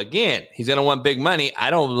 Now, again, he's going to want big money.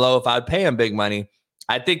 I don't know if I'd pay him big money.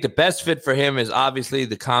 I think the best fit for him is obviously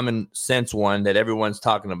the common sense one that everyone's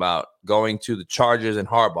talking about, going to the Chargers and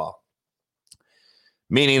Harbaugh.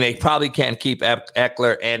 Meaning they probably can't keep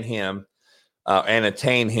Eckler and him and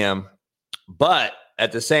attain him. But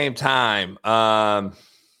at the same time,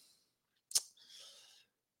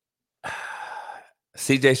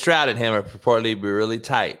 CJ Stroud and him are purportedly be really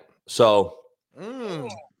tight. So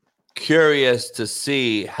curious to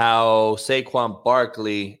see how Saquon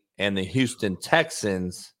Barkley and the Houston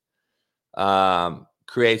Texans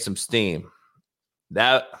create some steam.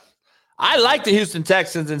 That I like the Houston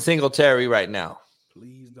Texans and Singletary right now.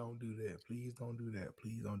 Please don't do that. Please don't do that.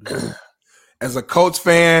 Please don't do that. As a Colts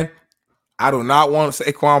fan, I do not want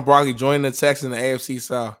Saquon Barkley joining the Texans in the AFC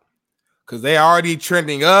South because they already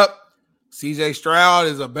trending up. CJ Stroud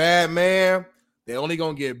is a bad man. They're only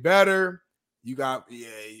going to get better. You got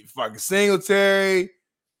fucking Singletary.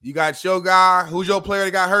 You got your guy. Who's your player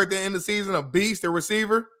that got hurt at the end of the season? A beast, a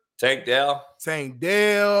receiver? Tank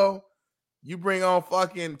Dell. You bring on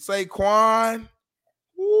fucking Saquon.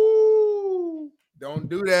 Woo. Don't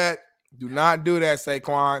do that. Do not do that,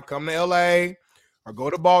 Saquon. Come to LA or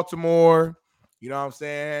go to Baltimore. You know what I'm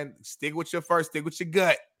saying? Stick with your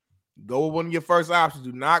gut. Go with one of your first options.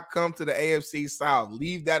 Do not come to the AFC South.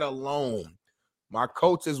 Leave that alone. My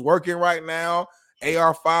coach is working right now.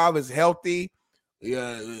 AR5 is healthy.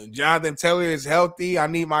 Jonathan Taylor is healthy. I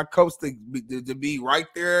need my coach to be right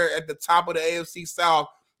there at the top of the AFC South.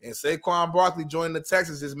 And Saquon Barkley joining the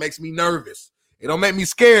Texans just makes me nervous. It don't make me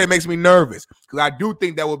scared. It makes me nervous because I do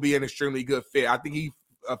think that would be an extremely good fit. I think he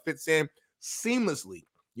fits in seamlessly.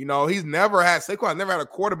 You know, Saquon's never had a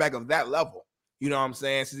quarterback of that level. You know what I'm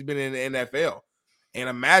saying? Since he's been in the NFL. And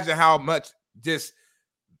imagine how much just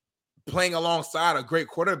playing alongside a great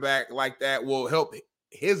quarterback like that will help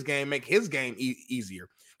his game, make his game easier.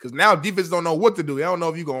 because now defense don't know what to do. They don't know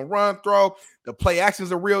if you're gonna run, throw. The play action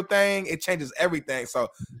is a real thing. It changes everything. So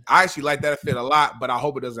I actually like that fit a lot, but I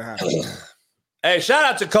hope it doesn't happen. Hey, shout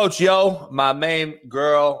out to Coach Yo, my main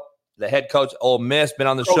girl, the head coach, Ole Miss, been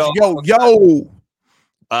on the show.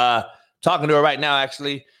 Talking to her right now,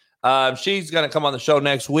 actually. She's gonna come on the show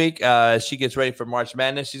next week. She gets ready for March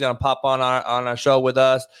Madness. She's gonna pop on our show with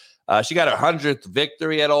us. She got her 100th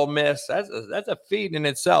victory at Ole Miss. That's a feat in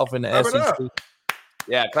itself in the SEC.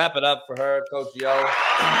 Yeah, clap it up for her, Coach Yo.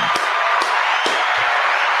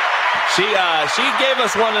 She gave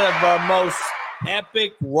us one of our most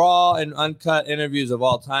epic, raw, and uncut interviews of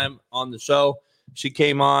all time on the show. She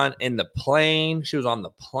came on in the plane. She was on the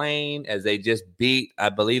plane as they just beat, I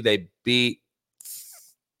believe they beat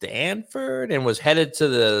Stanford and was headed to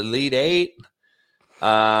the Elite Eight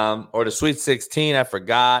or the Sweet 16. I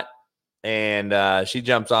forgot. And she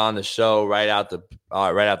jumps on the show right out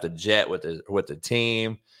the jet with the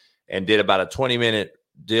team and did about a 20-minute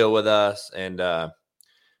deal with us. And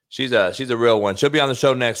she's a real one. She'll be on the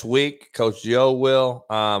show next week. Coach Joe will.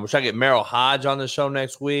 We're trying to get Merrill Hodge on the show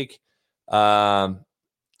next week. Don't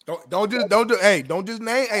just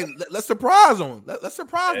name. Hey, let's surprise them. Let's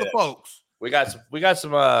surprise the folks. We got some.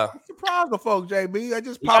 Surprise the folks, JB. I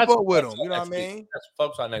just pop up with them. You know what I mean? We got some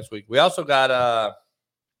folks on next week. We also got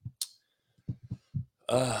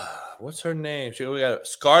what's her name? We got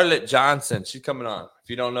Scarlett Johnson. She's coming on. If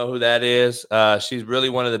you don't know who that is, she's really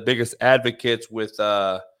one of the biggest advocates with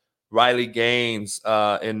Riley Gaines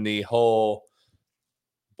in the whole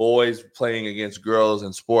boys playing against girls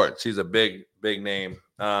in sports. She's a big name.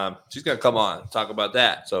 She's gonna come on talk about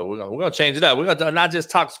that. So we're gonna change it up. We're gonna not just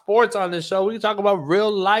talk sports on this show. We can talk about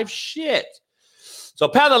real life shit. So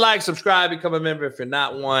pound the like, subscribe, become a member if you're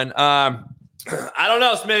not one. I don't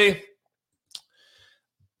know, Smitty.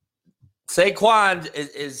 Saquon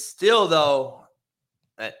is still, though,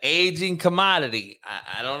 an aging commodity.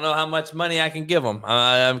 I don't know how much money I can give him.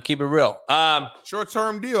 I'm keeping it real.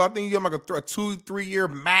 Short-term deal. I think you give him like a 2-3 year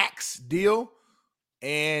max deal.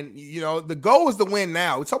 And, the goal is to win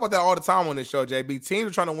now. We talk about that all the time on this show, JB. Teams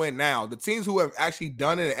are trying to win now. The teams who have actually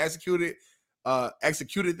done it and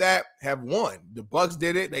executed that have won. The Bucks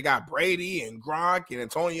did it. They got Brady and Gronk and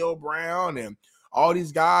Antonio Brown and all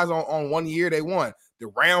these guys on 1 year. They won. The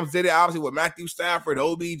Rams did it, obviously, with Matthew Stafford,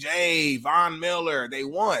 OBJ, Von Miller. They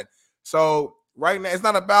won. So right now, it's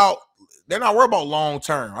not about – they're not worried about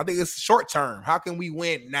long-term. I think it's short-term. How can we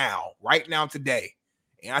win now, right now, today?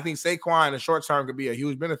 And I think Saquon in the short term could be a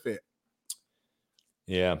huge benefit.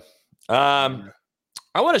 Yeah. I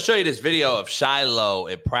want to show you this video of Shiloh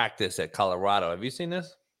at practice at Colorado. Have you seen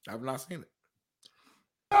this? I've not seen it.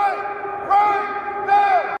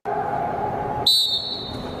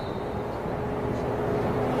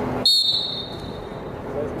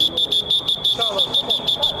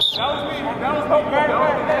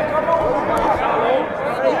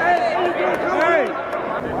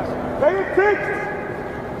 Pay attention.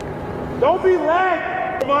 Don't be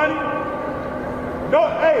lagging, money. No,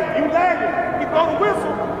 hey, you lagging. You throw the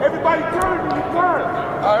whistle. Everybody turn, you turn.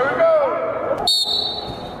 All right, here we go.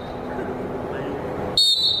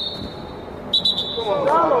 Come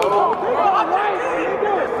on,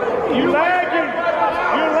 you lagging.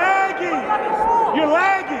 You're lagging. You're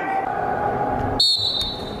lagging.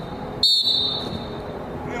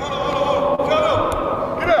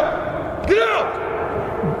 Get out!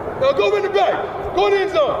 Now go in the back. Go in the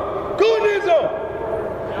end zone. Go in the end zone.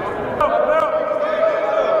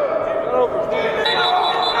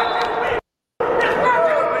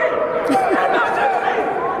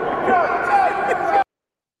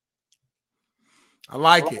 I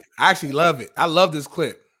like it. I actually love it. I love this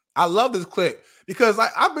clip. Because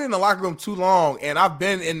I've been in the locker room too long, and I've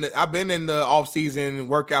been in the off season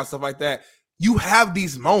workout stuff like that. You have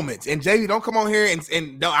these moments, and JV, don't come on here and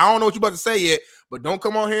I don't know what you're about to say yet, but don't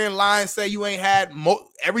come on here and lie and say you ain't had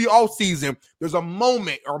every off season. There's a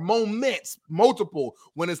moment or moments, multiple,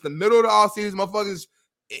 when it's the middle of the off season, motherfuckers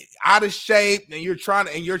out of shape, and you're trying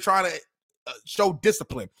to show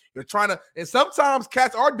discipline. You're trying to, and sometimes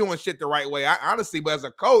cats are doing shit the right way. Honestly, but as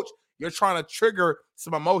a coach, you're trying to trigger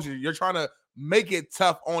some emotions. You're trying to make it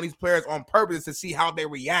tough on these players on purpose to see how they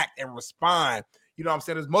react and respond. You know what I'm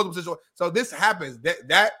saying? There's multiple situations. So this happens.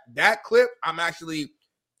 That clip,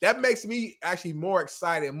 that makes me actually more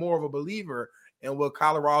excited, more of a believer in what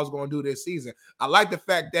Colorado's going to do this season. I like the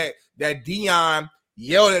fact that Deion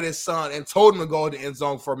yelled at his son and told him to go to the end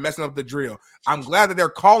zone for messing up the drill. I'm glad that they're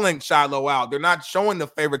calling Shiloh out. They're not showing the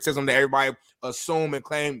favoritism that everybody assume and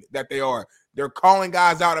claim that they are. They're calling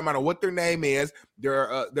guys out no matter what their name is.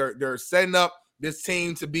 They're setting up this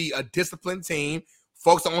team to be a disciplined team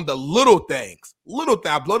focus on the little things. Little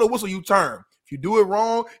things. I blow the whistle, you turn. If you do it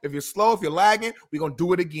wrong, if you're slow, if you're lagging, we're going to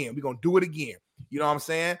do it again. We're going to do it again. You know what I'm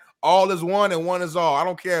saying? All is one and one is all. I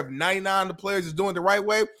don't care if 99 of the players is doing it the right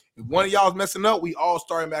way. If one of y'all is messing up, we all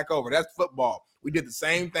starting back over. That's football. We did the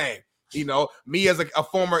same thing. You know, me as a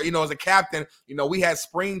former, as a captain, we had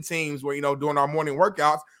spring teams where, doing our morning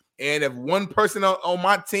workouts. And if one person on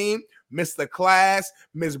my team missed the class,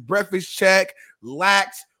 missed breakfast check,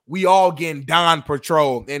 lacked, we all getting Don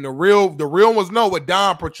Patrol. And the real ones know what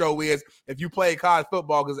Don Patrol is if you play college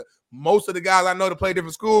football, because most of the guys I know that play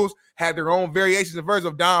different schools had their own variations and versions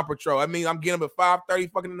of Don Patrol. I mean, I'm getting up at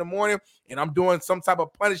 5:30 fucking in the morning, and I'm doing some type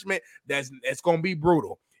of punishment that's gonna be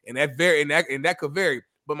brutal. And that could vary.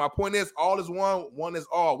 But my point is, all is one, one is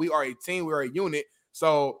all. We are a team, we are a unit.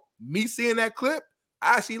 So me seeing that clip,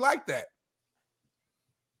 I actually like that.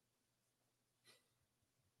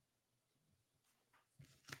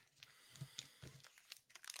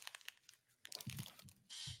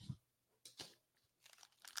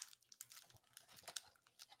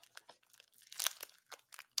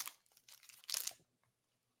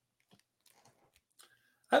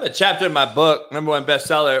 I have a chapter in my book, number one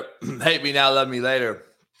bestseller, Hate Me Now, Love Me Later.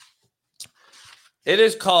 It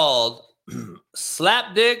is called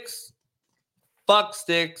Slap Dicks, Fuck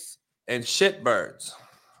Sticks, and Shitbirds.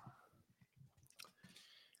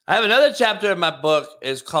 I have another chapter in my book.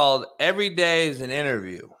 It's called Every Day is an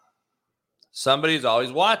Interview. Somebody's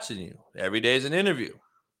always watching you. Every day is an interview.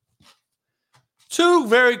 Two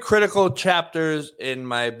very critical chapters in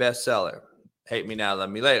my bestseller, Hate Me Now, Love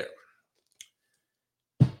Me Later.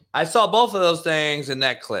 I saw both of those things in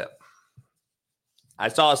that clip. I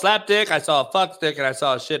saw a slap dick, I saw a fuck stick, and I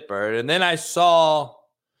saw a shitbird. And then I saw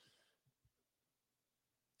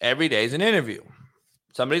every day's an interview.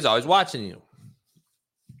 Somebody's always watching you.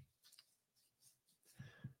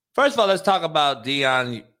 First of all, let's talk about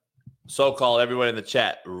Dion, so-called everyone in the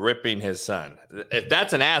chat, ripping his son. If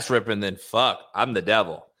that's an ass ripping, then fuck, I'm the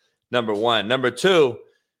devil. Number one. Number two,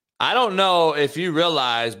 I don't know if you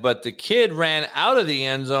realize, but the kid ran out of the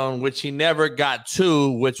end zone, which he never got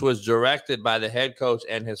to, which was directed by the head coach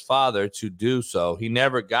and his father to do so. He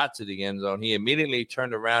never got to the end zone. He immediately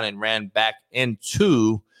turned around and ran back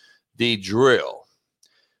into the drill.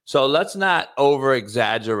 So let's not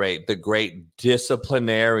over-exaggerate the great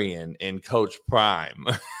disciplinarian in Coach Prime.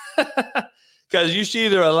 Because you should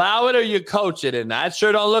either allow it or you coach it, and that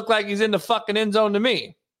sure don't look like he's in the fucking end zone to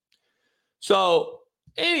me. So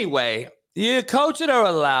anyway, you coach it or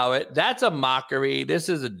allow it. That's a mockery. This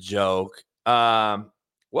is a joke. What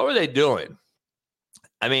were they doing?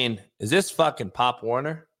 I mean, is this fucking Pop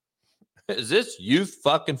Warner? Is this youth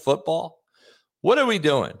fucking football? What are we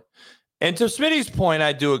doing? And to Smitty's point,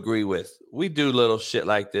 I do agree with. We do little shit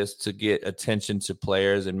like this to get attention to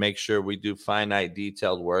players and make sure we do finite,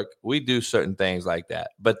 detailed work. We do certain things like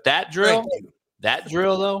that. But that drill,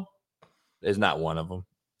 though, is not one of them.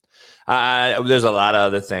 There's a lot of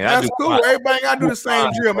other things. That's cool. Everybody got to do the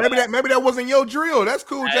same drill. Maybe that wasn't your drill. That's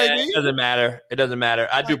cool, JB. It doesn't matter. It doesn't matter.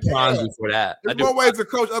 I do prawns before that. There's more ways to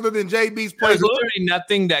coach other than JB's plays. There's literally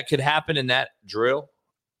nothing that could happen in that drill.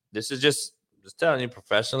 This is just telling you,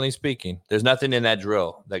 professionally speaking, there's nothing in that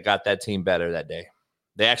drill that got that team better that day.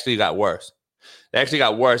 They actually got worse. They actually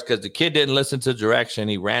got worse because the kid didn't listen to direction.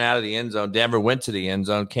 He ran out of the end zone. Denver went to the end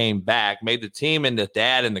zone, came back, made the team and the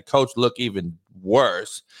dad and the coach look even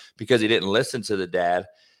worse because he didn't listen to the dad.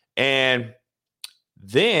 And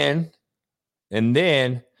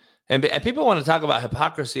people want to talk about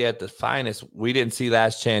hypocrisy at the finest. We didn't see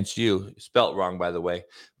Last Chance U. Spelt wrong, by the way.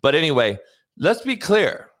 But anyway, let's be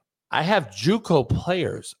clear. I have JUCO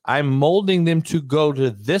players. I'm molding them to go to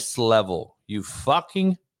this level. You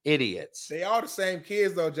fucking idiots. They all the same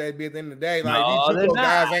kids, though, JB, at the end of the day. Like, no, these JUCO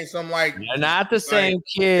guys ain't some like... They're not the same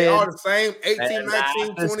kids. They all the same 18,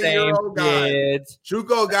 19, 20-year-old guys.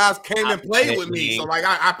 JUCO guys came and played with me. So, like,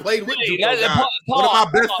 I played with JUCO guys. One of my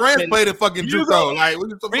best friends played at fucking JUCO. Like,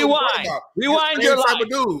 rewind your life.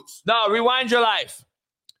 No, rewind your life.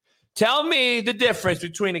 Tell me the difference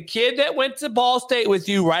between a kid that went to Ball State with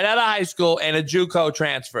you right out of high school and a JUCO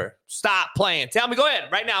transfer. Stop playing. Tell me. Go ahead.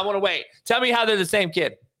 Right now, I want to wait. Tell me how they're the same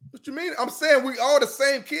kid. What you mean? I'm saying we all the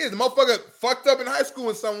same kids. The motherfucker fucked up in high school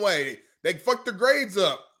in some way. They fucked the grades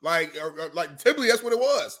up. Like typically that's what it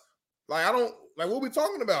was. Like, I don't, like, what are we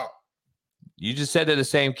talking about? You just said they're the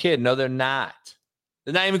same kid. No, they're not.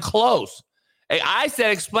 They're not even close. Hey, I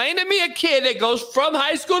said, explain to me a kid that goes from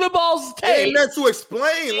high school to Ball State. Ain't that to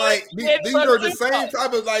explain? Like, these are the same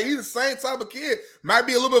type of, like, he's the same type of kid. Might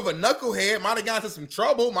be a little bit of a knucklehead. Might have gotten into some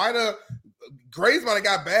trouble. Might have grades might have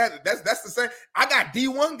got bad. That's the same. I got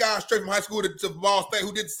D1 guys straight from high school to Ball State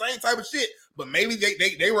who did the same type of shit, but maybe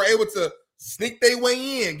they were able to sneak their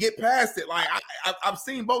way in, get past it. Like I've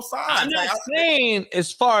seen both sides. I'm not saying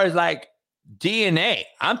as far as like DNA.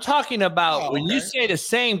 I'm talking about when you say the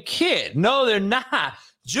same kid. No, they're not.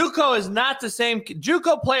 JUCO is not the same.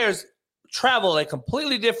 JUCO players travel a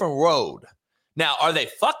completely different road. Now, are they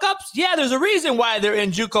fuck-ups? Yeah, there's a reason why they're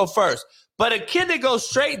in JUCO first. But a kid that goes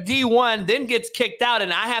straight D1 then gets kicked out,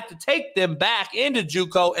 and I have to take them back into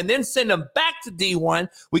JUCO and then send them back to D1.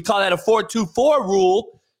 We call that a 4-2-4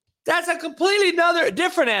 rule. That's a completely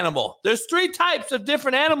different animal. There's 3 types of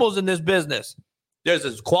different animals in this business. There's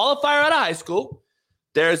a qualifier out of high school.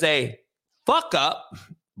 There's a fuck-up,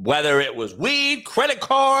 whether it was weed, credit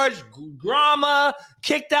cards, drama,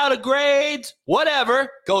 kicked out of grades, whatever,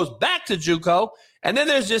 goes back to JUCO. And then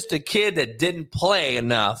there's just a kid that didn't play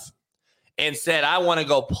enough and said, I want to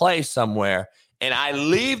go play somewhere. And I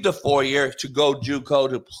leave the 4-year to go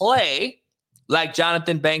JUCO to play, like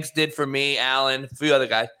Jonathan Banks did for me, Allen, a few other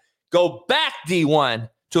guys. Go back D1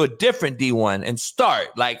 to a different D1 and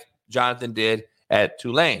start like Jonathan did at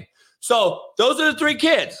Tulane. So those are the 3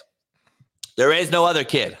 kids. There is no other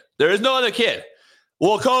kid. There is no other kid.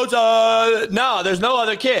 Well, coach, no, there's no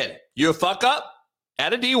other kid. You a fuck up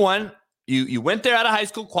at a D1. You went there out of high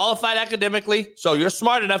school, qualified academically, so you're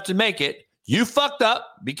smart enough to make it. You fucked up,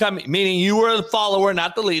 meaning you were the follower,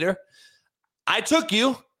 not the leader. I took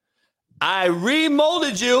you. I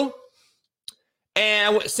remolded you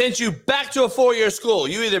and sent you back to a 4-year school.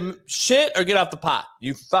 You either shit or get off the pot.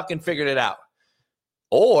 You fucking figured it out.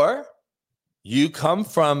 Or you come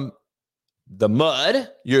from the mud,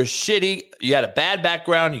 you're shitty, you had a bad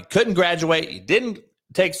background, you couldn't graduate, you didn't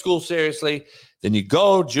take school seriously, then you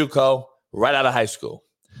go JUCO right out of high school.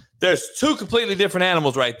 There's 2 completely different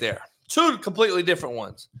animals right there. 2 completely different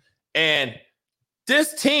ones. And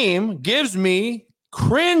this team gives me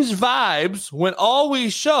cringe vibes when all we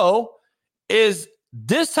show is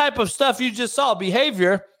this type of stuff you just saw,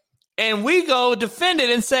 behavior, and we go defend it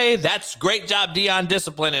and say, that's great job, Deion,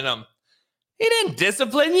 disciplining them. He didn't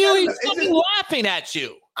discipline you. He's fucking laughing at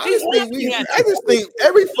you. I just think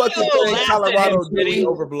every fucking thing Colorado do, we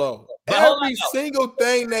overblow. Every single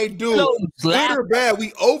thing they do, good or bad,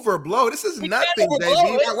 we overblow. This is nothing,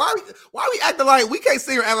 baby. Why we acting like we can't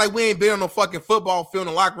sit here and act like we ain't been on no fucking football field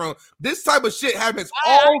in the locker room? This type of shit happens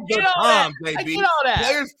all the time, baby.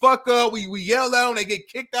 Players fuck up. We yell at them. They get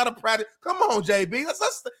kicked out of practice. Come on, JB.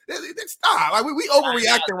 Let's stop. Like we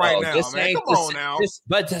overreacting right now, man. Come on now.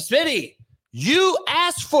 But Smitty, you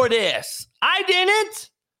asked for this. I didn't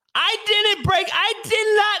I did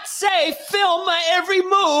not say film my every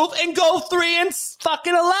move and go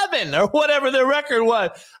 3-11 or whatever the record was.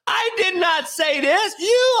 I did not say this.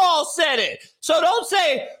 You all said it. So don't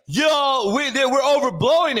say, yo, we're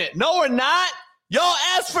overblowing it. No, we're not. Y'all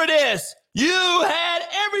asked for this. You had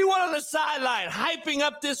everyone on the sideline hyping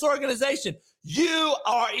up this organization. You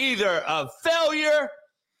are either a failure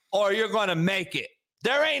or you're going to make it.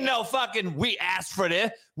 There ain't no fucking, we asked for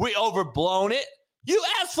this. We overblown it. You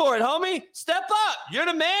asked for it, homie. Step up. You're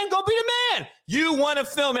the man. Go be the man. You want to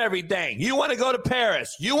film everything. You want to go to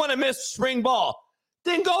Paris. You want to miss spring ball.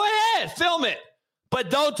 Then go ahead. Film it.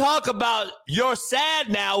 But don't talk about you're sad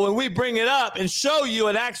now when we bring it up and show you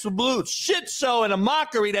an absolute shit show and a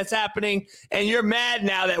mockery that's happening, and you're mad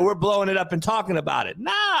now that we're blowing it up and talking about it.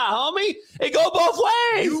 Nah, homie. It go both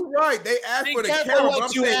ways. You're right. They asked for the camera. But I'm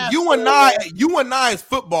saying you and I as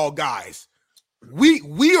football guys,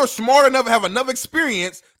 we are smart enough to have enough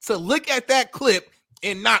experience to look at that clip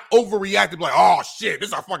and not overreact like, oh shit, this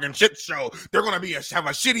is a fucking shit show. They're gonna have a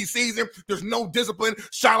shitty season. There's no discipline.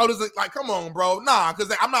 Shiloh doesn't like, come on, bro. Nah, because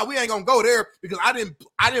we ain't gonna go there because I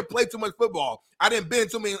didn't play too much football. I didn't been in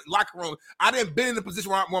too many locker rooms. I didn't been in the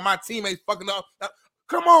position where my teammates fucking up.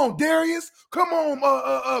 Come on, Darius. Come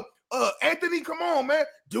on, Anthony. Come on, man.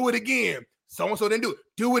 Do it again. So-and-so didn't do it.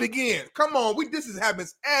 Do it again. Come on. This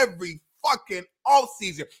happens every fucking all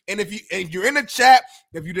season. And if you're in the chat,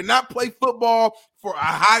 if you did not play football for a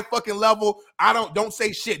high fucking level, don't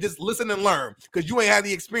say shit. Just listen and learn, because you ain't had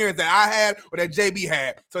the experience that I had or that JB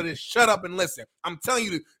had. So just shut up and listen. I'm telling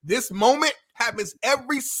you, this moment happens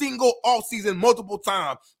every single off season, multiple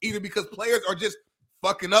times, either because players are just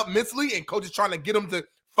fucking up mentally and coach is trying to get them to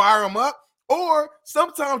fire them up, or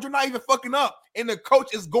sometimes you're not even fucking up and the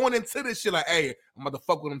coach is going into this shit like, hey, I'm about to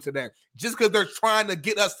fuck with them today. Just because they're trying to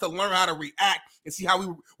get us to learn how to react and see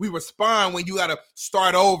how we respond when you got to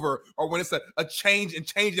start over, or when it's a change in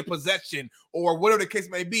possession, or whatever the case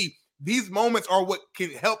may be. These moments are what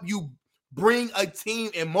can help you bring a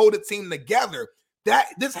team and mold a team together.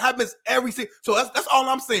 This happens every single. So that's all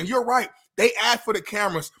I'm saying. You're right. They ask for the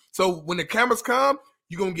cameras. So when the cameras come,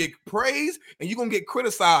 you're going to get praise and you're going to get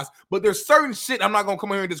criticized. But there's certain shit I'm not going to come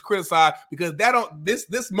here and just criticize because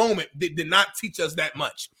this moment did not teach us that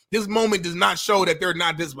much. This moment does not show that they're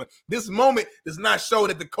not disciplined. This moment does not show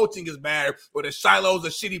that the coaching is bad or that Shiloh's a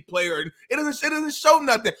shitty player. It doesn't show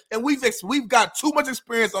nothing. And we've got too much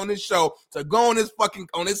experience on this show to go on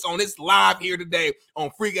this live here today on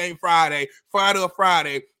Free Game Friday or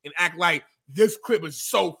Friday, and act like this clip is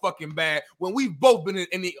so fucking bad when we've both been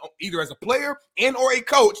in the, either as a player and or a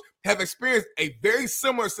coach, have experienced a very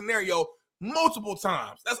similar scenario multiple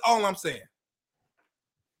times. That's all I'm saying.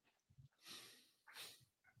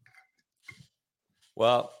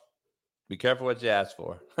 Well, be careful what you ask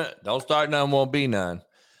for. Don't start none, won't be none.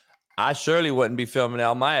 I surely wouldn't be filming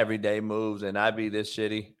all my everyday moves and I'd be this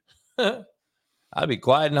shitty. I'd be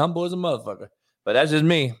quiet and humble as a motherfucker. But that's just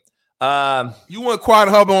me. You weren't quiet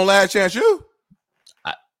and humble on Last Chance U?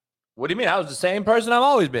 What do you mean? I was the same person I've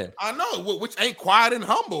always been. I know, which ain't quiet and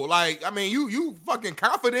humble. Like, I mean, you fucking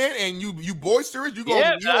confident and you boisterous. You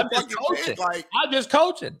I'm just coaching. I'm just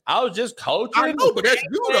coaching. I was just coaching. I know, but that's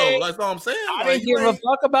you though. That's all I'm saying. I didn't give a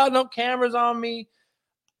fuck about no cameras on me.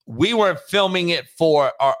 We weren't filming it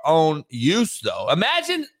for our own use, though.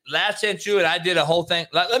 Imagine Last Chance U and I did a whole thing.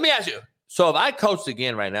 Let me ask you. So if I coached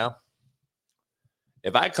again right now,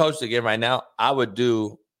 I would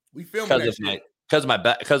do. We filmed that shit.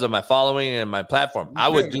 Because of my following and my platform, I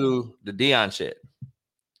would do the Deion shit.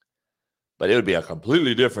 But it would be a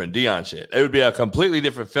completely different Deion shit. It would be a completely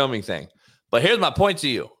different filming thing. But here's my point to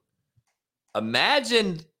you.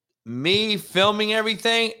 Imagine me filming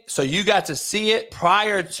everything so you got to see it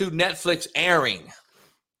prior to Netflix airing.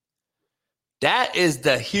 That is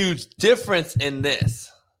the huge difference in this.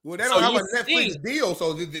 Well, they don't have a Netflix deal,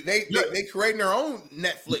 so they creating their own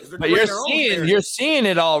Netflix. But you're seeing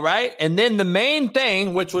it all, right? And then the main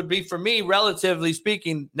thing, which would be for me, relatively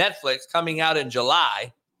speaking, Netflix coming out in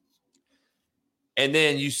July, and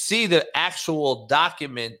then you see the actual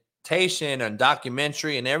documentation and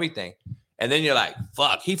documentary and everything, and then you're like,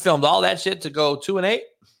 "Fuck, he filmed all that shit to go 2-8."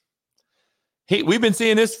 We've been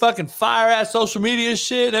seeing this fucking fire ass social media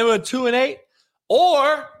shit, and they went 2-8.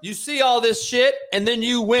 Or you see all this shit and then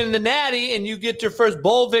you win the Natty and you get your first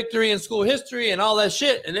bowl victory in school history and all that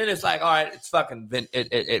shit. And then it's like, all right, it's fucking,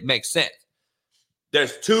 it makes sense.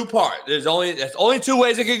 There's two parts. There's only two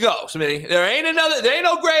ways it could go, Smitty. There ain't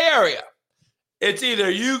no gray area. It's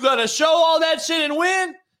either you gonna show all that shit and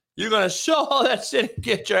win, you're gonna show all that shit and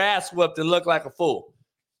get your ass whooped and look like a fool.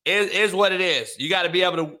 It is what it is. You gotta be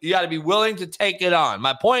willing to take it on.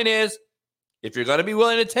 My point is, if you're gonna be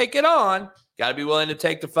willing to take it on, got to be willing to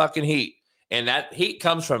take the fucking heat. And that heat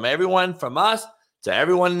comes from everyone, from us to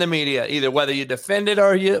everyone in the media, either whether you defend it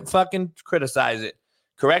or you fucking criticize it.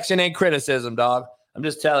 Correction ain't criticism, dog. I'm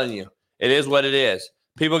just telling you. It is what it is.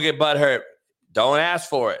 People get butthurt. Don't ask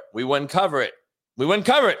for it. We wouldn't cover it.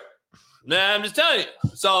 Nah, I'm just telling you.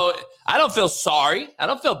 So I don't feel sorry. I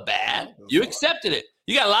don't feel bad. You accepted it.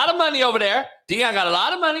 You got a lot of money over there. Deion got a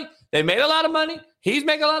lot of money. They made a lot of money. He's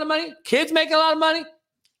making a lot of money. Kids making a lot of money.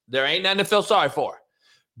 There ain't nothing to feel sorry for.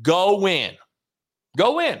 Go win.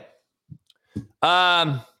 That's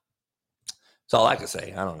all I can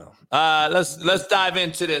say. I don't know. Let's dive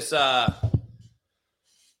into this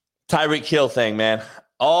Tyreek Hill thing, man.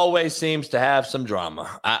 Always seems to have some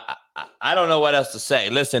drama. I don't know what else to say.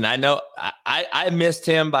 Listen, I know I missed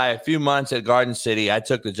him by a few months at Garden City. I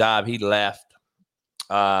took the job. He left.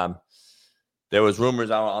 There was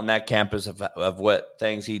rumors on that campus of what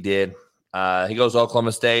things he did. He goes to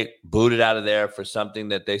Oklahoma State, booted out of there for something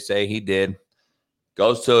that they say he did.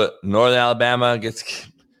 Goes to Northern Alabama, gets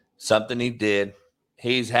something he did.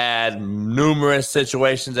 He's had numerous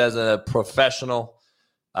situations as a professional.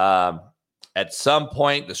 At some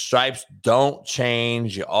point, the stripes don't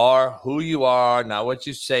change. You are who you are, not what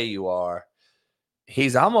you say you are.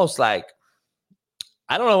 He's almost like,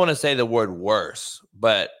 I don't want to say the word worse,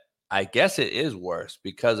 but I guess it is worse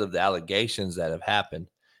because of the allegations that have happened.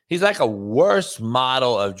 He's like a worse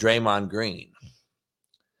model of Draymond Green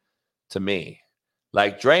to me.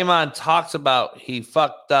 Like Draymond talks about he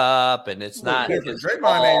fucked up and it's not.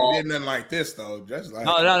 Draymond ain't did nothing like this though. Just like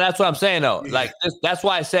no, that's what I'm saying though. Yeah. Like that's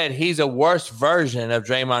why I said he's a worse version of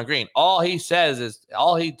Draymond Green. All he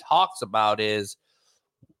talks about is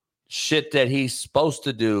shit that he's supposed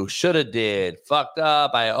to do, should have did, fucked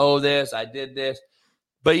up. I owe this, I did this,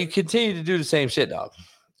 but you continue to do the same shit, dog.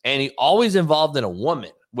 And he always involved in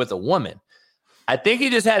with a woman. I think he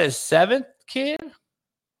just had his seventh kid.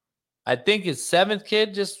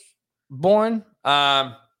 just born.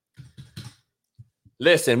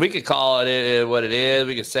 Listen, we could call it what it is.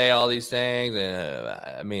 We could say all these things. And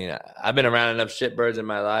I mean, I've been around enough shitbirds in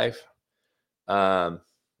my life. I'm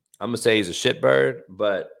going to say he's a shitbird,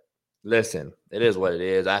 but listen, it is what it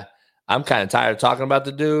is. I'm kind of tired of talking about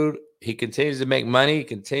the dude. He continues to make money. He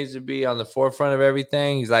continues to be on the forefront of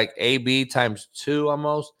everything. He's like AB times 2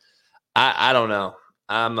 almost. I don't know.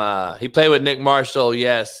 He played with Nick Marshall.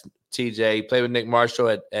 Yes, TJ. He played with Nick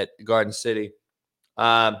Marshall at Garden City.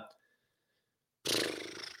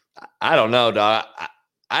 I don't know, dog.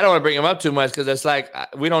 I don't want to bring him up too much because it's like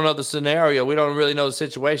we don't know the scenario. We don't really know the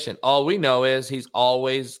situation. All we know is he's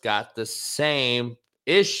always got the same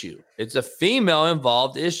issue. It's a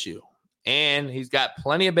female-involved issue. And he's got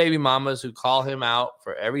plenty of baby mamas who call him out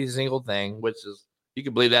for every single thing, which is, you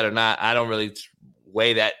can believe that or not. I don't really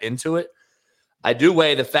weigh that into it. I do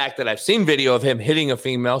weigh the fact that I've seen video of him hitting a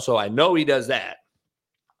female, so I know he does that.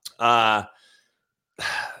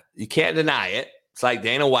 You can't deny it. It's like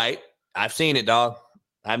Dana White. I've seen it, dog.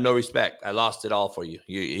 I have no respect. I lost it all for you.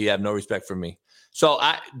 You have no respect for me. So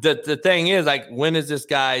the thing is, like, when is this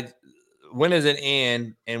guy, when is it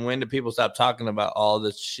end, and when do people stop talking about all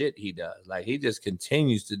the shit he does? Like, he just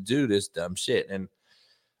continues to do this dumb shit. And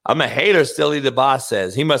I'm a hater, Stilly the Boss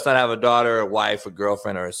says. He must not have a daughter, a wife, a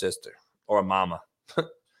girlfriend, or a sister, or a mama.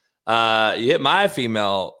 You hit my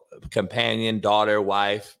female companion, daughter,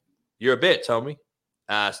 wife, you're a bitch, homie.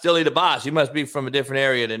 Stilly the Boss, you must be from a different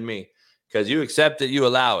area than me, because you accept it, you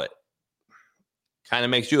allow it. Kind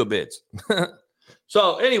of makes you a bitch.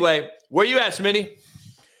 So anyway, where you at, Smitty?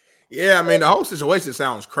 Yeah, I mean, the whole situation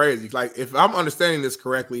sounds crazy. Like, if I'm understanding this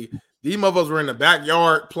correctly, these motherfuckers were in the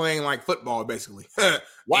backyard playing like football, basically.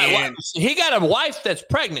 Why? He got a wife that's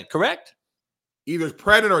pregnant, correct? Either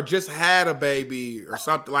pregnant or just had a baby or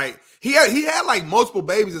something. Like, he had like multiple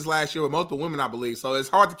babies this last year with multiple women, I believe. So it's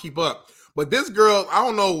hard to keep up. But this girl, I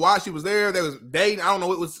don't know why she was there. They was dating. I don't know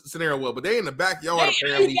what was the scenario was, but they in the backyard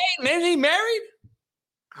apparently. Is he married?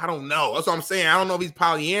 I don't know. That's what I'm saying. I don't know if he's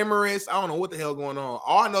polyamorous. I don't know what the hell going on.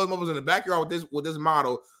 All I know is mother was in the backyard with this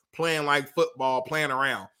model playing like football, playing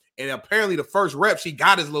around. And apparently the first rep, she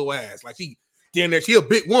got his little ass. Like, she a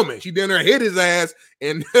big woman. She down there hit his ass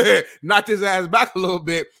and knocked his ass back a little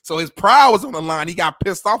bit. So his pride was on the line. He got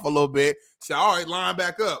pissed off a little bit. Said, all right, line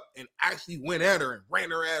back up. And actually went at her and ran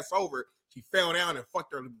her ass over. She fell down and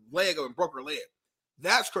fucked her leg up and broke her leg.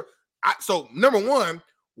 That's crazy. So, number one,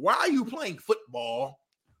 why are you playing football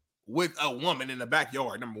with a woman in the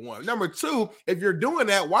backyard? Number one. Number two, if you're doing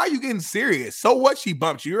that, why are you getting serious? So what? She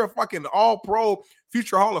bumped you. You're a fucking all-pro,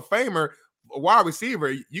 future Hall of Famer, wide receiver.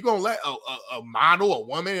 You gonna let a model, a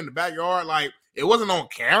woman in the backyard? Like, it wasn't on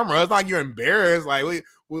camera. It's like you're embarrassed. Like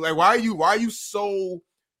why are you so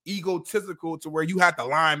egotistical to where you have to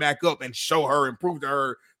line back up and show her and prove to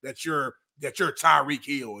her that you're Tyreek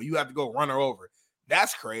Hill? You have to go run her over.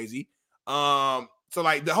 That's crazy. So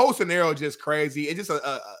like the whole scenario is just crazy. It's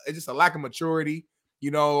just a lack of maturity,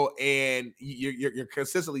 and you're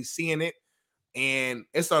consistently seeing it, and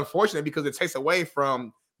it's unfortunate because it takes away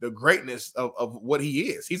from the greatness of what he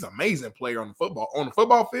is. He's an amazing player on the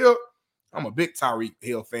football field. I'm a big Tyreek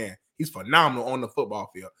Hill fan. He's phenomenal on the football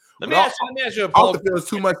field. Let me ask you off the field is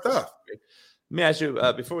too much stuff. Let me ask you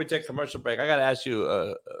before we take commercial break. I got to ask you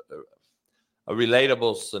a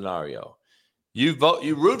relatable scenario. You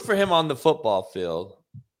root for him on the football field,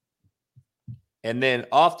 and then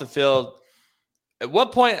off the field. At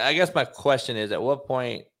what point? I guess my question is: at what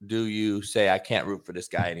point do you say I can't root for this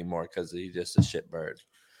guy anymore because he's just a shitbird?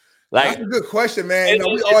 Like, that's a good question, man.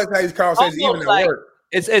 We always have these conversations, even at work.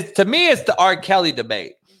 It's to me, it's the R. Kelly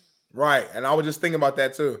debate. Right, and I was just thinking about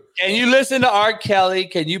that too. Can you listen to R. Kelly?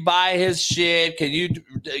 Can you buy his shit? Can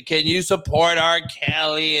you support R.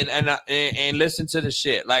 Kelly and listen to the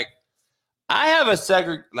shit? Like, I have a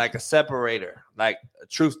separator, like a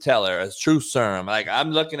truth teller, a truth serum. Like,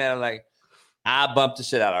 I'm looking at him like, I bumped the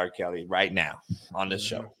shit out of R. Kelly right now on this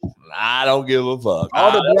show. I don't give a fuck.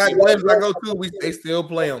 All the black weddings I go to, they still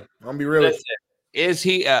play him. I'm gonna be real. Listen, is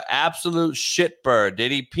he an absolute shitbird?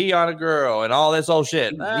 Did he pee on a girl and all this old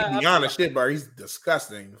shit? He's beyond a shitbird. He's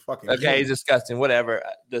disgusting. Fucking okay, he's disgusting. Whatever.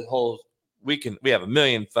 The whole we have a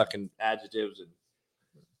million fucking adjectives,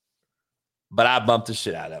 but I bumped the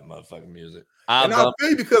shit out of that motherfucking music. I feel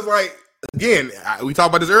you because, like, again, we talked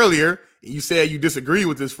about this earlier. You said you disagree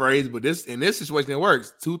with this phrase, but in this situation, it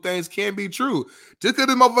works. Two things can be true. Just because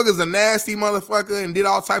this motherfucker's a nasty motherfucker and did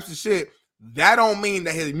all types of shit, that don't mean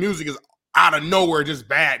that his music is out of nowhere just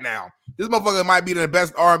bad now. This motherfucker might be the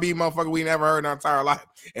best R&B motherfucker we never heard in our entire life.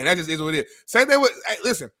 And that just is what it is. Same thing with,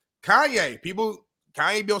 listen, Kanye.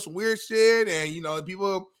 Kanye built some weird shit, and,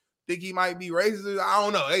 people think he might be racist. I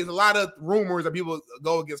don't know. There's a lot of rumors that people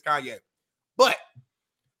go against Kanye. But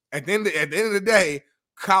at the end of the day,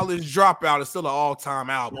 College Dropout is still an all-time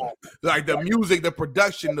album. Like the music, the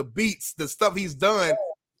production, the beats, the stuff he's done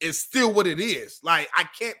is still what it is. Like I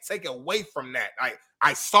can't take away from that.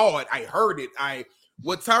 I saw it, I heard it.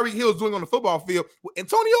 What Tyreek Hill is doing on the football field.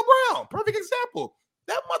 Antonio Brown, perfect example.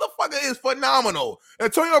 That motherfucker is phenomenal.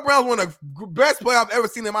 Antonio Brown's one of the best players I've ever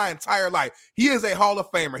seen in my entire life. He is a Hall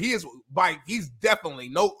of Famer. He's definitely,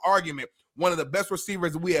 no argument, one of the best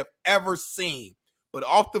receivers we have ever seen. But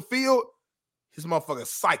off the field, his motherfucker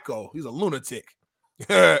psycho. He's a lunatic.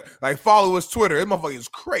 Like, follow his Twitter. His motherfucker is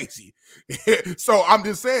crazy. So I'm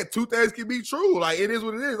just saying, two things can be true. Like, it is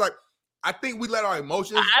what it is. Like, I think we let our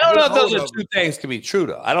emotions. I don't know if those are two things can be true,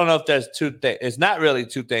 though. I don't know if there's two things. It's not really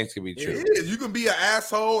two things can be true. It is. You can be an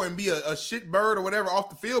asshole and be a shit bird or whatever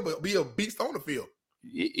off the field, but be a beast on the field.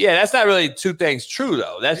 Yeah, that's not really two things true,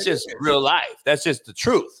 though. That's just real life. That's just the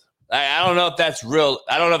truth. I don't know if that's real.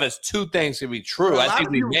 I don't know if it's two things can be true. I think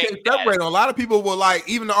we make that. A lot of people will like,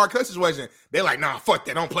 even the R. Kelly situation, they're like, nah, fuck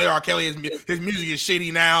that. Don't play R. Kelly. His music is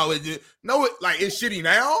shitty now. No, it's shitty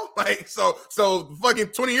now. Like, so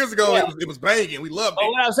fucking 20 years ago, it was banging. We loved it.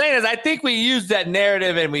 What I'm saying is, I think we use that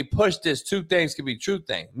narrative and we push this two things can be true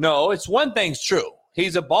thing. No, it's one thing's true.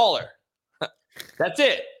 He's a baller. That's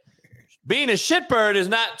it. Being a shitbird is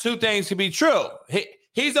not two things can be true.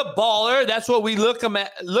 He's a baller. That's what we look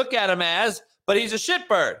at him as, but he's a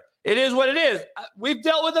shitbird. It is what it is. We've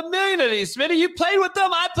dealt with a million of these. Smitty, you played with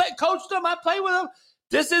them. I coached them. I played with them.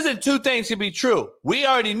 This isn't two things can be true. We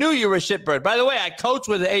already knew you were a shitbird. By the way, I coached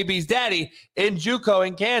with AB's daddy in JUCO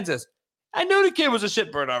in Kansas. I knew the kid was a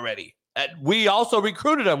shitbird already. We also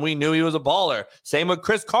recruited him. We knew he was a baller. Same with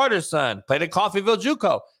Chris Carter's son. Played at Coffeyville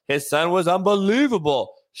JUCO. His son was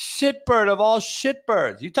unbelievable. Shitbird of all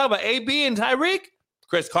shitbirds. You talk about AB and Tyreek?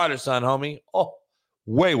 Chris Carter's son, homie. Oh,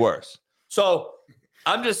 way worse. So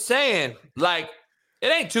I'm just saying, like, it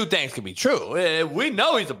ain't two things can be true. We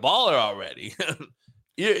know he's a baller already.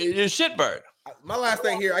 You're shitbird. My last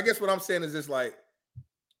thing here, I guess what I'm saying is just like,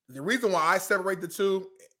 the reason why I separate the two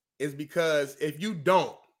is because if you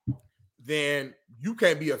don't, then you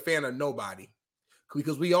can't be a fan of nobody.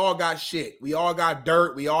 Because we all got shit. We all got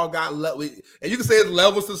dirt. We all got and you can say it's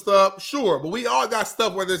levels and stuff, sure, but we all got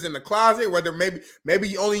stuff, whether it's in the closet, whether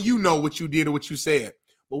maybe only you know what you did or what you said.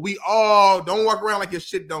 But we all don't walk around like your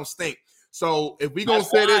shit don't stink. So if we gonna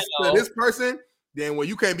say this to this person, then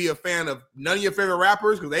you can't be a fan of none of your favorite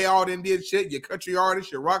rappers because they all did shit. Your country artists,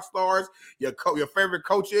 your rock stars, your favorite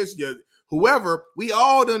coaches, your whoever. We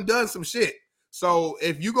all done some shit. So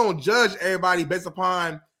if you gonna judge everybody based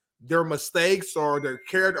upon their mistakes or their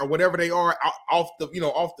character or whatever they are off the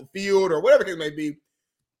field or whatever it may be,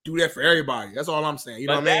 do that for everybody. That's all I'm saying. You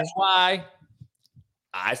know what I mean? That's why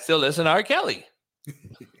I still listen to R. Kelly.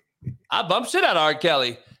 I bump shit out of R.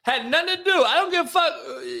 Kelly. Had nothing to do. I don't give a fuck.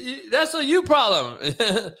 That's a you problem.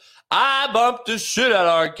 I bumped the shit out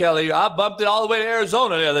of R. Kelly. I bumped it all the way to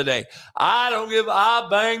Arizona the other day. I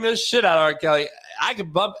banged the shit out of R. Kelly. I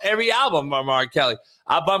could bump every album from R. Kelly.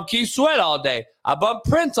 I bump Keith Sweat all day. I bump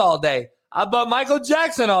Prince all day. I bump Michael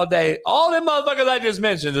Jackson all day. All them motherfuckers I just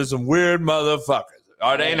mentioned are some weird motherfuckers.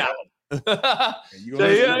 Are they not?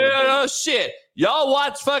 Shit. Y'all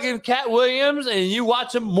watch fucking Cat Williams and you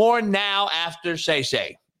watch him more now after Shay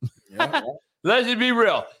Shay. Yeah. Let's just be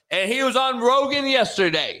real. And he was on Rogan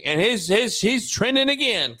yesterday and he's trending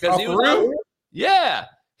again. Because he was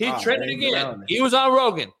he's trending again. He was on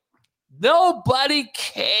Rogan. Nobody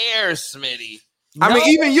cares, Smitty. I mean,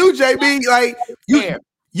 even you, JB, like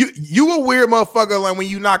you a weird motherfucker. Like when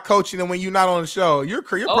you're not coaching and when you're not on the show, your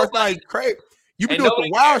personality crazy. You be doing some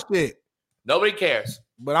wild shit. Nobody cares.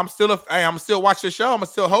 But I'm still watching the show. I'm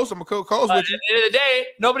still host. I'm a co-host with you. At the end of the day,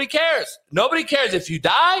 nobody cares. Nobody cares if you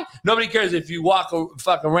die. Nobody cares if you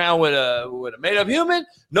fuck around with a made up human.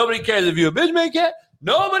 Nobody cares if you're a bitch make it.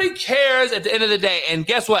 Nobody cares at the end of the day. And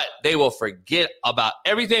guess what? They will forget about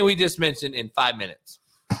everything we just mentioned in 5 minutes.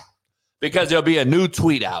 Because there'll be a new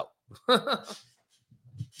tweet out. There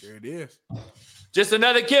it is. Just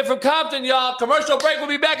another kid from Compton, y'all. Commercial break. We'll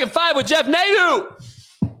be back in 5 with Jeff Nadu.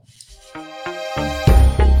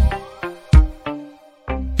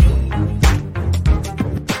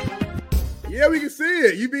 Yeah, we can see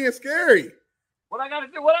it. You being scary. What I got to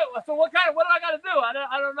do? What do I got to do?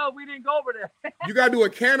 I don't know. We didn't go over there. You got to do a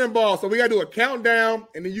cannonball. So we got to do a countdown,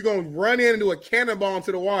 and then you're going to run in and do a cannonball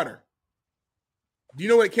into the water. Do you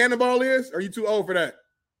know what a cannonball is? Or are you too old for that?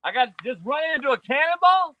 I got to just run in and do a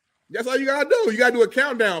cannonball? That's all you got to do. You got to do a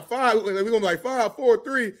countdown. 5. We're going to be like 5, 4,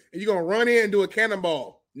 3, and you're going to run in and do a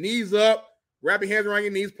cannonball. Knees up, wrap your hands around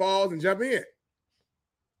your knees, pause, and jump in.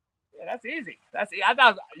 Yeah, that's easy. I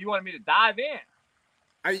thought you wanted me to dive in.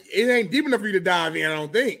 It ain't deep enough for you to dive in, I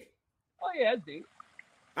don't think. Oh, yeah, it's deep.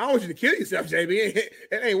 I don't want you to kill yourself, JB. It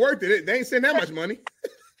ain't worth it. They ain't sending that much money.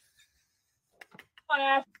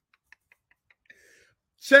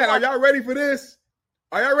 Chat, are y'all ready for this?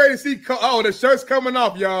 Are y'all ready to see? The shirt's coming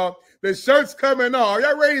off, y'all. The shirt's coming off. Are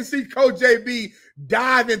y'all ready to see Coach JB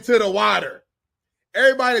dive into the water?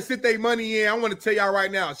 Everybody that sit their money in, I want to tell y'all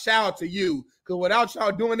right now, shout out to you. Because without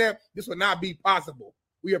y'all doing that, this would not be possible.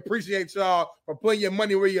 We appreciate y'all for putting your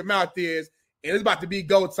money where your mouth is. And it's about to be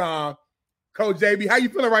go time. Coach JB, how you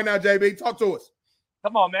feeling right now, JB? Talk to us.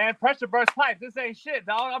 Come on, man. Pressure burst pipe. This ain't shit,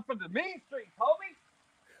 dog. I'm from the mean street, homie.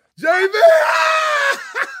 JB!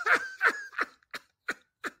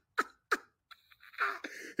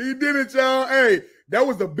 He did it, y'all. Hey, that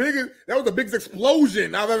was the biggest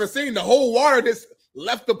explosion I've ever seen. The whole water just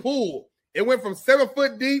left the pool. It went from 7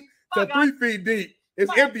 foot deep to 3 feet deep.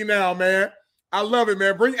 It's empty now, man. I love it,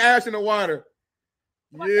 man. Bring Ash in the water.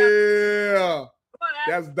 Yeah.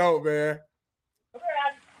 That's dope, man.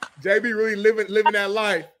 JB really living that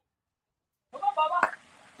life.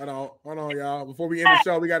 Hold on, y'all. Before we end the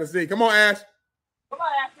show, we got to see. Come on, Ash. Come on,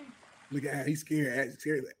 Ashley. Look at Ash. He's scared. Ash,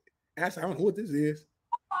 scared. Ash, I don't know what this is.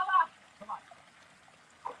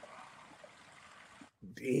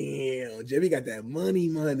 Damn, JB got that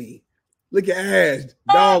money. Look at Ash,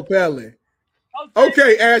 dog pelling.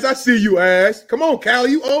 Okay, Ash, I see you, Ash. Come on,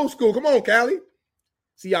 Callie, you old school. Come on, Callie.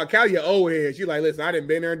 See y'all, Callie, your old head. She like, listen, I done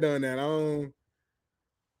been there and done that.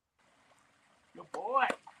 Your boy.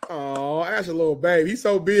 Oh, Ash a little baby. He's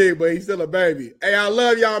so big, but he's still a baby. Hey, I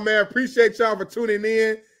love y'all, man. Appreciate y'all for tuning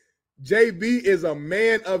in. JB is a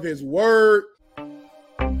man of his word.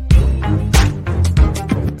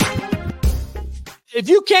 If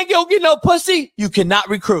you can't go get no pussy, you cannot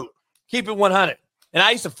recruit. Keep it 100. And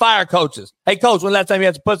I used to fire coaches. Hey, coach, when last time you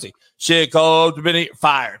had some pussy? Shit, coach, been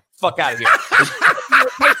fired. Fuck out of here.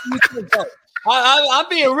 I'm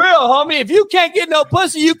being real, homie. If you can't get no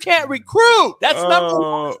pussy, you can't recruit. That's number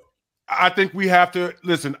one. I think we have to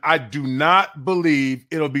listen. I do not believe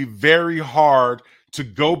it'll be very hard to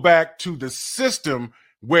go back to the system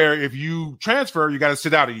where if you transfer, you got to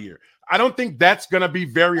sit out a year. I don't think that's going to be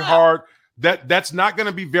very hard. That's not going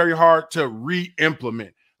to be very hard to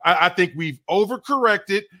re-implement. I think we've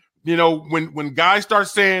overcorrected. You know, when guys start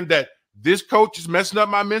saying that this coach is messing up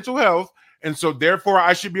my mental health, and so therefore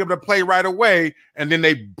I should be able to play right away, and then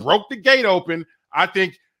they broke the gate open. I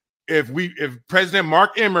think if President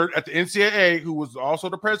Mark Emmert at the NCAA, who was also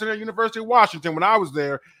the president of University of Washington when I was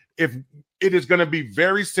there, if it is going to be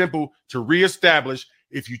very simple to reestablish,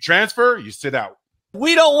 if you transfer, you sit out.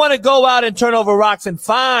 We don't want to go out and turn over rocks and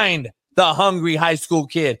find the hungry high school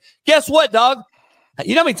kid. Guess what, dog?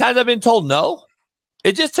 You know how many times I've been told no?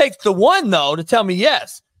 It just takes the one no to tell me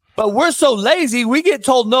yes. But we're so lazy, we get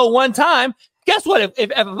told no one time. Guess what? If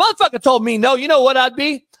a motherfucker told me no, you know what I'd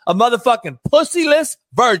be? A motherfucking pussyless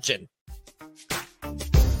virgin.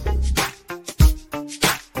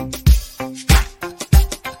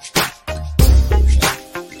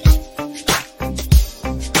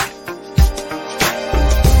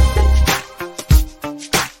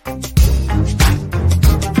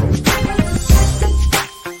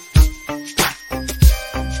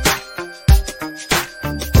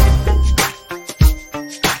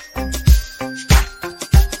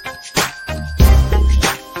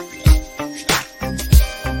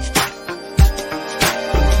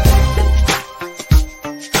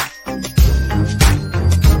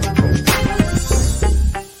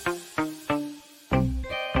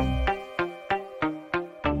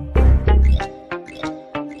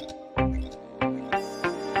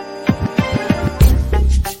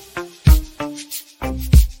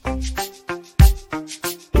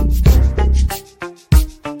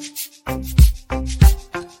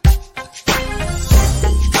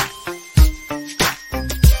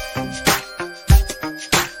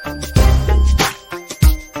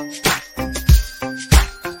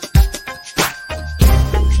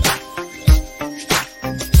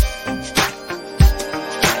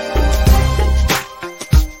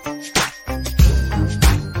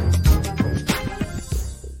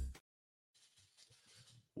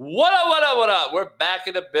 What up? We're back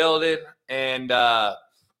in the building, and my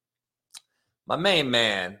main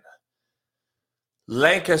man,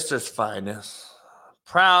 Lancaster's finest,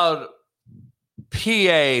 proud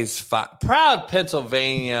proud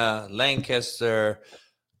Pennsylvania, Lancaster,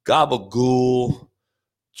 Gabagool,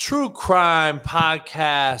 true crime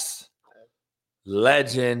podcast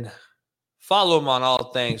legend. Follow him on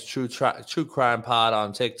all things True Crime Pod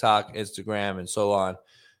on TikTok, Instagram, and so on.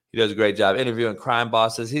 He does a great job interviewing crime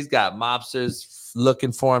bosses. He's got mobsters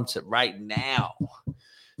looking for him right now.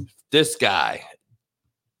 This guy,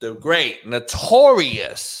 the great,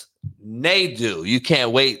 notorious Nadu. You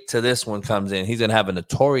can't wait till this one comes in. He's going to have a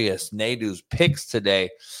notorious Nadu's picks today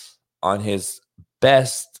on his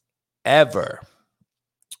best ever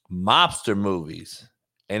mobster movies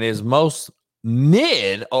and his most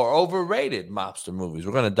mid or overrated mobster movies.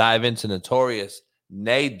 We're going to dive into notorious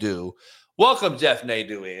Nadu. Welcome, Jeff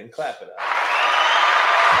Nadu, in. Clap it up.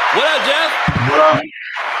 What up, Jeff? What up?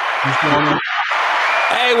 What's going on?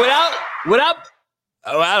 Hey, what up?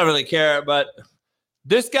 Oh, I don't really care, but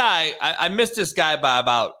this guy, I missed this guy by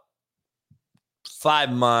about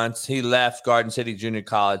 5 months. He left Garden City Junior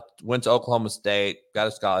College, went to Oklahoma State, got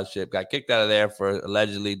a scholarship, got kicked out of there for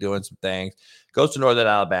allegedly doing some things, goes to Northern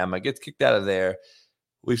Alabama, gets kicked out of there.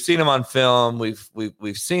 We've seen him on film.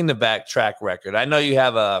 We've seen the back track record. I know you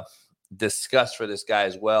have a disgust for this guy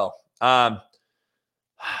as well.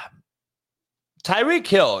 Tyreek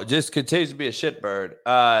Hill just continues to be a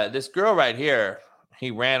shitbird. This girl right here, he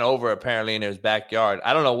ran over apparently in his backyard.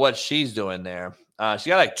 I don't know what she's doing there. She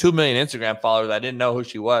got like 2 million Instagram followers. I didn't know who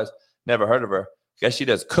she was. Never heard of her. Guess she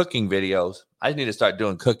does cooking videos. I just need to start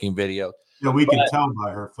doing cooking videos. Yeah, we can tell by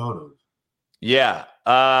her photos. Yeah.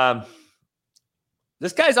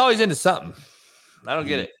 This guy's always into something. I don't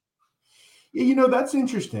get it. Yeah, you know, that's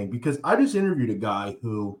interesting because I just interviewed a guy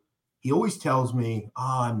who he always tells me,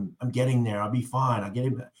 oh, I'm getting there. I'll be fine. I'll get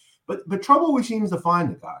it. But trouble always seems to find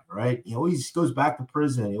the guy, right? He always goes back to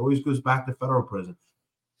prison. He always goes back to federal prison.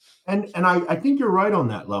 And I think you're right on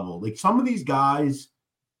that level. Like some of these guys,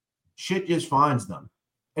 shit just finds them.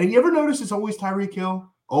 And you ever notice it's always Tyreek Hill?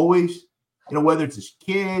 Always. You know, whether it's his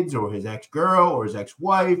kids or his ex-girl or his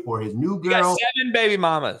ex-wife or his new girl. He got 7 baby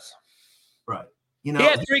mamas. Right. You know, he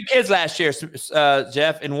had 3 kids last year,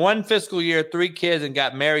 Jeff. In one fiscal year, 3 kids and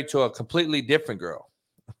got married to a completely different girl.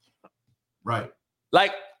 Right.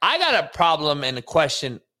 Like, I got a problem and a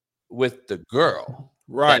question with the girl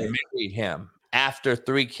that married him after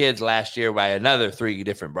 3 kids last year by another 3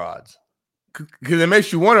 different broads. Because it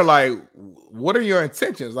makes you wonder, like, what are your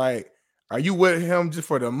intentions? Like, are you with him just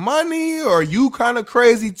for the money? Or are you kind of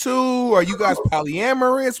crazy too? Are you guys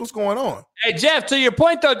polyamorous? What's going on? Hey, Jeff, to your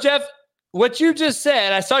point, though, Jeff, what you just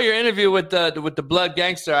said, I saw your interview with the Blood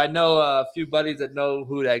Gangster. I know a few buddies that know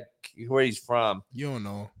where he's from. You don't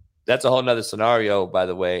know. That's a whole nother scenario, by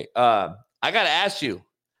the way. I got to ask you,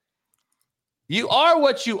 you are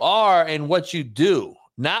what you are and what you do,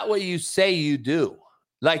 not what you say you do.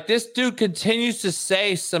 Like, this dude continues to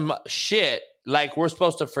say some shit like we're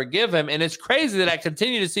supposed to forgive him. And it's crazy that I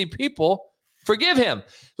continue to see people forgive him.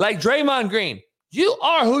 Like Draymond Green, you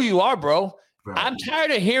are who you are, bro. Right. I'm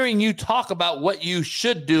tired of hearing you talk about what you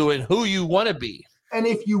should do and who you want to be. And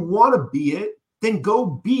if you want to be it, then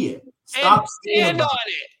go be it. Stop stand on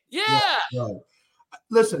it. Yeah. Right.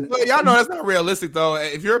 Listen, well, y'all know that's not realistic though.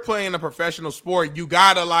 If you're playing a professional sport, you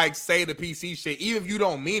gotta like say the PC shit, even if you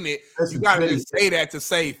don't mean it. You gotta just say that to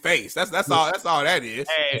save face. That's all. That's all that is.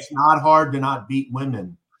 Hey, it's not hard to not beat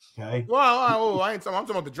women. Okay. Well, I'm talking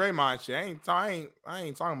about the Draymond shit. I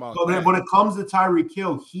ain't talking about. But when it comes to Tyreek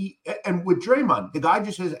Hill, and with Draymond, the guy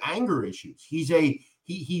just has anger issues.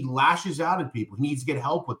 He lashes out at people. He needs to get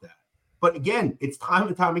help with that. But again, it's time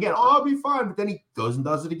and time again. Oh, I'll be fine. But then he goes and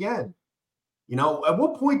does it again. You know, at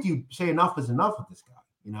what point do you say enough is enough with this guy?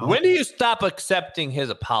 You know, when do you stop accepting his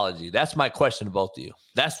apology? That's my question to both of you.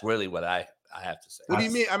 That's really what I have to say. What do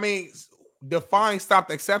you mean? I mean, define stopped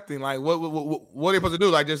accepting. Like, what are they supposed to do?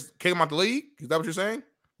 Like, just kick him out the league? Is that what you're saying?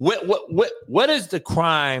 What is the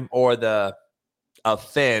crime or the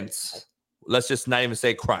offense? Let's just not even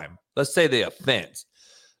say crime. Let's say the offense.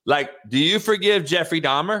 Like, do you forgive Jeffrey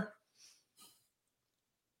Dahmer?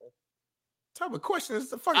 Type of question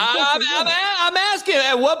is the fucking question. I'm asking.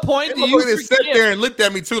 At what point do you sit there and looked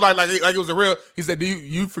at me too, like it was a real? He said, "Do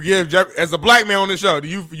you forgive Jeffrey as a black man on the show? Do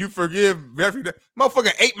you forgive Jeffrey?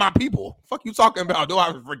 Motherfucker ate my people. Fuck you talking about? Do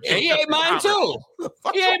I forgive? He ate mine too.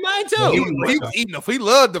 He ate mine too. He was eating. He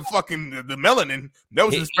loved the fucking the melanin. That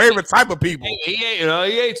was his favorite type of people. He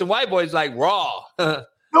ate some white boys like raw. No,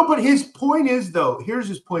 but his point is though. Here's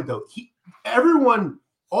his point though.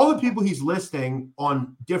 All the people he's listing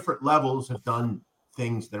on different levels have done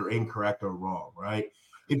things that are incorrect or wrong, right?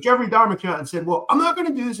 If Jeffrey Dahmer came out and said, "Well, I'm not going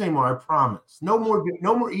to do this anymore. I promise. No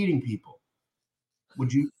more eating people,"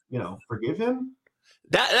 would you forgive him?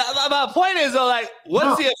 My point is though, like,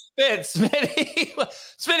 what's the offense, Smitty?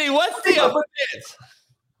 Smitty, what's the offense?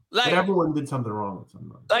 Like, but everyone did something wrong with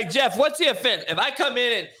somebody. Like, Jeff, what's the offense? If I come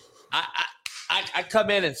in and I come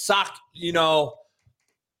in and sock,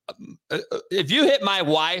 if you hit my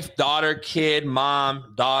wife, daughter, kid,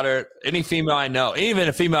 mom, daughter, any female I know, even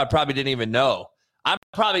a female I probably didn't even know, I'm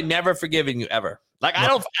probably never forgiving you ever. Like I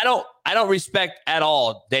don't respect at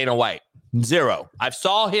all Dana White. Zero. I've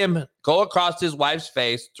saw him go across his wife's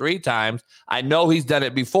face 3 times. I know he's done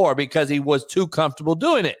it before because he was too comfortable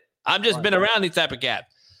doing it. I've just been around these type of cats.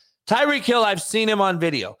 Tyreek Hill, I've seen him on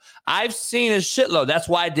video. I've seen a shitload. That's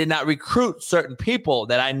why I did not recruit certain people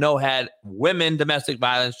that I know had women domestic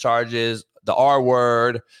violence charges, the R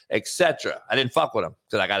word, etc. I didn't fuck with them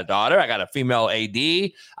because I got a daughter, I got a female AD,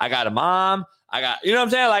 I got a mom, I got, you know what I'm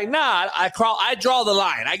saying? Like, nah, I draw the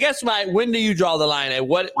line. I guess when do you draw the line? And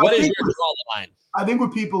what is your draw the line? I think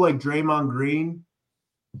with people like Draymond Green,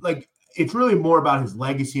 like it's really more about his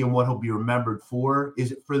legacy and what he'll be remembered for.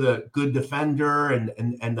 Is it for the good defender and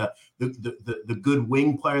the good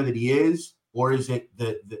wing player that he is, or is it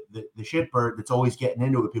the shitbird that's always getting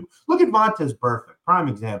into it with people? Look at Vontaze Burfict, prime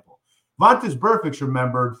example. Vontaze Burfict's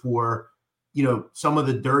remembered for, some of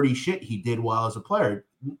the dirty shit he did while as a player.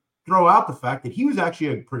 Throw out the fact that he was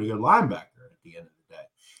actually a pretty good linebacker at the end of the day.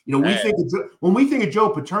 When we think of Joe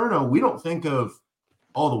Paterno, we don't think of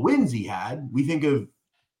all the wins he had. We think of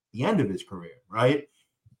the end of his career, right?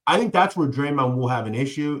 I think that's where Draymond will have an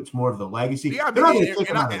issue. It's more of the legacy. Yeah,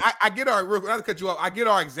 I get our real. Not to cut you off. I get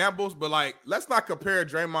our examples, but like, let's not compare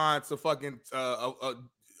Draymond to fucking a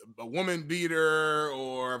woman beater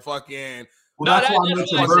or fucking. Well, that's why I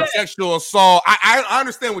mentioned sexual assault. I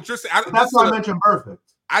understand what you're saying. That's why I mentioned Burfict.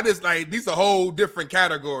 I just like these a whole different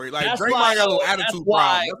category. Like Draymond got a little attitude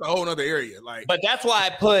problem. That's a whole other area. Like, but that's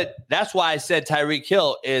why I said Tyreek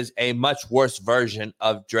Hill is a much worse version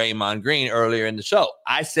of Draymond Green earlier in the show.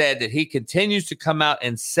 I said that he continues to come out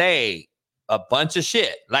and say a bunch of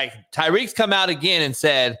shit. Like Tyreek's come out again and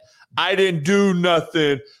said, I didn't do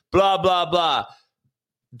nothing, blah, blah, blah.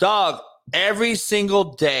 Dog, every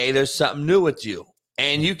single day there's something new with you.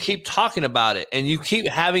 And you keep talking about it, and you keep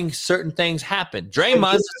having certain things happen.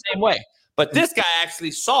 Draymond's the same way, but this guy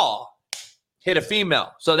actually hit a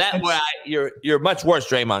female, so that way you're much worse,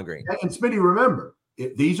 Draymond Green. And Smitty, remember,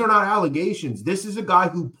 these are not allegations. This is a guy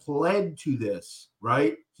who pled to this,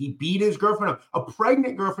 right? He beat his girlfriend up, a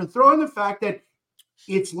pregnant girlfriend. Throw in the fact that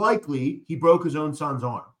it's likely he broke his own son's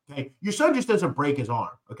arm. Okay, your son just doesn't break his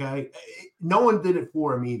arm. Okay, no one did it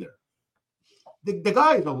for him either. The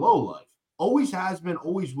guy is a lowlife. Always has been,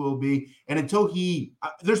 always will be. And until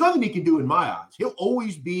there's nothing he can do in my eyes. He'll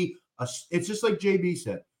always be it's just like JB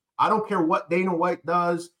said. I don't care what Dana White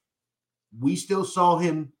does. We still saw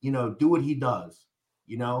him, do what he does.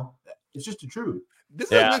 It's just the truth.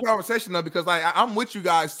 This is a good conversation though, because like I'm with you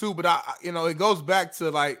guys too, but it goes back to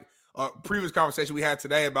like a previous conversation we had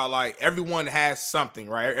today about like everyone has something,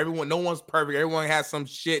 right? No one's perfect. Everyone has some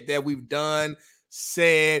shit that we've done.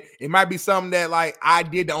 Said it might be something that like I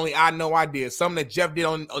did, the only I know I did, something that Jeff did,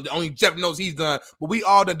 only Jeff knows he's done, but we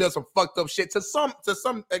all done some fucked up shit to some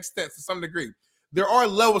extent, to some degree. There are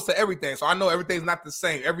levels to everything, so I know everything's not the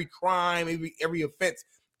same. Every crime, every offense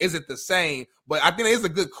isn't the same, but I think it is a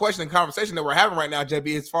good question and conversation that we're having right now,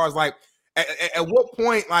 JB, as far as like at what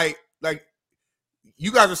point like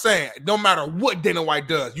you guys are saying no matter what Dana White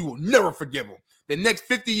does, you will never forgive him. The next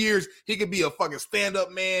 50 years, he could be a fucking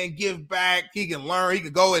stand-up man, give back. He can learn. He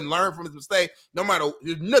could go and learn from his mistake. No matter,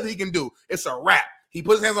 there's nothing he can do. It's a wrap. He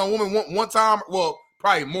puts his hands on a woman one time. Well,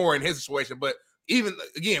 probably more in his situation. But even,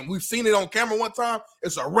 again, we've seen it on camera one time.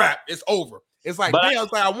 It's a wrap. It's over. It's like, damn,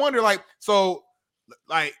 I wonder, like, so,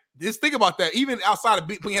 like, just think about that. Even outside of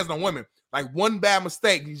putting hands on women, like, one bad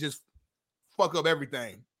mistake, you just fuck up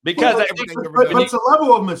everything. Because but it's a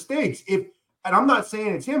level of mistakes. And I'm not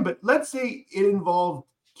saying it's him, but let's say it involved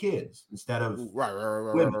kids instead of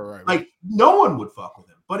women. Right. Like no one would fuck with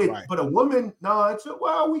him, but a woman, no,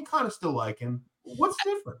 we kind of still like him. What's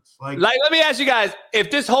the difference? Like, let me ask you guys: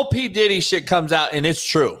 if this whole P. Diddy shit comes out and it's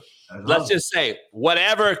true, let's just say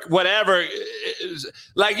whatever.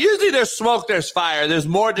 Like usually there's smoke, there's fire. There's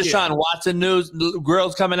more Deshaun Watson news,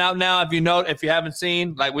 girls coming out now. If you haven't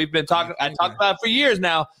seen, like we've been talking, I talked about it for years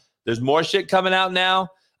now. There's more shit coming out now.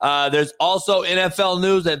 There's also NFL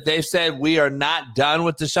news that they've said we are not done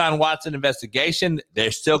with Deshaun Watson investigation. There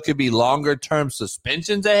still could be longer term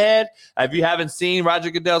suspensions ahead. If you haven't seen Roger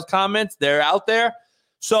Goodell's comments, they're out there.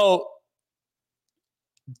 So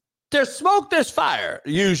there's smoke, there's fire,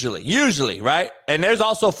 usually, right? And there's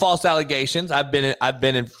also false allegations. I've been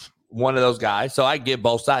in one of those guys, so I get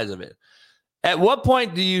both sides of it. At what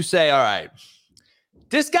point do you say, all right,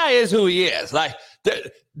 this guy is who he is? Like,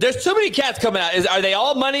 there's too many cats coming out. Are they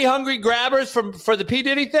all money hungry grabbers for the P.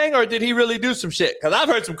 Diddy thing, or did he really do some shit? Because I've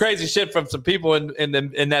heard some crazy shit from some people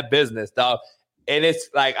in that business, dog. And it's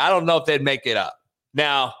like I don't know if they'd make it up.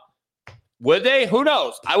 Now, would they? Who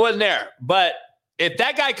knows? I wasn't there. But if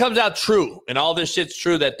that guy comes out true and all this shit's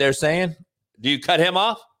true that they're saying, do you cut him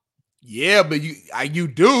off? Yeah, but you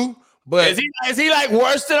do. But is he like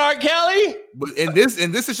worse than R. Kelly? But in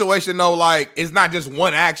this situation though, like it's not just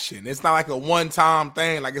one action. It's not like a one-time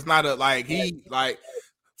thing. Like it's not a like he like.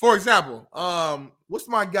 For example, what's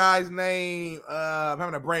my guy's name? I'm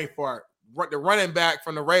having a brain fart. The running back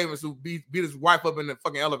from the Ravens who beat his wife up in the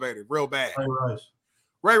fucking elevator real bad.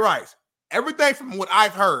 Ray Rice. Everything from what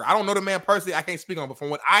I've heard, I don't know the man personally, I can't speak on, but from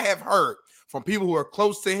what I have heard from people who are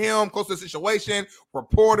close to him, close to the situation,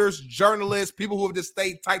 reporters, journalists, people who have just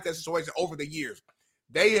stayed tight to that situation over the years,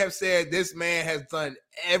 they have said this man has done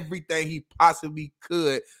everything he possibly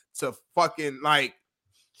could to fucking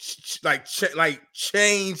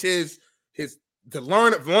change his to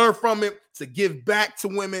learn from it, to give back to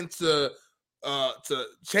women, to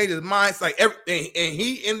change his mind, like everything. And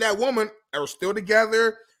he and that woman are still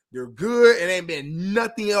together. They're good, and ain't been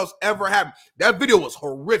nothing else ever happened. That video was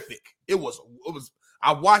horrific. It was.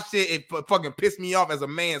 I watched it. It fucking pissed me off as a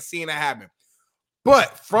man seeing that happen.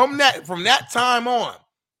 But from that time on,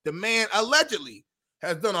 the man allegedly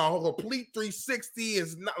has done a whole complete 360.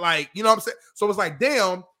 It's not like, you know what I'm saying? So it's like,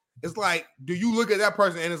 damn. It's like, do you look at that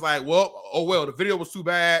person and it's like, well, the video was too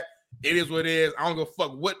bad. It is what it is. I don't give a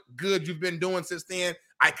fuck what good you've been doing since then.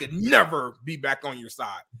 I could never be back on your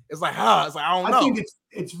side. It's like, it's like, I don't know. I think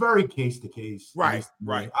it's very case to case. Right.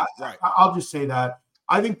 I'll just say that.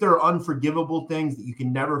 I think there are unforgivable things that you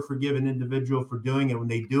can never forgive an individual for doing, and when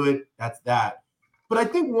they do it, that's that. But I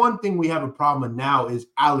think one thing we have a problem with now is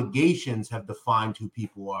allegations have defined who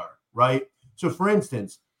people are, right? So, for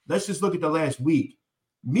instance, let's just look at the last week.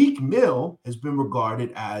 Meek Mill has been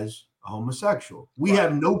regarded as a homosexual. We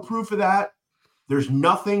have no proof of that. There's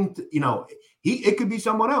nothing, it could be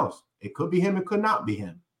someone else. It could be him. It could not be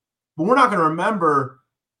him. But we're not going to remember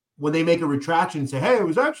when they make a retraction and say, hey, it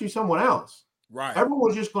was actually someone else. Right.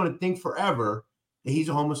 Everyone's just going to think forever that he's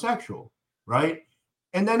a homosexual, right?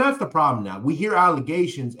 And then that's the problem now. We hear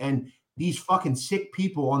allegations and these fucking sick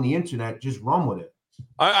people on the internet just run with it.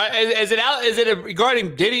 Is it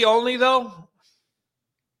regarding Diddy only, though?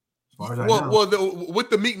 With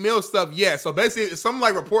the Meek Mill stuff, yeah. So basically, some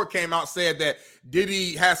report came out said that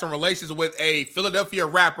Diddy has some relations with a Philadelphia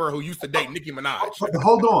rapper who used to date Nicki Minaj. But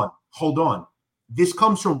hold on. This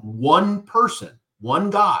comes from one person, one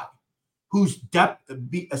guy, who's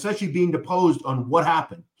essentially being deposed on what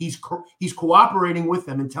happened. He's cooperating with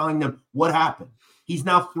them and telling them what happened. He's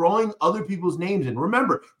now throwing other people's names in.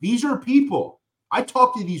 Remember, these are people. I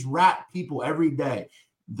talk to these rat people every day.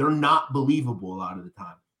 They're not believable a lot of the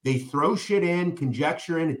time. They throw shit in,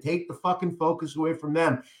 conjecture in, and take the fucking focus away from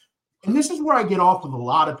them. And this is where I get off with a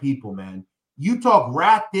lot of people, man. You talk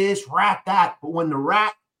rat this, rat that, but when the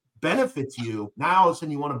rat benefits you, now all of a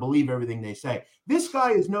sudden you want to believe everything they say. This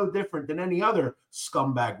guy is no different than any other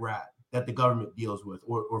scumbag rat that the government deals with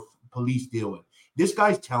or police deal with. This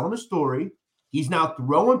guy's telling a story. He's now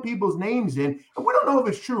throwing people's names in, and we don't know if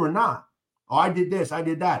it's true or not. Oh, I did this, I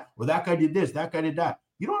did that. Or that guy did this, that guy did that.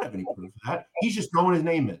 You don't have any proof of that. He's just throwing his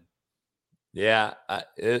name in. Yeah,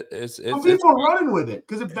 people are running with it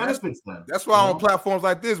because it benefits them. That's why on platforms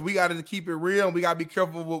like this, we got to keep it real and we got to be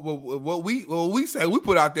careful with what we say we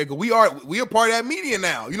put out there, because we are part of that media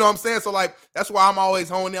now. You know what I'm saying? So that's why I'm always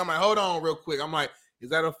honing in. I'm like, hold on real quick. I'm like,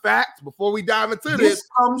 is that a fact? Before we dive into this, this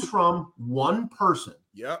comes from one person.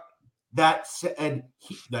 Yep. That said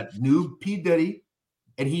that knew P. Diddy,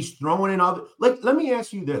 and he's throwing in other. Let me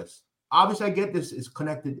ask you this. Obviously, I get this is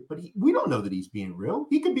connected, but we don't know that he's being real.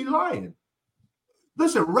 He could be lying.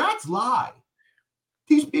 Listen, rats lie.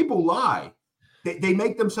 These people lie. They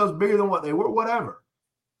make themselves bigger than what they were, whatever.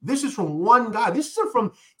 This is from one guy. It's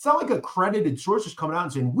not like accredited sources coming out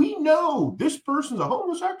and saying, we know this person's a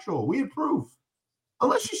homosexual. We have proof.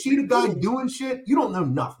 Unless you see the guy doing shit, you don't know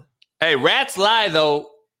nothing. Hey, rats lie, though,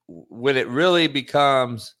 when it really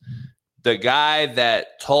becomes the guy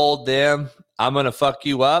that told them, I'm going to fuck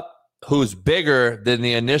you up, who's bigger than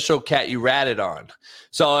the initial cat you ratted on.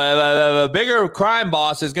 So a bigger crime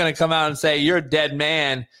boss is going to come out and say, you're a dead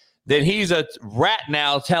man. Then he's a rat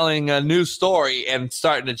now telling a new story and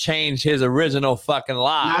starting to change his original fucking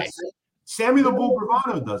lie. Sammy the Bull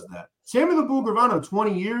Gravano does that. Sammy the Bull Gravano,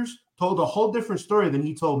 20 years, told a whole different story than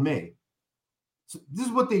he told me. So this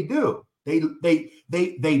is what they do. They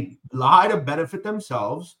lie to benefit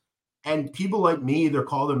themselves, and people like me either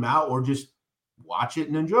call them out or just watch it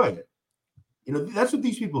and enjoy it. That's what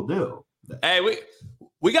these people do. Hey,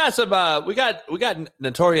 we got some we got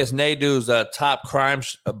Notorious Nadu's top crime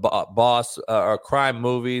boss or crime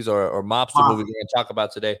movies or mobster movies we're going to talk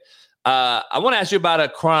about today. I want to ask you about a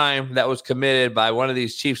crime that was committed by one of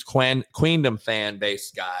these Chiefs Queendom fan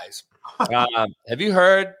base guys. Have you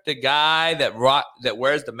heard the guy that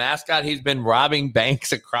wears the mascot? He's been robbing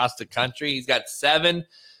banks across the country. He's got seven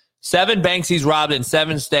banks he's robbed in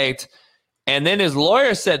 7 states. And then his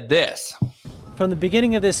lawyer said this. From the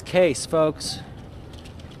beginning of this case, folks,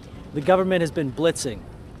 the government has been blitzing,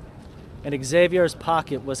 and Xavier's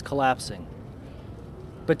pocket was collapsing.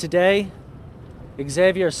 But today,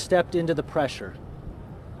 Xavier stepped into the pressure.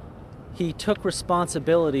 He took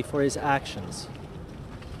responsibility for his actions.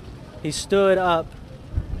 He stood up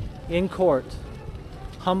in court,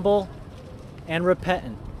 humble and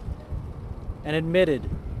repentant, and admitted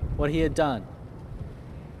what he had done.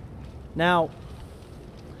 Now,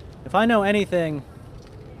 if I know anything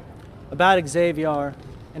about Xavier,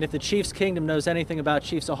 and if the Chiefs Kingdom knows anything about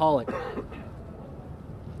Chiefsaholic,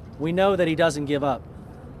 we know that he doesn't give up.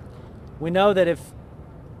 We know that if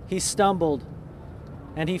he stumbled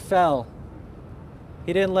and he fell,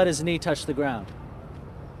 he didn't let his knee touch the ground.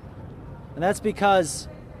 And that's because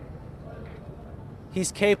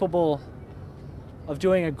he's capable of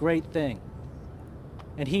doing a great thing.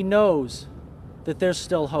 And he knows that there's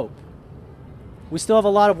still hope. We still have a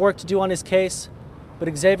lot of work to do on his case,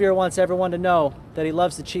 but Xavier wants everyone to know that he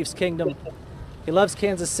loves the Chiefs Kingdom, he loves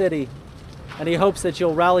Kansas City, and he hopes that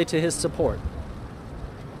you'll rally to his support.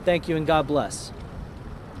 Thank you and God bless.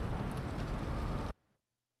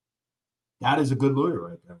 That is a good lawyer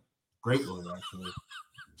right there. Great lawyer, actually.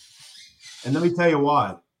 And let me tell you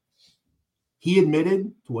why. He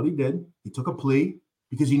admitted to what he did. He took a plea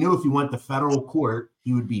because he knew if he went to federal court,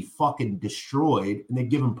 he would be fucking destroyed and they'd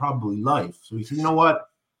give him probably life. So he said, you know what?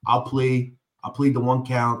 I'll plead the 1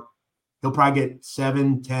 count. He'll probably get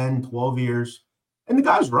 7, 10, 12 years. And the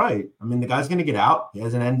guy's right. I mean, the guy's going to get out. He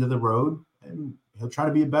has an end of the road and he'll try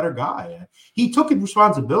to be a better guy. He took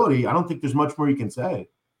responsibility. I don't think there's much more you can say.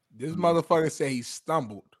 This motherfucker said he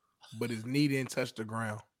stumbled, but his knee didn't touch the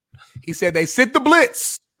ground. He said they sent the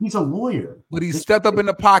blitz. He's a lawyer. But he stepped up in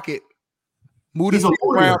the pocket, moved his feet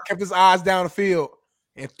around, kept his eyes down the field,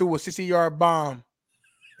 and threw a 60-yard bomb.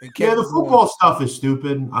 Yeah, the football stuff is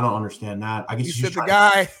stupid. I don't understand that. I guess he said the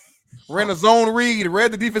guy ran a zone read,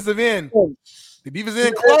 read the defensive end. The defensive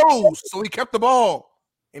end closed, so he kept the ball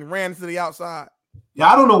and ran to the outside.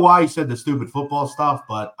 Yeah, I don't know why he said the stupid football stuff,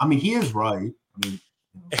 but I mean, he is right. I mean,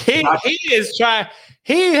 he is trying.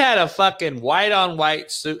 He had a fucking white on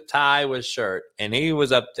white suit tie with shirt, and he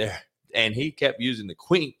was up there, and he kept using the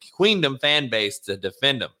Queendom fan base to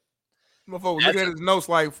defend him. Motherfucker, look at his notes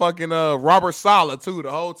like fucking Robert Saleh too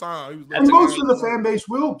the whole time. And most of the fan base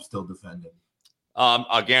will still defend him.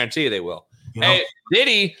 I guarantee you they will. You know? Hey,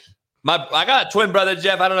 Diddy, I got a twin brother,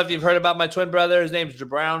 Jeff. I don't know if you've heard about my twin brother. His name's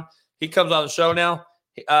Brown. He comes on the show now.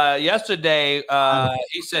 Yesterday,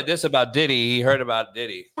 he said this about Diddy. He heard about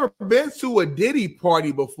Diddy. I've never been to a Diddy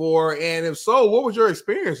party before, and if so, what was your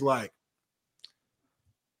experience like?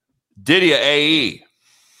 Diddy, a AE.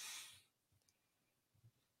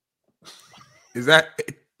 Is that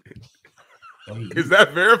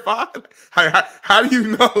verified? How do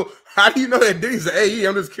you know? How do you know that Diddy's an AE?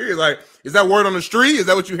 I'm just curious. Like, is that word on the street? Is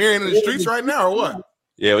that what you're hearing in the streets right now, or what?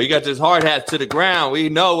 Yeah, we got this hard hat to the ground. We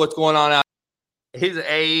know what's going on out. He's an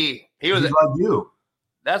AE. He was like you.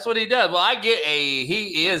 That's what he does. Well, I get AE.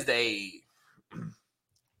 He is the AE.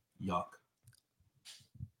 Yuck.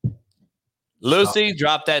 Lucy,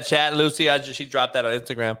 drop that chat. Lucy, she dropped that on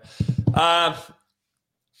Instagram.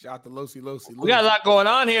 Shout out to Lucy. We got a lot going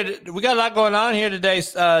on here. We got a lot going on here today,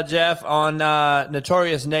 Jeff, on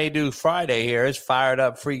Notorious Nadu Friday here. It's fired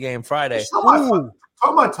up free game Friday.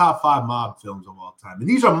 Talk about top 5 mob films of all time. And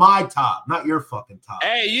these are my top, not your fucking top.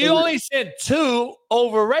 Hey, you only said 2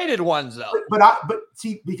 overrated ones, though. But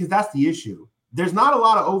see, because that's the issue. There's not a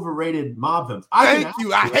lot of overrated mob films. Thank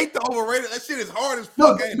you. I hate the overrated. That shit is hard as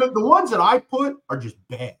fuck. No, the ones that I put are just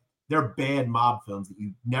bad. They're bad mob films that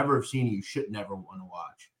you never have seen and you should never want to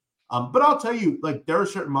watch. But I'll tell you, like, there are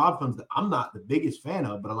certain mob films that I'm not the biggest fan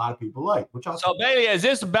of, but a lot of people like. So, baby, is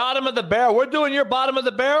this bottom of the barrel? We're doing your bottom of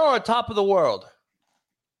the barrel or top of the world?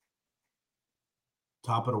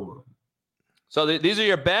 Top of the world. So these are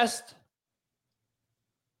your best?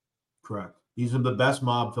 Correct. These are the best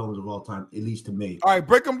mob films of all time, at least to me. All right,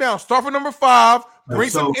 break them down. Start from number 5. Bring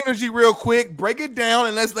some energy real quick. Break it down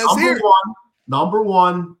and let's hear it. Number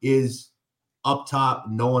 1 is Up Top,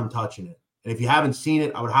 No One Touching It. And if you haven't seen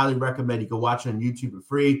it, I would highly recommend you go watch it on YouTube for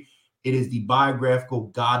free. It is the biographical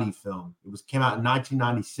Gotti film. It came out in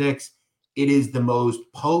 1996. It is the most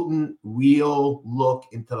potent, real look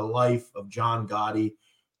into the life of John Gotti.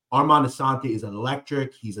 Armand Assante is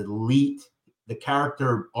electric. He's elite. The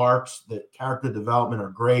character arcs, the character development are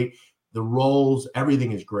great. The roles,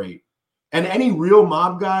 everything is great. And any real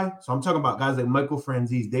mob guy, so I'm talking about guys like Michael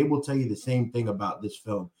Franzese, they will tell you the same thing about this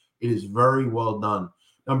film. It is very well done.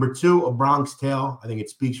 Number 2, A Bronx Tale. I think it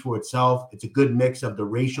speaks for itself. It's a good mix of the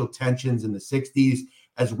racial tensions in the 60s,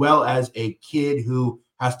 as well as a kid who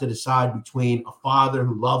has to decide between a father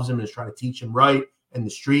who loves him and is trying to teach him right, and the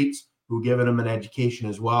streets who are giving him an education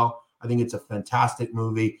as well. I think it's a fantastic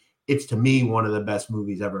movie. It's, to me, one of the best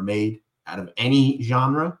movies ever made out of any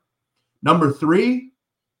genre. Number 3,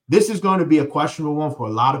 this is going to be a questionable one for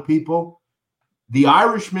a lot of people. The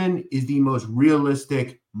Irishman is the most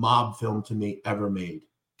realistic mob film to me ever made.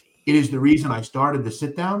 It is the reason I started the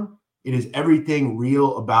sit down. It is everything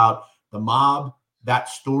real about the mob, that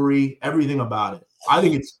story, everything about it. I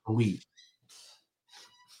think it's elite.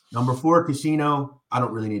 Number 4, Casino. I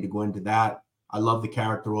don't really need to go into that. I love the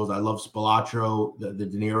character roles. I love Spilatro, the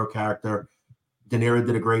De Niro character. De Niro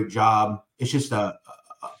did a great job. It's just an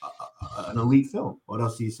elite film. What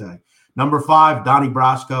else do you say? Number 5, Donnie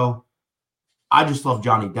Brasco. I just love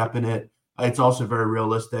Johnny Depp in it. It's also very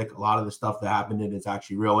realistic. A lot of the stuff that happened in it is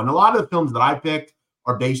actually real. And a lot of the films that I picked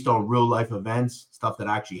are based on real life events, stuff that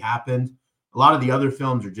actually happened. A lot of the other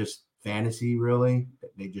films are just fantasy, really.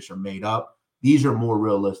 They just are made up. These are more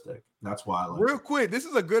realistic. That's why I like Real quick, this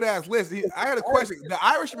is a good ass list. I had a question. The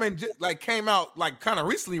Irishman came out kind of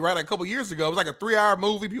recently, right? Like a couple years ago. It was like a 3-hour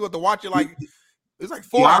movie. People had to watch it it's like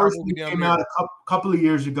 4-hour movie. Came out a couple of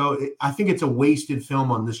years ago. I think it's a wasted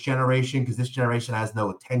film on this generation because this generation has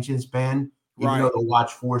no attention span, even though they'll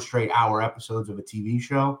watch 4 straight hour episodes of a TV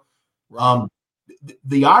show. Right.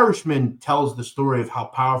 The Irishman tells the story of how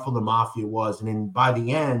powerful the mafia was, and by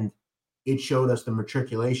the end, it showed us the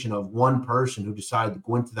matriculation of one person who decided to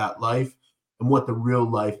go into that life and what the real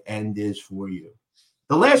life end is for you.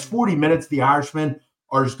 The last 40 minutes of The Irishman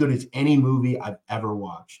are as good as any movie I've ever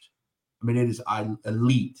watched. I mean, it is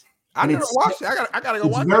elite. I never watched it. I gotta go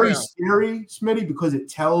watch it. It's very scary, Smitty, because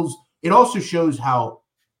it also shows how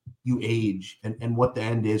you age and what the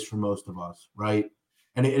end is for most of us, right?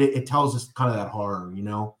 And it tells us kind of that horror, you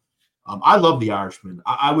know. I love The Irishman.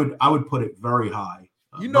 I would put it very high.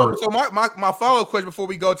 So my follow-up question before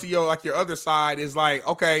we go to your other side is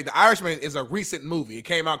okay, The Irishman is a recent movie. It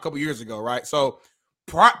came out a couple years ago, right? So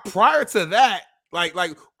prior to that,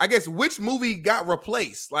 I guess which movie got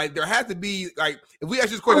replaced? There had to be if we asked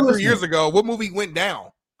this question 3 years ago, what movie went down?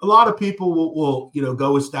 A lot of people will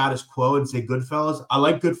go with status quo and say Goodfellas. I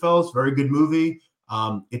like Goodfellas, very good movie.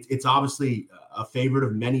 It's obviously a favorite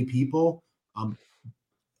of many people.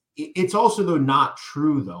 It's also, though, not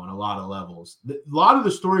true, though, on a lot of levels. A lot of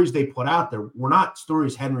the stories they put out there were not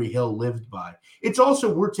stories Henry Hill lived by. It's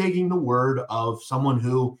also, we're taking the word of someone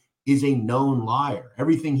who is a known liar.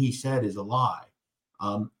 Everything he said is a lie.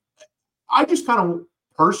 I just kind of,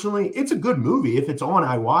 personally, it's a good movie. If it's on,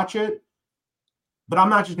 I watch it. But I'm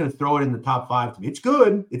not just going to throw it in the top 5 to me. It's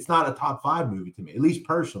good. It's not a top 5 movie to me, at least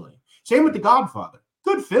personally. Same with The Godfather.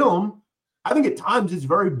 Good film. I think at times it's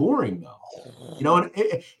very boring, though. You know, and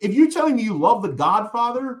if you're telling me you love The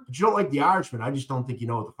Godfather, but you don't like The Irishman, I just don't think you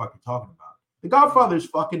know what the fuck you're talking about. The Godfather is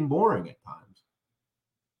fucking boring at times.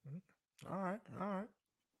 All right.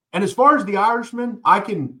 And as far as The Irishman, I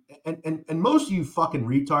can, and most of you fucking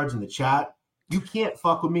retards in the chat, you can't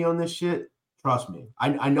fuck with me on this shit. Trust me.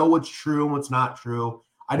 I know what's true and what's not true.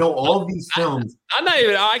 I know all of these films.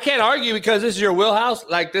 I can't argue because this is your wheelhouse.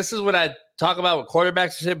 This is what I talk about with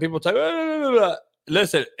quarterbacks and shit. People talk, blah, blah, blah, blah.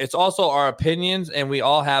 Listen, it's also our opinions, and we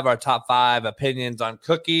all have our top 5 opinions on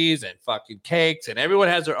cookies and fucking cakes, and everyone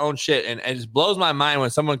has their own shit. And it just blows my mind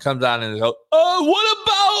when someone comes out and goes, "Oh, what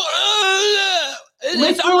about?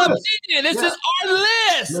 It's our opinion. This is our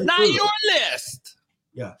list, not your list."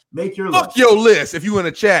 Yeah, make your list. Fuck your list if you in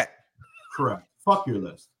the chat. Correct. Fuck your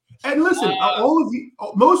list. And listen, all of you,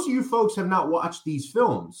 most of you folks have not watched these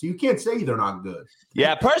films, so you can't say they're not good.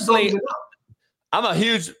 Yeah, personally, I'm a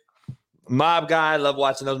huge mob guy. I love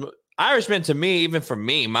watching those. Irishman, to me, even for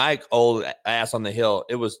me, my old ass on the hill,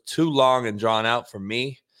 it was too long and drawn out for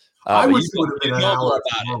me. I wish it would have been an hour.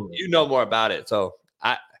 You know more about it, so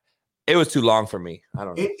it was too long for me. I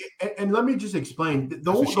don't know. And let me just explain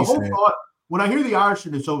the whole thought. When I hear The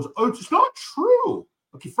Irishman, it's always, it's not true.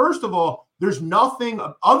 Okay, first of all, there's nothing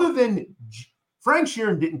other than Frank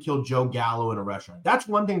Sheeran didn't kill Joe Gallo in a restaurant. That's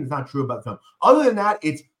one thing that's not true about the film. Other than that,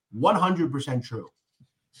 it's 100% true.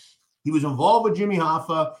 He was involved with Jimmy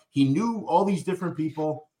Hoffa. He knew all these different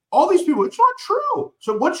people. All these people, it's not true.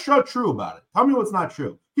 So what's not true about it? Tell me what's not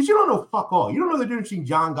true. Because you don't know fuck all. You don't know the difference between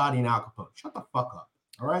John Gotti and Al Capone. Shut the fuck up.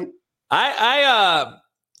 All right?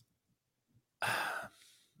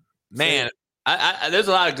 Man, there's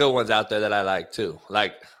a lot of good ones out there that I like too.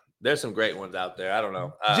 There's some great ones out there. I don't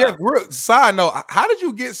know. Jeff, side note, how did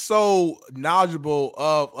you get so knowledgeable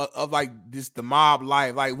of like the mob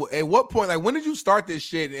life? Like, at what point, like, when did you start this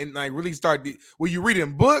shit and like really start? Were you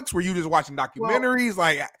reading books? Were you just watching documentaries?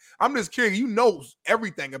 Well, like, I'm just curious. You know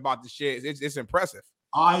everything about the shit. It's impressive.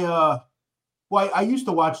 I used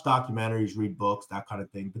to watch documentaries, read books, that kind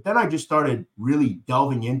of thing. But then I just started really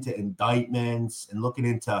delving into indictments and looking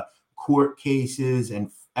into court cases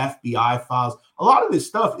and FBI files. A lot of this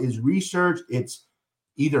stuff is researched. It's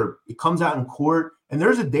either it comes out in court, and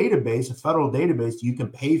there's a database, a federal database you can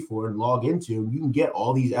pay for and log into, and you can get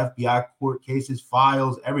all these FBI court cases,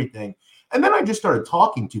 files, everything. And then I just started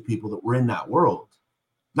talking to people that were in that world,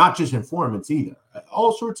 not just informants either,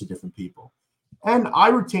 all sorts of different people. And I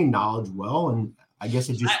retain knowledge well, and I guess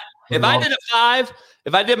it just. If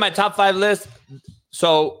I did my top 5 list,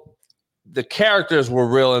 so the characters were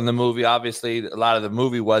real in the movie. Obviously, a lot of the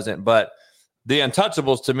movie wasn't, but The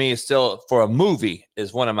Untouchables to me is still, for a movie,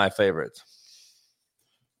 is one of my favorites.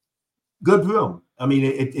 Good film. I mean,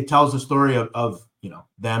 it tells the story of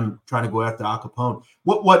them trying to go after Al Capone.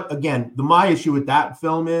 What again? My issue with that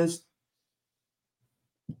film is,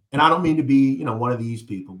 and I don't mean to be one of these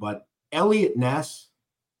people, but Elliot Ness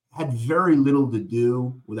had very little to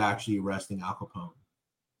do with actually arresting Al Capone,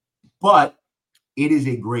 but it is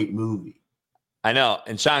a great movie. I know,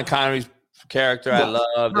 and Sean Connery's character I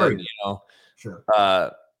loved, and sure.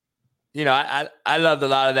 I loved a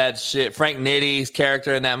lot of that shit. Frank Nitty's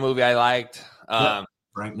character in that movie I liked.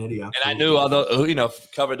 Frank Nitty, absolutely. And I knew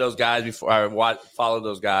covered those guys before I followed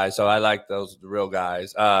those guys, so I liked the real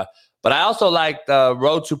guys. But I also liked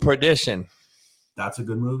Road to Perdition. That's a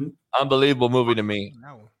good movie. Unbelievable movie to me.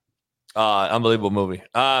 Unbelievable movie.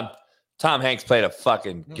 Tom Hanks played a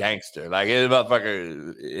fucking gangster. Like, his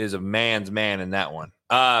motherfucker is a man's man in that one.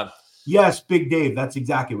 Yes, Big Dave. That's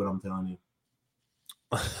exactly what I'm telling you.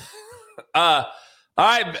 All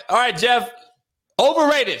right, Jeff.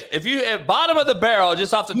 Overrated. If you at bottom of the barrel,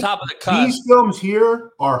 just off the top of the cut. These films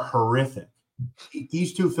here are horrific.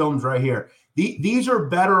 These 2 films right here. These are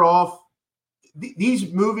better off.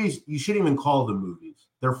 These movies, you shouldn't even call them movies.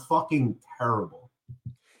 They're fucking terrible.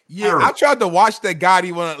 Yeah, terrible. I tried to watch that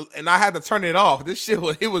Gotti one, and I had to turn it off. This shit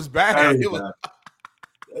was bad. It was.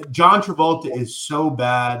 John Travolta is so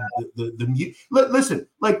bad. Listen,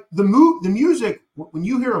 like the music. When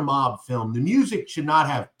you hear a mob film, the music should not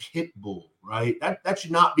have Pitbull, right? That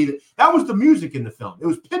should not be that was the music in the film. It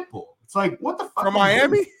was Pitbull. It's like, what the fuck? From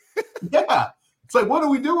Miami? Yeah. It's like, what are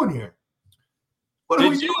we doing here?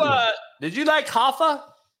 Did you like Hoffa?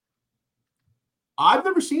 I've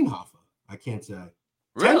never seen Hoffa. I can't say.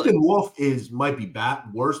 Really? Tempting Wolf might be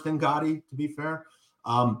worse than Gotti, to be fair.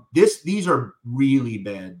 These are really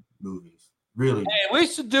bad movies. Really. Hey, we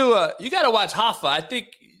should do you got to watch Hoffa. I think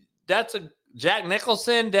that's a Jack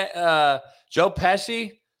Nicholson, Joe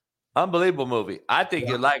Pesci, unbelievable movie. I think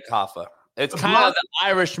you like Hoffa. It's kind of the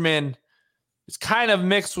Irishman. It's kind of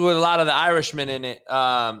mixed with a lot of the Irishman in it.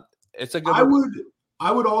 It's a good movie.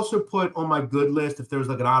 I would also put on my good list, if there was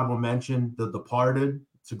like an honorable mention, The Departed.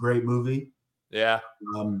 It's a great movie. Yeah.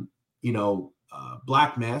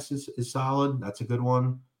 Black Mass is solid. That's a good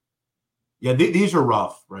one. Yeah, these are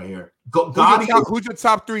rough right here. Who's your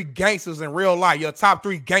top 3 gangsters in real life? Your top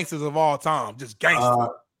 3 gangsters of all time, just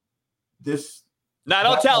gangsters.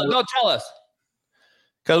 Don't tell us,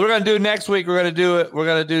 because we're gonna do next week. We're gonna do it. We're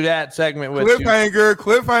gonna do that segment with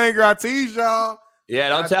Cliffhanger. I tease y'all. Yeah,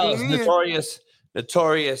 don't tell us.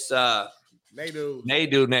 Notorious.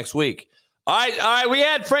 Nadu next week. All right. We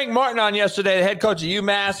had Frank Martin on yesterday, the head coach of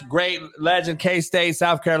UMass, great legend, K-State,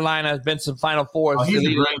 South Carolina. Has been some Final Fours. Oh, he's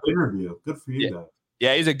a great interview. Good for you, guys.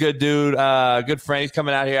 Yeah, he's a good dude, good friend. He's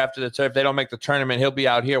coming out here after the turf. If they don't make the tournament, he'll be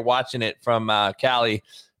out here watching it from Cali.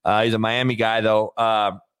 He's a Miami guy, though.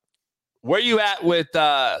 Where you at with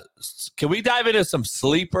can we dive into some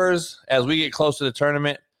sleepers as we get close to the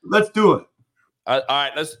tournament? Let's do it. All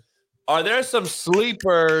right, are there some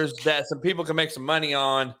sleepers that some people can make some money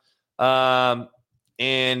on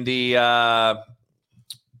in the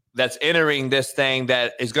that's entering this thing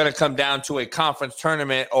that is going to come down to a conference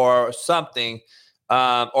tournament or something? Or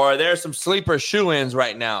are there some sleeper shoe-ins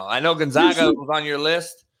right now? I know Gonzaga was on your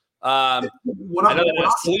list. I know that's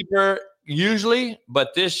a sleeper usually,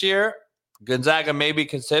 but this year Gonzaga may be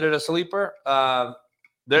considered a sleeper.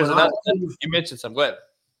 There's another. You mentioned some. Go ahead.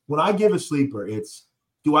 When I give a sleeper, it's,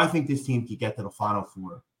 do I think this team could get to the Final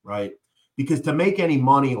Four, right? Because to make any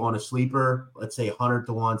money on a sleeper, let's say 100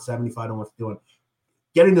 to 1, 75 to 1,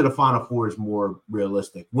 getting to the Final Four is more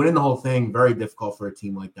realistic. Winning the whole thing, very difficult for a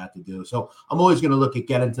team like that to do. So I'm always going to look at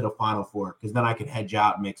getting to the Final Four, because then I can hedge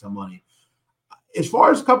out and make some money. As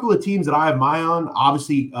far as a couple of teams that I have my eye on,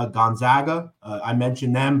 obviously Gonzaga, I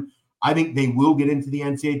mentioned them. I think they will get into the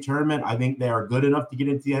NCAA tournament. I think they are good enough to get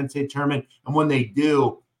into the NCAA tournament. And when they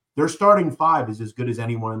do, their starting five is as good as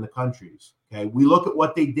anyone in the country's. Okay, we look at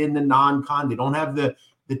what they did in the non-con. They don't have the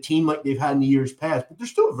team like they've had in the years past, but they're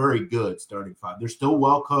still very good starting five. They're still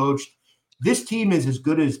well coached. This team is as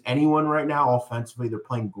good as anyone right now offensively. They're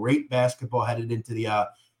playing great basketball headed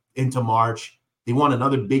into March. They won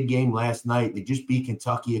another big game last night. They just beat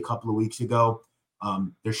Kentucky a couple of weeks ago.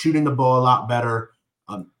 They're shooting the ball a lot better.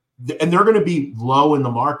 And they're going to be low in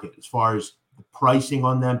the market as far as the pricing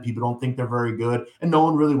on them. People don't think they're very good, and no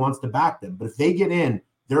one really wants to back them. But if they get in,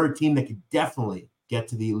 they're a team that could definitely get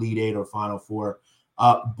to the Elite Eight or Final Four.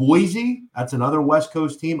 Boise, that's another West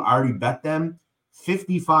Coast team. I already bet them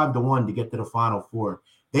 55-1 to get to the Final Four.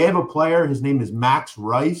 They have a player. His name is Max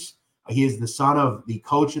Rice. He is the son of the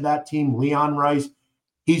coach of that team, Leon Rice.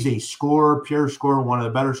 He's a scorer, pure scorer, one of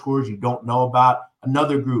the better scorers you don't know about.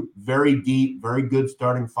 Another group, very deep, very good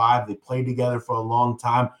starting five. They played together for a long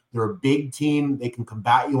time. They're a big team. They can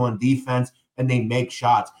combat you on defense, and they make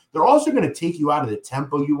shots. They're also going to take you out of the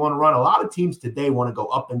tempo you want to run. A lot of teams today want to go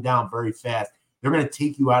up and down very fast. They're going to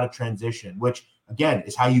take you out of transition, which, again,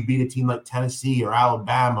 is how you beat a team like Tennessee or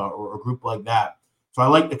Alabama or a group like that. So I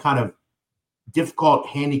like the kind of difficult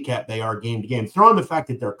handicap they are game to game. Throw in the fact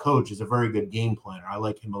that their coach is a very good game planner. I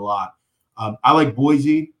like him a lot. I like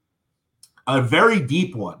Boise. A very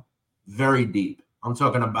deep one. Very deep. I'm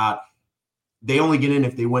talking about they only get in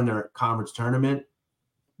if they win their conference tournament.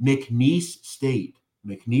 McNeese State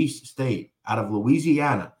out of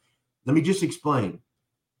Louisiana. Let me just explain.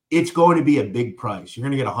 It's going to be a big price. You're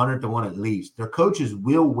going to get 100-1 at least. Their coach is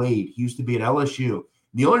Will Wade. He used to be at LSU.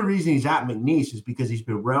 The only reason he's at McNeese is because he's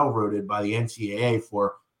been railroaded by the NCAA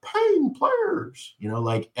for paying players.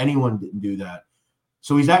 Like anyone didn't do that.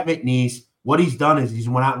 So he's at McNeese. What he's done is he's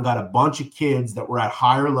went out and got a bunch of kids that were at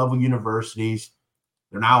higher level universities.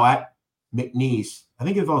 They're now at McNeese. I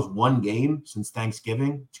think it was one game since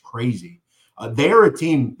Thanksgiving. It's crazy. They're a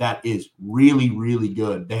team that is really, really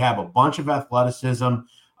good. They have a bunch of athleticism.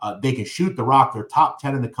 They can shoot the rock. They're top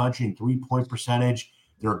 10 in the country in three-point percentage.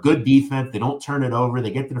 They're a good defense. They don't turn it over. They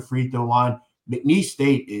get to the free throw line. McNeese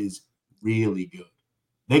State is really good.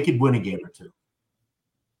 They could win a game or two.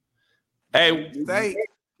 Hey, State,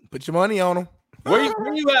 put your money on them.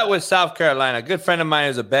 Where you at with South Carolina? A good friend of mine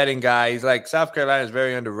is a betting guy. He's like, South Carolina is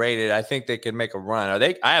very underrated. I think they can make a run. Are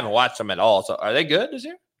they? I haven't watched them at all. So are they good this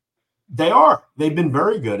year? They are. They've been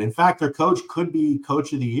very good. In fact, their coach could be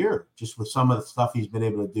coach of the year just with some of the stuff he's been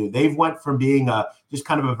able to do. They've went from being just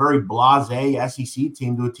kind of a very blasé SEC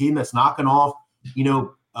team to a team that's knocking off,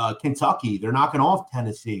 Kentucky. They're knocking off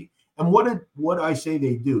Tennessee. And what I say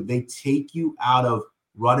they do? They take you out of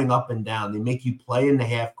running up and down. They make you play in the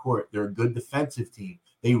half court. They're a good defensive team.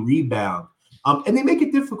 They rebound. And they make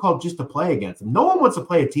it difficult just to play against them. No one wants to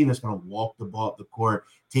play a team that's going to walk the ball up the court,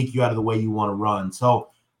 take you out of the way you want to run. So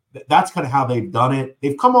that's kind of how they've done it.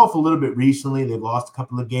 They've come off a little bit recently. They've lost a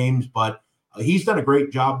couple of games, but he's done a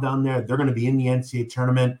great job down there. They're going to be in the NCAA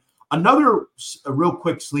tournament. Another real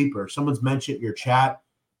quick sleeper, someone's mentioned in your chat,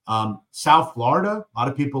 South Florida. A lot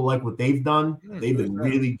of people like what they've done. They've been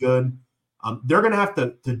really good. They're going to have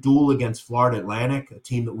to duel against Florida Atlantic, a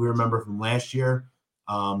team that we remember from last year.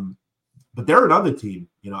 But they're another team.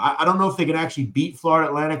 I don't know if they can actually beat Florida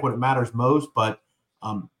Atlantic when it matters most, but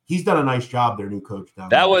he's done a nice job, their new coach down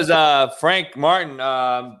there. That was Frank Martin,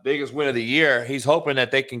 biggest win of the year. He's hoping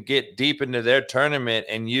that they can get deep into their tournament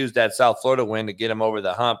and use that South Florida win to get them over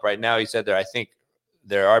the hump. Right now, he said I think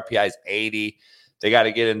their RPI is 80. They got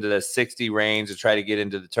to get into the 60 range to try to get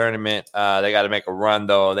into the tournament. They got to make a run,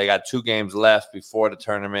 though. They got 2 games left before the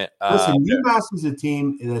tournament. Listen, UMass is a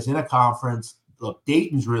team that's in a conference. Look,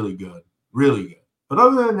 Dayton's really good, really good. But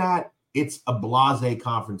other than that, it's a blasé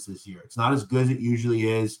conference this year. It's not as good as it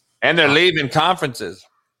usually is. And they're leaving conferences.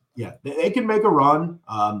 Yeah, they can make a run.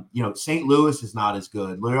 St. Louis is not as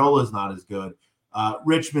good. Loyola is not as good.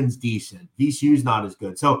 Richmond's decent. VCU's not as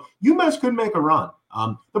good. So UMass could make a run.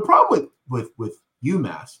 The problem with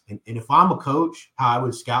UMass, and if I'm a coach, how I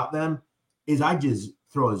would scout them is I just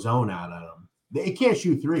throw a zone out at them. They can't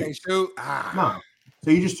shoot three. Can't shoot. No.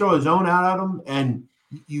 So you just throw a zone out at them, and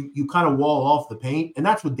you kind of wall off the paint, and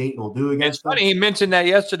that's what Dayton will do against It's funny, he mentioned that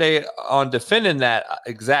yesterday on defending that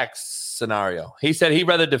exact scenario. He said he'd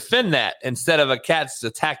rather defend that instead of a cat's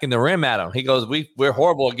attacking the rim at him. He goes, we're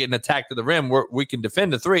horrible at getting attacked to the rim. We can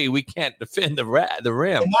defend the three. We can't defend the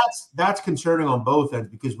rim. And that's concerning on both ends,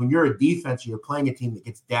 because when you're a defense, you're playing a team that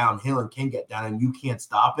gets downhill and can get down, and you can't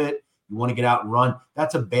stop it. You want to get out and run.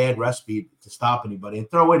 That's a bad recipe to stop anybody.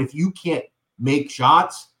 And throw it, if you can't make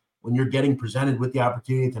shots, when you're getting presented with the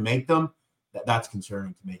opportunity to make them, that's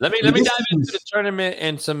concerning to me. Let me dive into the tournament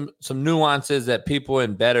and some nuances that people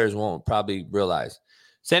and bettors won't probably realize.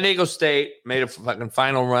 San Diego State made a fucking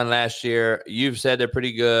final run last year. You've said they're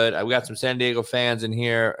pretty good. I've got some San Diego fans in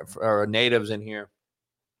here, or natives in here.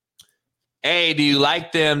 A, do you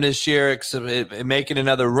like them this year making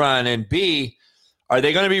another run? And B, are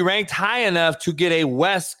they going to be ranked high enough to get a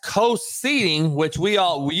West Coast seeding, which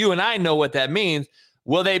you and I know what that means?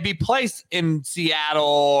 Will they be placed in Seattle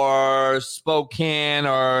or Spokane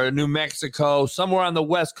or New Mexico, somewhere on the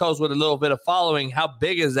West Coast with a little bit of following? How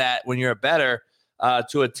big is that when you're a bettor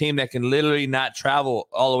to a team that can literally not travel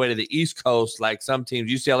all the way to the East Coast like some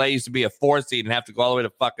teams? UCLA used to be a 4 seed and have to go all the way to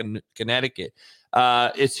fucking Connecticut.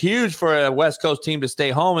 It's huge for a West Coast team to stay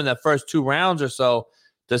home in the first 2 rounds or so.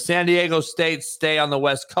 Does San Diego State stay on the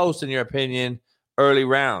West Coast, in your opinion, early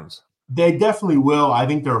rounds? They definitely will. I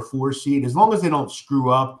think they're a 4 seed. As long as they don't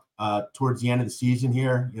screw up towards the end of the season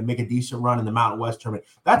here and make a decent run in the Mountain West tournament.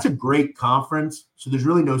 That's a great conference. So there's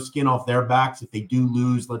really no skin off their backs if they do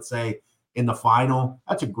lose, let's say, in the final.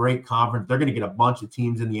 That's a great conference. They're going to get a bunch of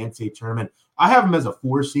teams in the NCAA tournament. I have them as a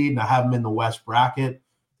 4 seed, and I have them in the West bracket.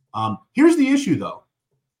 Here's the issue, though.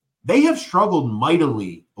 They have struggled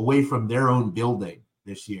mightily away from their own building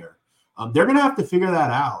this year. They're going to have to figure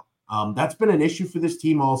that out. That's been an issue for this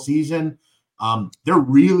team all season. They're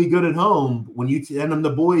really good at home. When you send them to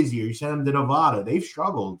Boise or you send them to Nevada, they've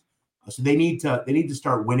struggled. So they need to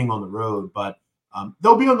start winning on the road. But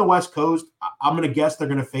they'll be on the West Coast. I'm going to guess they're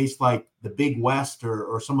going to face like the Big West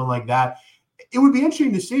or someone like that. It would be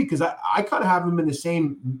interesting to see because I kind of have them in the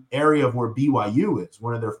same area of where BYU is,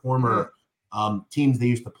 one of their former teams they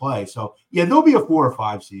used to play. So, yeah, they'll be a 4 or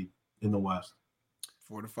 5 seed in the West.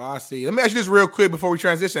 4 to 5 seed. Let me ask you this real quick before we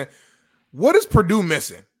transition. What is Purdue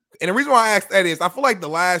missing? And the reason why I asked that is I feel like the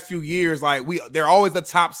last few years, like they're always the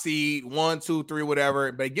top seed, 1, 2, 3,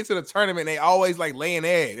 whatever. But they get to the tournament, and they always like lay an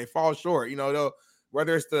egg. They fall short. You know,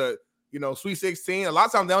 whether it's the Sweet 16, a lot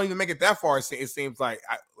of times they don't even make it that far. It seems like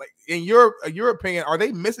in your opinion, are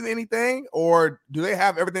they missing anything, or do they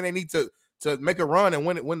have everything they need to make a run and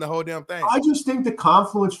win the whole damn thing? I just think the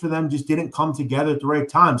confluence for them just didn't come together at the right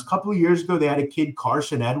times. A couple of years ago, they had a kid,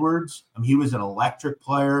 Carson Edwards. He was an electric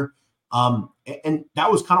player. And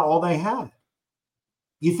that was kind of all they had.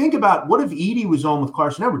 You think about what if Edey was on with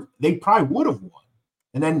Carson Edwards? They probably would have won.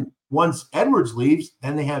 And then once Edwards leaves,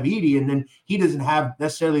 then they have Edey, and then he doesn't have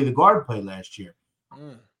necessarily the guard play last year.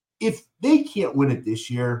 If they can't win it this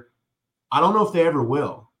year, I don't know if they ever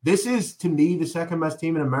will. This is, to me, the second best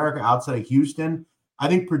team in America outside of Houston. I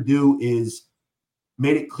think Purdue is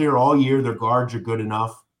made it clear all year their guards are good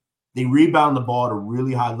enough. They rebound the ball at a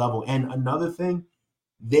really high level. And another thing,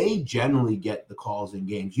 they generally get the calls in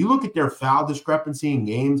games. You look at their foul discrepancy in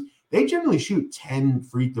games, they generally shoot 10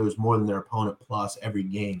 free throws more than their opponent plus every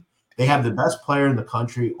game. They have the best player in the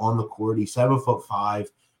country on the court. He's 7'5".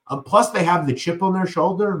 Plus, they have the chip on their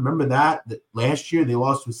shoulder. Remember that last year they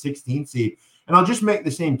lost to a 16 seed. And I'll just make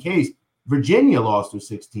the same case. Virginia lost to a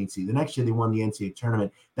 16 seed. The next year they won the NCAA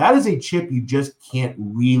tournament. That is a chip you just can't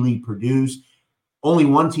really produce. Only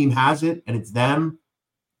one team has it, and it's them.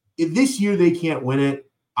 If this year they can't win it,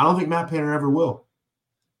 I don't think Matt Painter ever will.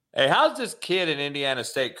 Hey, how's this kid in Indiana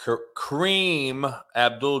State, Kareem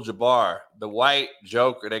Abdul-Jabbar, the white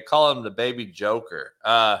Joker? They call him the baby Joker.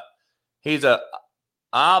 He's a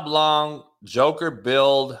oblong Joker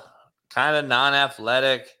build, kind of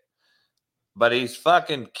non-athletic, but he's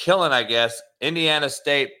fucking killing, I guess, Indiana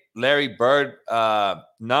State Larry Bird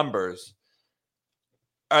numbers.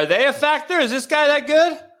 Are they a factor? Is this guy that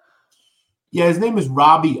good? Yeah, his name is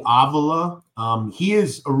Robbie Avila. He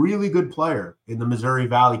is a really good player in the Missouri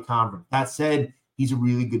Valley Conference. That said, he's a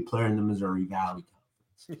really good player in the Missouri Valley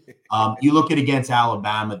Conference. You look at against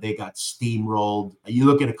Alabama, they got steamrolled. You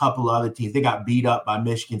look at a couple of other teams, they got beat up by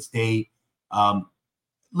Michigan State.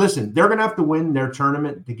 Listen, they're going to have to win their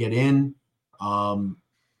tournament to get in.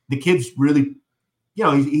 The kid's really,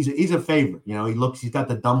 he's a favorite. He's got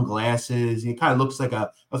the dumb glasses. He kind of looks like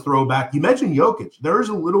a throwback. You mentioned Jokic. There is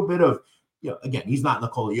a little bit of, again, he's not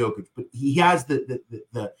Nikola Jokic, but he has the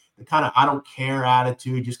kind of I don't care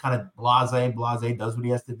attitude, just kind of blase, does what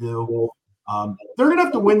he has to do. They're going to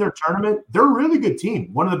have to win their tournament. They're a really good team,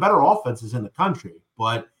 one of the better offenses in the country,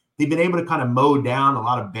 but they've been able to kind of mow down a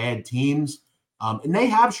lot of bad teams, and they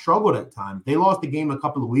have struggled at times. They lost a game a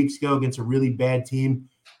couple of weeks ago against a really bad team.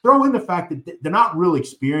 Throw in the fact that they're not really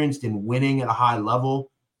experienced in winning at a high level.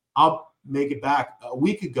 I'll make it back. A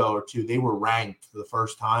week ago or two, they were ranked for the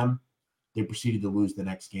first time. They proceeded to lose the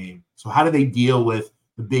next game. So how do they deal with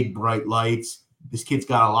the big bright lights? This kid's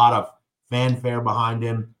got a lot of fanfare behind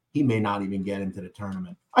him. he may not even get into the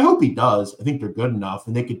tournament. I hope he does. I think they're good enough,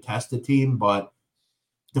 and they could test the team, but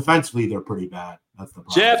defensively, they're pretty bad. That's the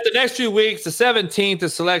problem. Jeff, the next few weeks, the 17th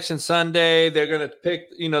is Selection Sunday. They're going to pick,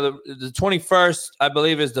 the 21st, I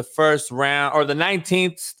believe, is the first round, or the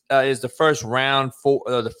 19th is the first round,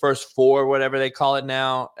 the first four, whatever they call it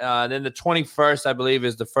now. Then the 21st, I believe,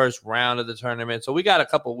 is the first round of the tournament. So we got a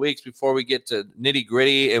couple weeks before we get to nitty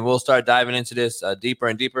gritty, and we'll start diving into this deeper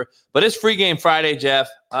and deeper. But it's Free Game Friday, Jeff.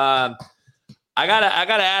 I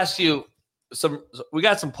gotta ask you we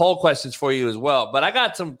got some poll questions for you as well, but I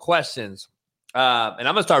got some questions. And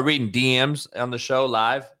I'm gonna start reading DMs on the show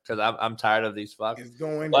live because I'm tired of these fucks. It's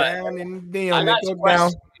going down in the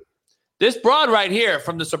DM. This broad right here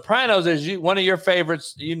from The Sopranos is one of your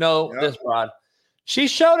favorites. This broad. She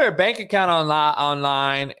showed her bank account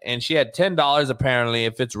online, and she had $10 apparently.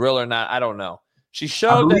 If it's real or not, I don't know. She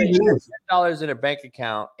showed that she had $10 in her bank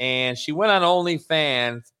account, and she went on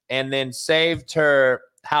OnlyFans and then saved her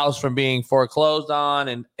house from being foreclosed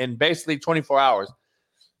on in basically 24 hours.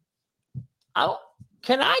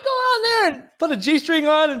 Can I go out there and put a G-string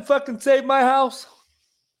on and fucking save my house?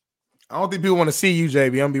 I don't think people want to see you, JB.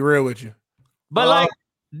 I'm gonna be real with you. But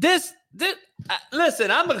this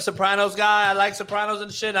listen, I'm a Sopranos guy. I like Sopranos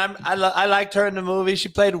and shit. I liked her in the movie. She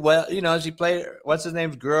played well. She played what's his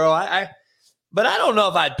name's girl. But I don't know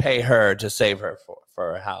if I'd pay her to save her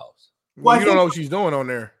for her house. Well, you don't know what she's doing on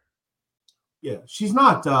there. Yeah, she's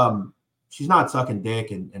not sucking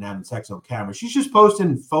dick and having sex on camera. She's just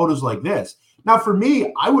posting photos like this. Now, for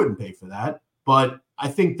me, I wouldn't pay for that, but I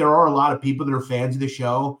think there are a lot of people that are fans of the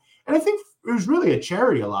show, and I think it was really a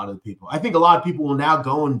charity. A lot of the people. I think a lot of people will now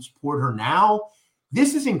go and support her now.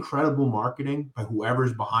 This is incredible marketing by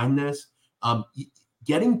whoever's behind this.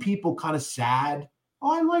 Getting people kind of sad.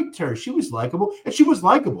 Oh, I liked her. She was likable, and she was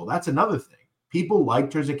likable. That's another thing. People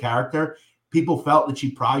liked her as a character. People felt that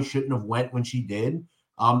she probably shouldn't have went when she did.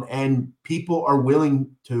 And people are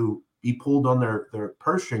willing to be pulled on their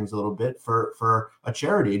purse strings a little bit for a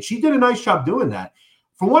charity. And she did a nice job doing that.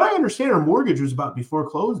 From what I understand, her mortgage was about to be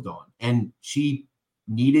foreclosed on. And she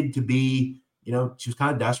needed to be, she was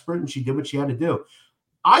kind of desperate, and she did what she had to do.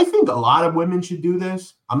 I think a lot of women should do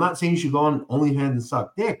this. I'm not saying you should go on OnlyFans and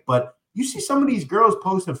suck dick, but you see some of these girls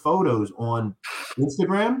posting photos on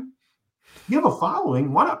Instagram. You have a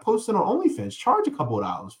following. Why not post it on OnlyFans? Charge a couple of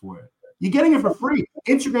dollars for it. You're getting it for free.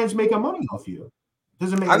 Instagram's making money off you.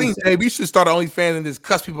 Doesn't make. I think JB should start an OnlyFans and just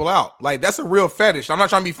cuss people out. Like, that's a real fetish. I'm not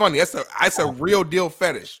trying to be funny. That's a real deal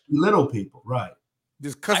fetish. Little people, right?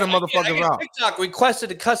 Just cussing motherfuckers out. TikTok requested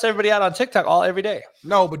to cuss everybody out on TikTok every day.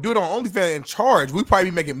 No, but do it on OnlyFans and charge. We probably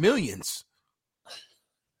be making millions.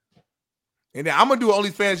 And then I'm gonna do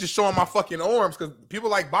OnlyFans just showing my fucking arms because people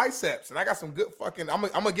like biceps, and I got some good fucking. I'm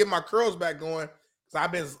gonna get my curls back going.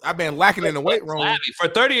 I've been lacking in the weight room. Flabby. For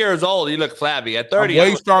 30 years old, you look flabby. At 30, I'm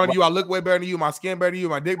way stronger than you. I look way better than you. My skin better than you.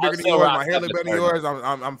 My dick bigger than yours. My hair look better than yours.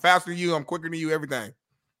 I'm faster than you. I'm quicker than you. Everything.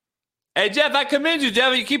 Hey, Jeff, I commend you,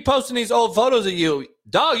 Jeff. You keep posting these old photos of you.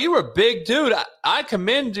 Dog, you were a big dude. I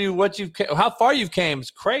commend you how far you've came.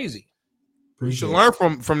 It's crazy. You should learn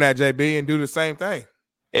from that, JB, and do the same thing.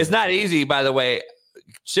 It's not easy, by the way.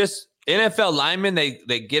 Just NFL linemen,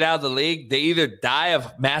 they get out of the league. They either die of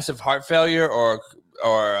massive heart failure or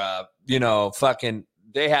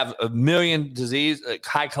they have a million disease, like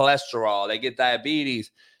high cholesterol. They get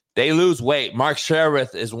diabetes. They lose weight. Mark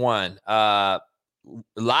Sherrith is one. A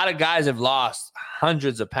lot of guys have lost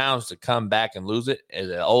hundreds of pounds to come back and lose it. As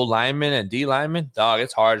an old lineman and D lineman, dog,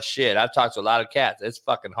 it's hard as shit. I've talked to a lot of cats. It's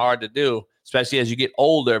fucking hard to do, especially as you get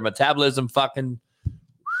older. Metabolism fucking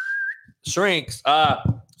shrinks.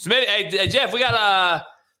 Smitty, hey, Jeff, we got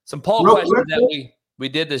some poll questions that we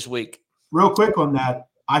did this week. Real quick on that,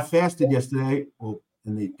 I fasted yesterday,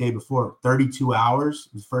 and the day before, 32 hours.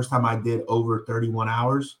 It was the first time I did over 31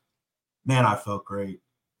 hours. Man, I felt great.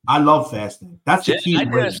 I love fasting. That's the key.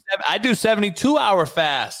 I do 72-hour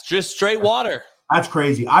fast, just straight water. That's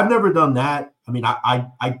crazy. I've never done that. I mean,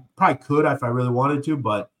 I probably could if I really wanted to,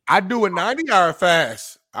 but I do a 90-hour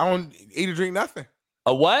fast. I don't eat or drink nothing.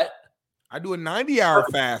 A what? I do a 90-hour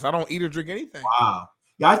fast. I don't eat or drink anything. Wow.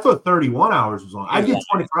 Yeah, I thought 31 hours was on. I did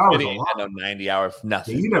 24 hours. I know 90 hours,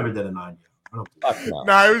 nothing. Yeah, you never did a 90 hour.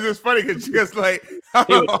 No, it was just funny because she was like,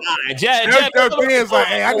 Jeff, like,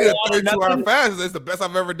 hey, I did a 32-hour fast. It's the best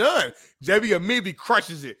I've ever done. JB immediately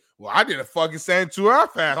crushes it. Well, I did a fucking 72-hour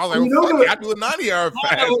fast. I was like, well, fuck it, I do a 90-hour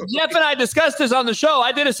fast. Jeff and I discussed this on the show.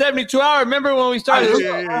 I did a 72-hour. Remember when we started?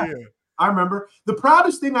 Yeah. I remember. The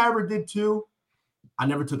proudest thing I ever did, too, I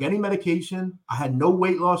never took any medication. I had no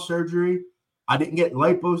weight loss surgery. I didn't get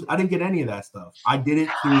lipos. I didn't get any of that stuff. I did it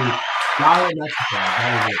through diet and exercise.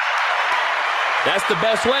 That was it. That's the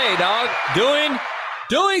best way, dog.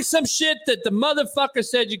 Doing some shit that the motherfucker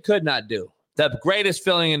said you could not do. The greatest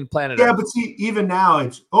feeling in planet Earth. Yeah, but see, even now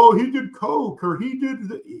it's, he did coke or he did.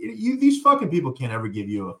 These fucking people can't ever give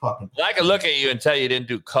you a fucking. I can look at you and tell you didn't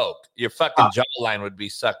do coke. Your fucking jawline would be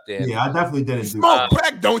sucked in. Yeah, I definitely didn't. Smoke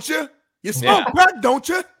crack, don't you? You smoke crack, don't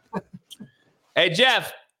you? Hey,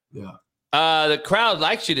 Jeff. Yeah. The crowd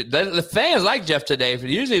likes you. The fans like Jeff today.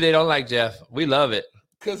 Usually they don't like Jeff. We love it.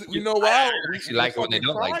 Because you know why? I actually like it when they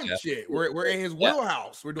don't like Jeff. Shit. We're in his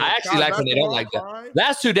wheelhouse. We're doing I actually like when they don't like Jeff.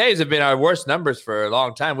 Last 2 days have been our worst numbers for a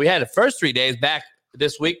long time. We had the first 3 days back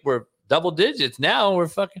this week were double digits. Now we're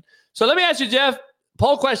fucking. So let me ask you, Jeff.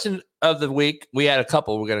 Poll question of the week. We had a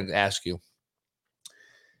couple. We're going to ask you.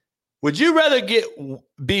 Would you rather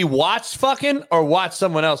be watched fucking or watch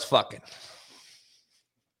someone else fucking?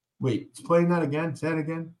 Wait, explain that again. Say it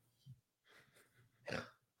again.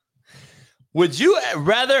 Would you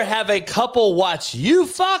rather have a couple watch you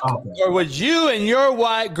fuck, or would you and your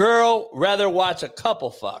white girl rather watch a couple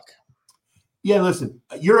fuck? Yeah, listen,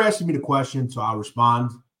 you're asking me the question, so I'll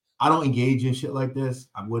respond. I don't engage in shit like this.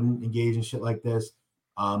 I wouldn't engage in shit like this.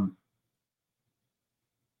 I'd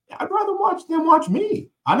rather watch them watch me.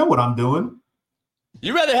 I know what I'm doing.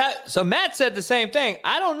 You rather have. So Matt said the same thing.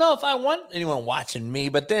 I don't know if I want anyone watching me,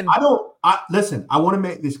 but then listen, I want to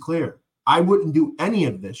make this clear. I wouldn't do any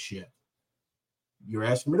of this shit. You're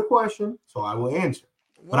asking me the question, so I will answer.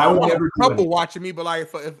 But I would never do couple watching me. But like,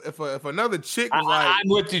 if another chick was like, I'm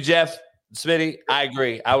with you, Jeff. Smitty, I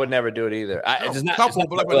agree. I would never do it either. But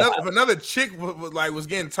if another chick was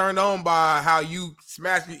getting turned on by how you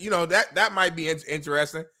smash, that might be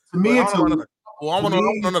interesting. To me, it's I want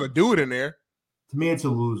another dude in there. To me, it's a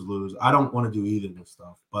lose-lose. I don't want to do either of this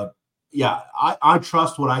stuff. But yeah, I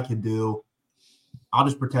trust what I can do. I'll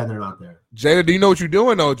just pretend they're not there. Jada, do you know what you're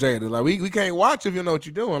doing though, Jada? Like we can't watch if you know what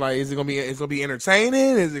you're doing. Like, is it gonna be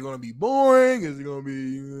entertaining? Is it gonna be boring? Is it gonna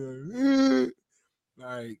be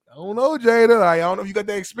like, I don't know, Jada. I don't know if you got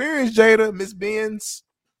that experience, Jada, Miss Benz.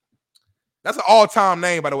 That's an all-time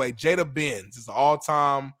name, by the way. Jada Benz. It's an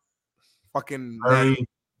all-time fucking name.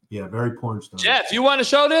 Yeah, very porn star. Jeff, you want to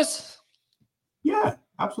show this? Yeah,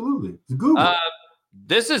 absolutely. It's Google.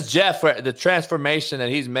 This is Jeff, the transformation that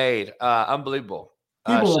he's made. Unbelievable.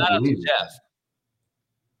 Shout out to Jeff.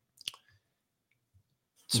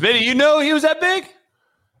 Smitty, you know he was that big?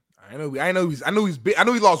 I know he's big. I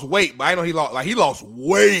know he lost weight, but I know he lost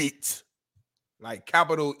weight. Like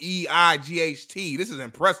capital EIGHT. This is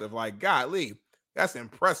impressive. Like, golly, that's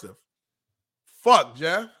impressive. Fuck,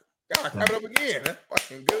 Jeff. Gotta cut it up again. That's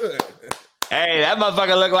fucking good. Hey, that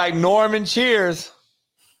motherfucker look like Norman Cheers.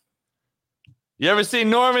 You ever seen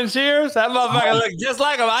Norman Cheers? That motherfucker looked just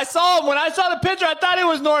like him. I saw him when I saw the picture. I thought it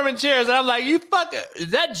was Norman Cheers, and I'm like, "You fucking is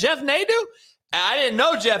that Jeff Nadeau?" And I didn't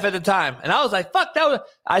know Jeff at the time, and I was like, "Fuck that!"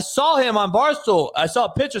 I saw him on Barstool. I saw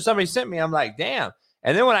a picture somebody sent me. I'm like, "Damn!"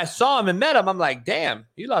 And then when I saw him and met him, I'm like, "Damn,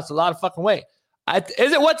 he lost a lot of fucking weight."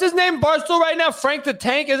 What's his name? Barstool right now? Frank the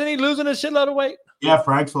Tank? Isn't he losing a shitload of weight? Yeah,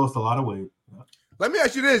 Frank's lost a lot of weight. Yeah. Let me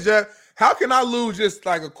ask you this, Jeff. How can I lose just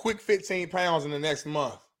like a quick 15 pounds in the next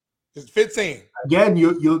month? Just 15. Again,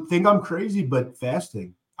 you'll think I'm crazy, but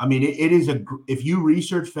fasting. I mean, it is if you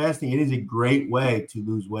research fasting, it is a great way to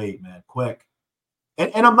lose weight, man, quick.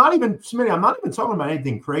 And I'm not even, Smitty, I'm not even talking about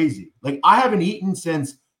anything crazy. Like, I haven't eaten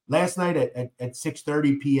since last night at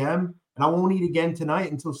 6:30 p.m., and I won't eat again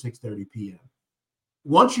tonight until 6:30 p.m.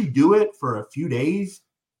 Once you do it for a few days,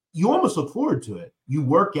 you almost look forward to it. You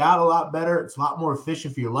work out a lot better. It's a lot more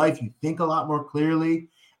efficient for your life. You think a lot more clearly.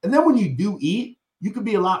 And then when you do eat, you could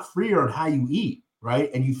be a lot freer on how you eat, right?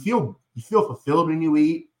 And you feel fulfilled when you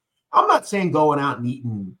eat. I'm not saying going out and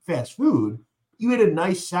eating fast food. You eat a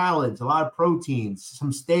nice salads, a lot of proteins,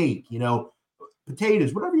 some steak,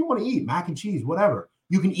 potatoes, whatever you want to eat, mac and cheese, whatever.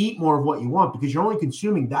 You can eat more of what you want because you're only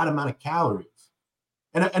consuming that amount of calories.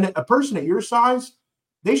 And a person at your size,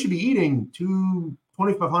 they should be eating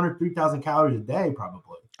 2,500, 3,000 calories a day,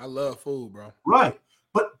 probably. I love food, bro. Right.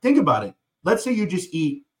 But think about it. Let's say you just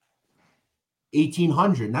eat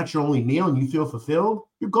 1,800, and that's your only meal, and you feel fulfilled.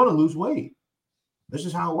 You're going to lose weight. This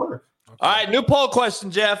is how it works. Okay. All right, new poll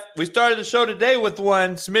question, Jeff. We started the show today with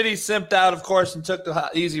one. Smitty simped out, of course, and took the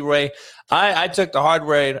easy way. I took the hard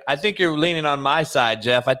way. I think you're leaning on my side,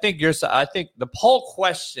 Jeff. I think the poll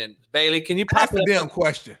question, Bailey, can you pop it up? Damn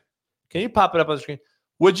question. Can you pop it up on the screen?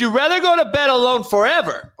 Would you rather go to bed alone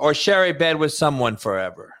forever or share a bed with someone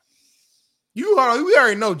forever? We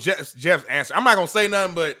already know Jeff's answer. I'm not gonna say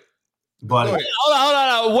nothing, but hold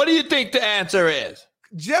on. What do you think the answer is?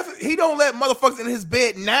 Jeff, he don't let motherfuckers in his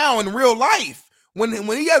bed now in real life. When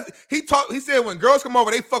he said when girls come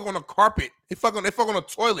over, they fuck on the carpet, they fuck on the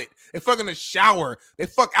toilet, they fuck in the shower, they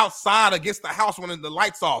fuck outside against the house when the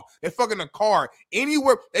lights off, they fuck in the car,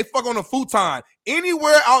 anywhere, they fuck on the futon,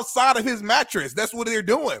 anywhere outside of his mattress. That's what they're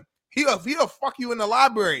doing. He'll fuck you in the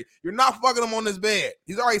library. You're not fucking him on his bed.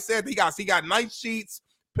 He's already said he got night sheets,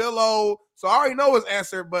 pillow. So I already know his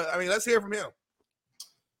answer, but I mean, let's hear from him.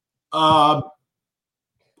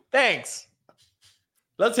 Thanks.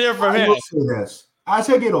 Let's hear from him. I will say this. As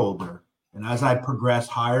I get older and as I progress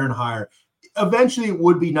higher and higher, eventually it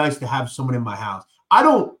would be nice to have someone in my house.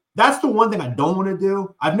 That's the one thing I don't want to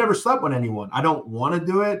do. I've never slept with anyone. I don't want to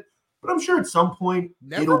do it, but I'm sure at some point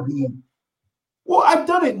it'll be. Well, I've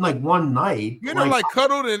done it in like one night. You know, like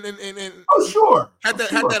cuddled and oh, sure. Had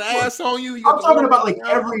that ass on you. I'm talking about like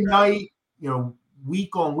every night,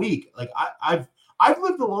 week on week. Like I've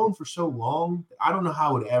lived alone for so long. I don't know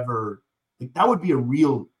how it ever. Like that would be a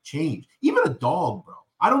real change. Even a dog, bro.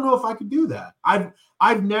 I don't know if I could do that.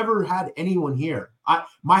 I've never had anyone here.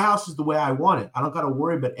 My house is the way I want it. I don't got to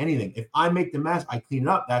worry about anything. If I make the mess, I clean it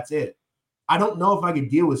up. That's it. I don't know if I could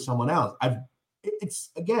deal with someone else. It's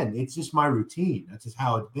just my routine. That's just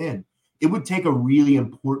how it's been. It would take a really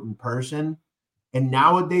important person. And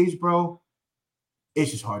nowadays, bro, it's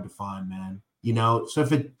just hard to find, man. So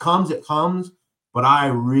if it comes, it comes. But I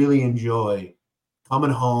really enjoy coming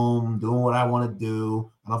home, doing what I want to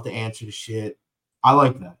do. I don't have to answer the shit. I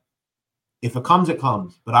like that. If it comes, it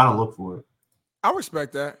comes. But I don't look for it. I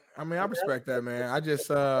respect that. I mean, I respect that, man. I just,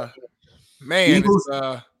 man,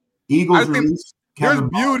 Eagles release. There's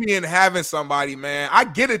beauty in having somebody, man. I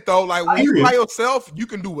get it though. Like when you by yourself, you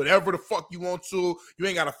can do whatever the fuck you want to. You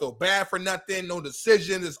ain't gotta feel bad for nothing. No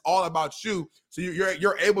decisions. It's all about you. So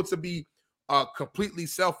you're able to be completely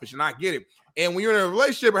selfish, and I get it. And when you're in a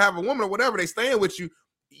relationship or have a woman or whatever, they staying with you.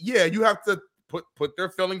 Yeah, you have to put their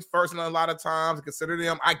feelings first, and a lot of times consider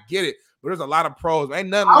them. I get it, but there's a lot of pros. Ain't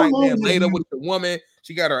nothing like man laid up with the woman.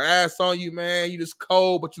 She got her ass on you, man. You just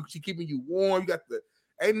cold, but she keeping you warm. You got the.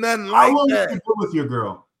 Ain't nothing like that. How long have you been with your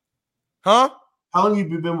girl? Huh? How long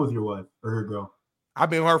have you been with your wife or her girl?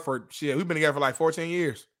 I've been with her for shit. We've been together for like 14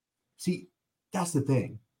 years. See, that's the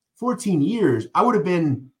thing. 14 years. I would have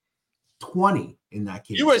been 20 in that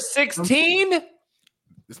case. You were 16?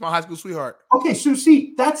 It's my high school sweetheart. Okay, so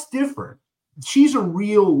see, that's different. She's a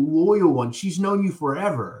real loyal one. She's known you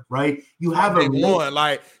forever, right? You have a one.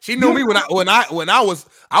 Like she knew me when I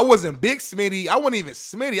wasn't Big Smitty. I wasn't even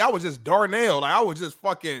Smitty. I was just Darnell. Like I was just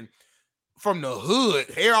fucking from the hood,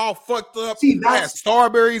 hair all fucked up. See, I had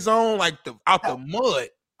Starberries on, like out the mud.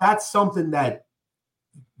 That's something that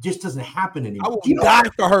just doesn't happen anymore. I will die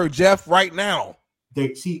for her, Jeff, right now.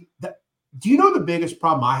 Do you know the biggest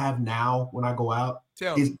problem I have now when I go out?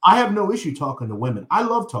 I have no issue talking to women. I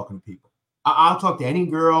love talking to people. I'll talk to any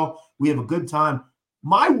girl. We have a good time.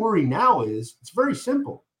 My worry now is, it's very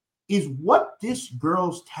simple. Is what this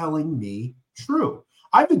girl's telling me true?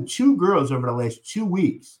 I've been 2 girls over the last 2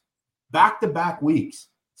 weeks, back-to-back weeks.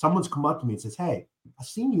 Someone's come up to me and says, hey, I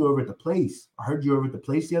seen you over at the place. I heard you over at the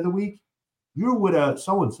place the other week. You were with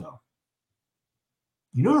so-and-so.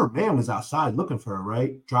 You know her man was outside looking for her,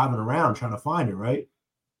 right? Driving around trying to find her, right?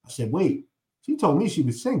 I said, wait, she told me she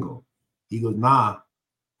was single. He goes, nah.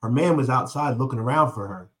 Her man was outside looking around for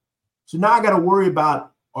her. So now I got to worry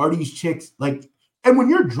about, are these chicks like, and when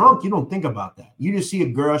you're drunk, you don't think about that. You just see a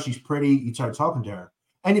girl, she's pretty, you start talking to her.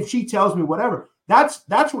 And if she tells me whatever, that's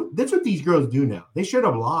what these girls do now. They should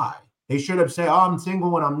have lied. They should have said, oh, I'm single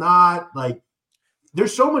when I'm not. Like,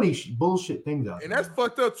 there's so many bullshit things out there. And that's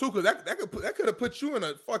fucked up too, because that could have put you in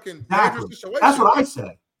a fucking dangerous situation. That's what I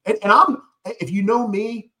say. And if you know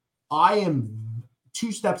me, I am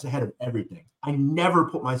 2 steps ahead of everything. I never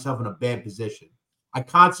put myself in a bad position. I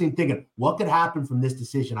constantly thinking, what could happen from this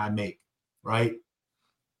decision I make, right?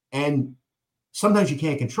 And sometimes you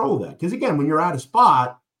can't control that. Because again, when you're out of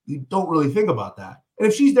spot, you don't really think about that. And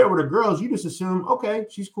if she's there with her girls, you just assume, okay,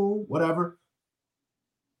 she's cool, whatever.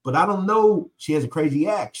 But I don't know. She has a crazy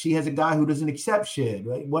ex. She has a guy who doesn't accept shit,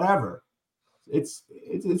 right? Whatever. It's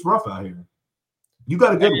rough out here. You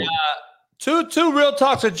got a good one. Two real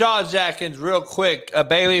talks of jaw jackings real quick.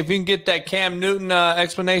 Bailey, if you can get that Cam Newton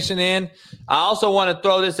explanation in. I also want to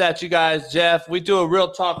throw this at you guys, Jeff. We do a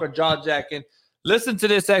real talk of jaw jacking. Listen to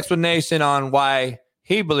this explanation on why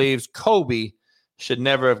he believes Kobe should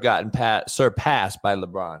never have gotten surpassed by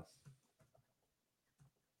LeBron.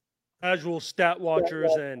 Casual stat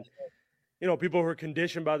watchers and, people who are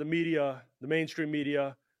conditioned by the media, the mainstream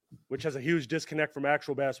media, which has a huge disconnect from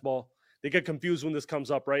actual basketball. They get confused when this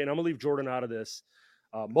comes up, right? And I'm going to leave Jordan out of this.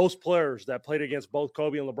 Most players that played against both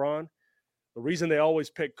Kobe and LeBron, the reason they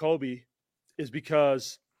always pick Kobe is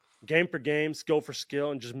because game for game, skill for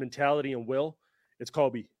skill, and just mentality and will, it's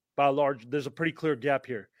Kobe. By and large, there's a pretty clear gap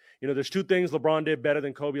here. There's two things LeBron did better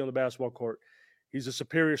than Kobe on the basketball court. He's a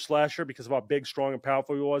superior slasher because of how big, strong, and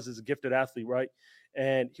powerful he was. He's a gifted athlete, right?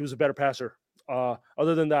 And he was a better passer.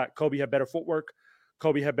 Other than that, Kobe had better footwork.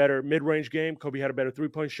 Kobe had better mid-range game. Kobe had a better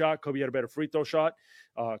three-point shot. Kobe had a better free throw shot.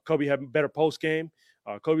 Kobe had better post game.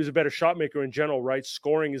 Kobe's a better shot maker in general, right?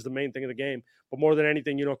 Scoring is the main thing of the game. But more than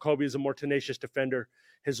anything, Kobe is a more tenacious defender.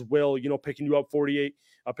 His will, picking you up 48,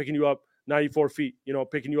 picking you up 94 feet,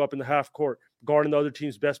 picking you up in the half court, guarding the other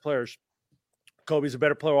team's best players. Kobe's a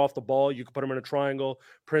better player off the ball. You could put him in a triangle.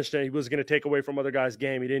 Princeton, he was going to take away from other guys'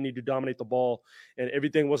 game. He didn't need to dominate the ball. And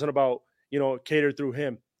everything wasn't about, catered through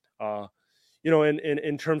him.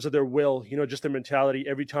 In terms of their will, just their mentality.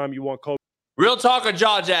 Every time you want Kobe. Real talk or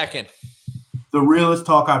jaw jacking? The realest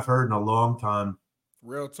talk I've heard in a long time.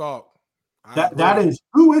 Real talk. That is,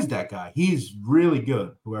 who is that guy? He's really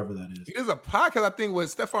good, whoever that is. He does a podcast, I think,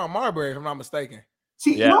 with Stephon Marbury, if I'm not mistaken.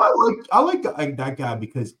 See, I like that guy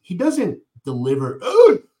because he doesn't deliver.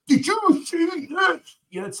 Oh, did you see this?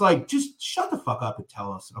 It's like, just shut the fuck up and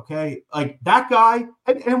tell us, okay? Like that guy,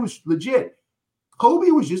 and it was legit. Kobe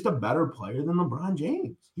was just a better player than LeBron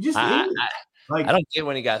James. He just is. I don't get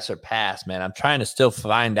when he got surpassed, man. I'm trying to still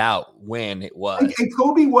find out when it was. And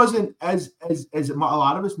Kobe wasn't, as a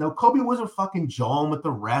lot of us know, Kobe wasn't fucking jawing with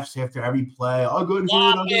the refs after every play. Oh, good,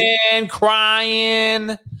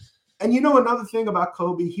 crying. And another thing about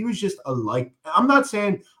Kobe, he was just I'm not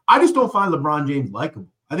saying, I just don't find LeBron James likable.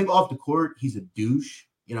 I think off the court, he's a douche.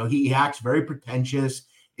 He acts very pretentious.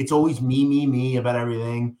 It's always me about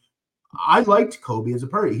everything. I liked Kobe as a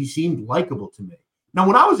person. He seemed likable to me. Now,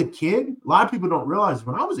 when I was a kid, a lot of people don't realize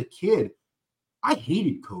when I was a kid, I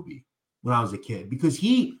hated Kobe when I was a kid because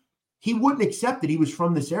he wouldn't accept that he was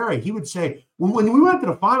from this era. He would say, when we went to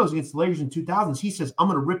the finals against the Lakers in 2000s, he says, I'm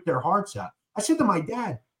going to rip their hearts out. I said to my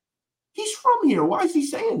dad, he's from here. Why is he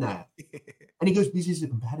saying that? And he goes, because he's a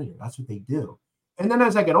competitor. That's what they do. And then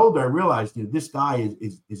as I got older, I realized, this guy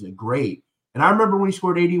is a great. And I remember when he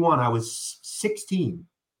scored 81, I was 16.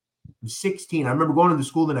 I remember going to the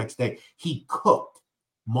school the next day. He cooked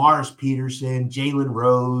Morris Peterson, Jalen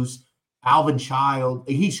Rose, Alvin Child.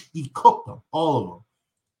 He cooked them, all of them.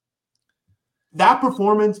 That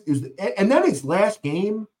performance is, and then his last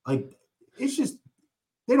game, it's just,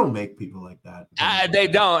 they don't make people like that. They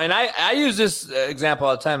don't. And I use this example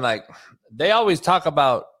all the time. They always talk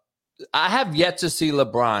about, I have yet to see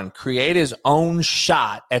LeBron create his own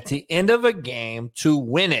shot at the end of a game to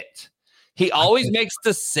win it. He always makes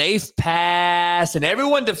the safe pass, and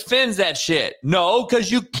everyone defends that shit. No, because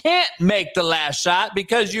you can't make the last shot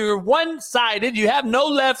because you're one-sided. You have no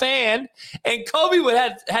left hand, and Kobe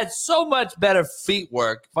had so much better feet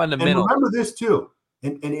work, fundamental. And remember this, too,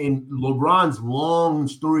 in LeBron's long,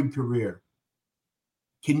 storied career.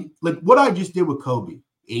 What I just did with Kobe,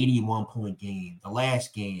 81-point game, the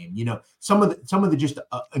last game, some of the just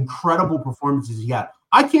incredible performances he had.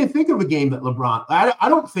 I can't think of a game that LeBron. I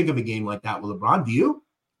don't think of a game like that with LeBron. Do you?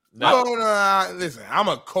 No. Listen, I'm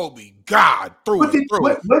a Kobe god through and through.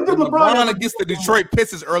 When did LeBron against the Detroit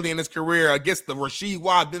Pistons early in his career, against the Rasheed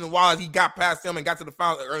Wallace, he got past him and got to the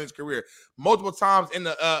finals early in his career. Multiple times being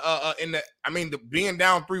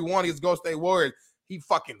down 3-1 against Golden State Warriors, he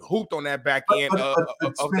fucking hooped on that back end of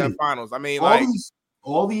that finals. I mean,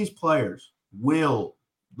 all these players, Will,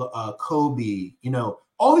 Kobe,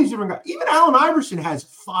 all these different guys. Even Allen Iverson has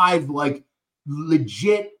 5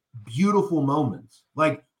 legit beautiful moments.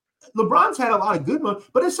 LeBron's had a lot of good moments,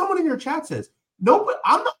 but as someone in your chat says, no, but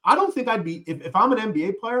I don't think I'd be if I'm an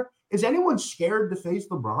NBA player. Is anyone scared to face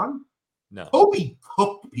LeBron? No. Kobe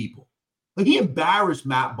cooked people. He embarrassed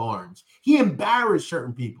Matt Barnes. He embarrassed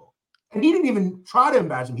certain people, and he didn't even try to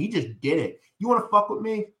embarrass him. He just did it. You want to fuck with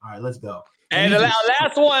me? All right, let's go. And the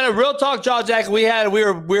last one, a real talk, jaw jack. We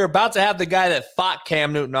were about to have the guy that fought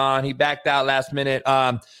Cam Newton on. He backed out last minute.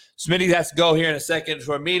 Smitty has to go here in a second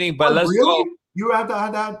for a meeting, but let's go. You were out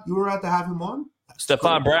to have him on?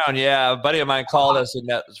 Stephon Brown, yeah, a buddy of mine called us, and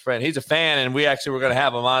that was a friend. He's a fan, and we actually were going to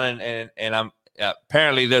have him on. And I'm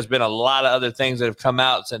apparently there's been a lot of other things that have come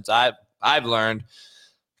out since I've learned.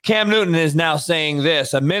 Cam Newton is now saying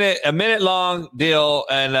this, a minute long deal,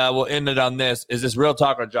 and we'll end it on this. Is this real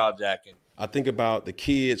talk or jaw jacking? I think about the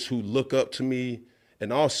kids who look up to me,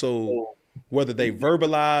 and also whether they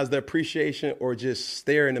verbalize their appreciation or just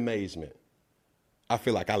stare in amazement. I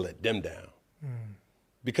feel like I let them down.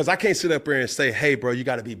 Because I can't sit up here and say, hey, bro, you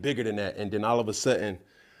got to be bigger than that. And then all of a sudden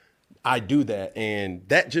I do that. And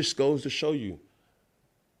that just goes to show you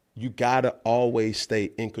got to always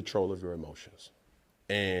stay in control of your emotions.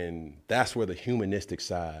 And that's where the humanistic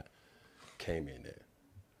side came in there.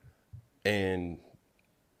 And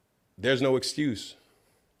there's no excuse.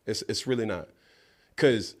 It's really not.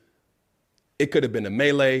 Because it could have been a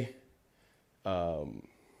melee.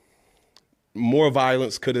 More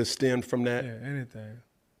violence could have stemmed from that. Yeah, anything.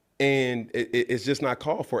 And it's just not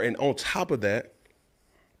called for. And on top of that,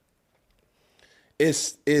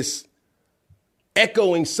 it's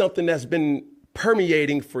echoing something that's been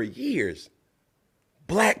permeating for years.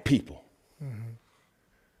 Black people. Mm-hmm.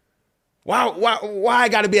 Why I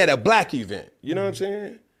got to be at a black event? You know what I'm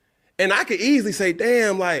saying? And I could easily say,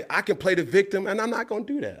 damn, like I can play the victim, and I'm not going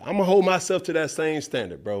to do that. I'm going to hold myself to that same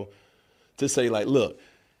standard, bro. To say like, look,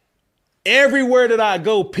 everywhere that I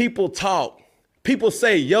go, people talk. People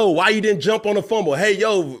say, yo, why you didn't jump on the fumble? Hey,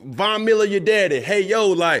 yo, Von Miller, your daddy. Hey, yo,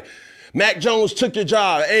 like Mac Jones took your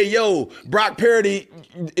job. Hey, yo, Brock Purdy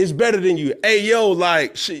is better than you. Hey, yo,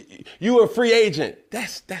 like you a free agent.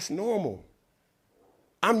 That's normal.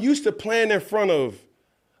 I'm used to playing in front of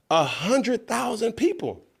 100,000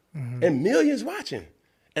 people and millions watching.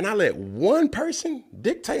 And I let one person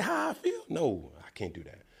dictate how I feel? No, I can't do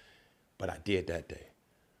that. But I did that day.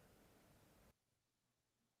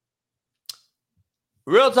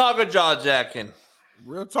 Real talk or jaw jacking?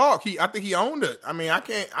 Real talk. I think he owned it. I mean, I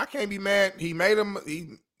can't be mad. He made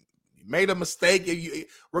a mistake.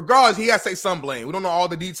 Regardless, he got to take some blame. We don't know all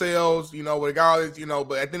the details, regardless,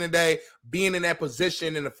 but at the end of the day, being in that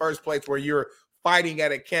position in the first place where you're fighting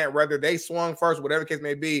at a camp, whether they swung first, whatever the case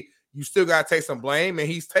may be, you still got to take some blame, and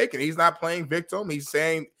he's taking it. He's not playing victim. He's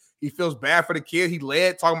saying he feels bad for the kid. He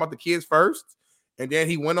led talking about the kids first. And then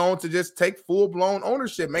he went on to just take full-blown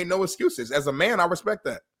ownership, made no excuses. As a man, I respect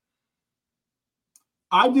that.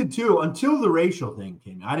 I did too, until the racial thing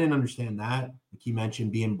came. I didn't understand that. Like he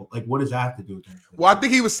mentioned being like, what does that have to do with it? Well, I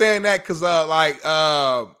think he was saying that because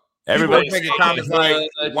everybody's making comments like,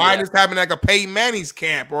 why this happening like a Peyton Manning's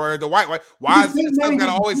camp or the white? Why is this stuff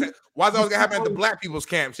gotta always gonna happen at the black people's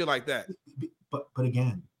camp? Shit like that. But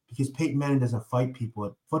again, because Peyton Manning doesn't fight people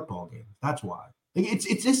at football games. That's why.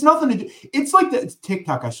 It's nothing to do. It's like the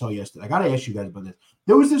TikTok I saw yesterday. I got to ask you guys about this.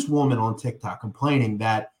 There was this woman on TikTok complaining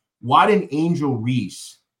that why didn't Angel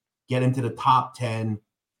Reese get into the top 10?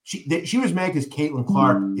 She was mad because Caitlin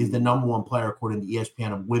Clark is the number one player according to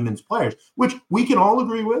ESPN of women's players, which we can all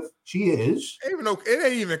agree with. She is. Even though it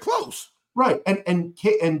ain't even close. Right. And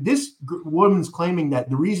this woman's claiming that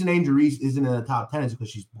the reason Angel Reese isn't in the top 10 is because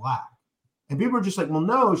she's black. And people are just like, well,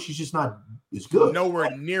 no, she's just not as good.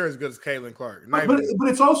 Nowhere near as good as Caitlin Clark. But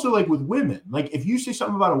it's also like with women. Like if you say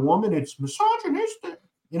something about a woman, it's misogynistic.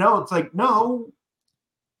 It's like, no,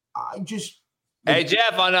 I just. Hey,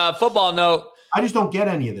 Jeff, on a football note. I just don't get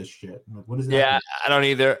any of this shit. Like, what is that? Yeah, I don't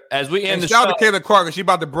either. As we end the shout show. out to Caitlin Clark, and she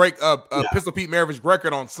about to break Pistol Pete Maravich's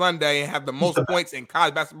record on Sunday and have the most points in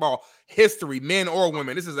college basketball history, men or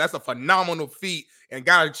women. That's a phenomenal feat, and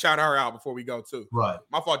gotta shout her out before we go too. Right.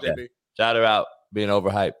 My fault, JB. Yeah. Shout her out, being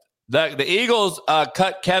overhyped. The Eagles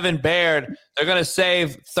cut Kevin Baird. They're going to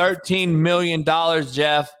save $13 million,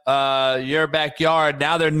 Jeff, your backyard.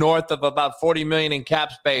 Now they're north of about $40 million in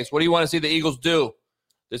cap space. What do you want to see the Eagles do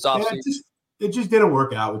this offseason? It just didn't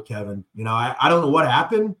work out with Kevin. I don't know what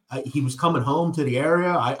happened. He was coming home to the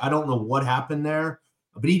area. I don't know what happened there,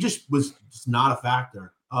 but he just was just not a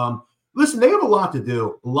factor. Listen, they have a lot to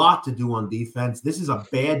do on defense. This is a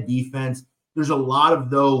bad defense. There's a lot of,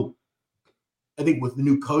 though, I think with the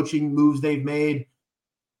new coaching moves they've made,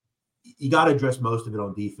 you got to address most of it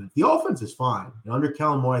on defense. The offense is fine. Under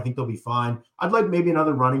Kellen Moore, I think they'll be fine. I'd like maybe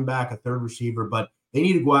another running back, a third receiver, but they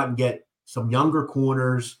need to go out and get some younger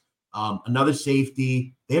corners, another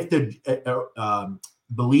safety. They have to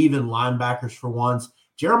believe in linebackers for once.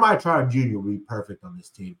 Jeremiah Trotter Jr. will be perfect on this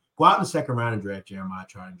team. Go out in the second round and draft Jeremiah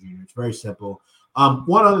Trotter Jr. It's very simple.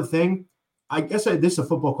 One other thing, I guess this is a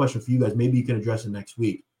football question for you guys. Maybe you can address it next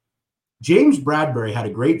week. James Bradbury had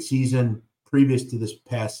a great season previous to this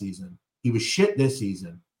past season. He was shit this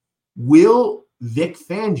season. Will Vic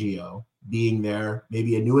Fangio being there,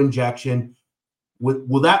 maybe a new injection,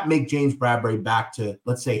 will that make James Bradbury back to,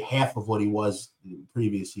 let's say, half of what he was the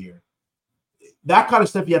previous year? That kind of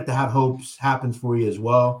stuff you have to have hopes happens for you as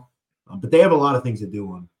well. But they have a lot of things to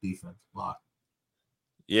do on defense, a lot.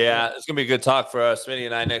 Yeah, it's going to be a good talk for Smitty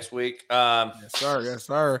and I next week. Yes, sir. Yes,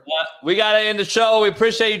 sir. We got to end the show. We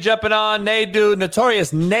appreciate you jumping on.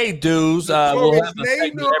 Notorious Nadews. We'll have a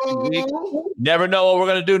segment every week. Never know what we're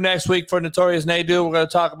going to do next week for Notorious Nadew. We're going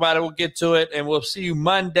to talk about it. We'll get to it, and we'll see you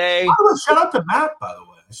Monday. Shout out to Matt, by the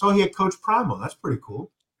way. I saw he had Coach Primo. That's pretty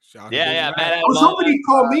cool. Yeah, Matt. I was hoping he'd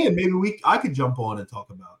call me, and maybe I could jump on and talk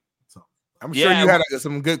about it. I'm sure you had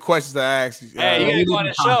some good questions to ask. Hey, you got to go on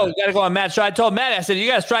the show. You got to go on Matt's show. I told Matt, I said, you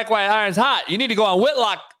got to strike while the iron's hot. You need to go on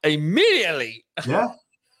Whitlock immediately. Yeah,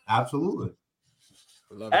 Absolutely.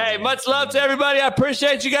 Hey, much love to everybody. I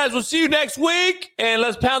appreciate you guys. We'll see you next week. And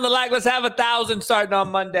let's pound the like. Let's have 1,000 starting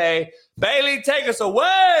on Monday. Bailey, take us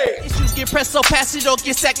away. Issues get pressed so fast you don't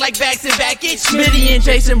get sacked like bags and baggage. Smitty and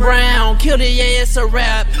Jason Brown, killed it, yeah, it's a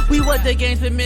rap. We what the game's been missing.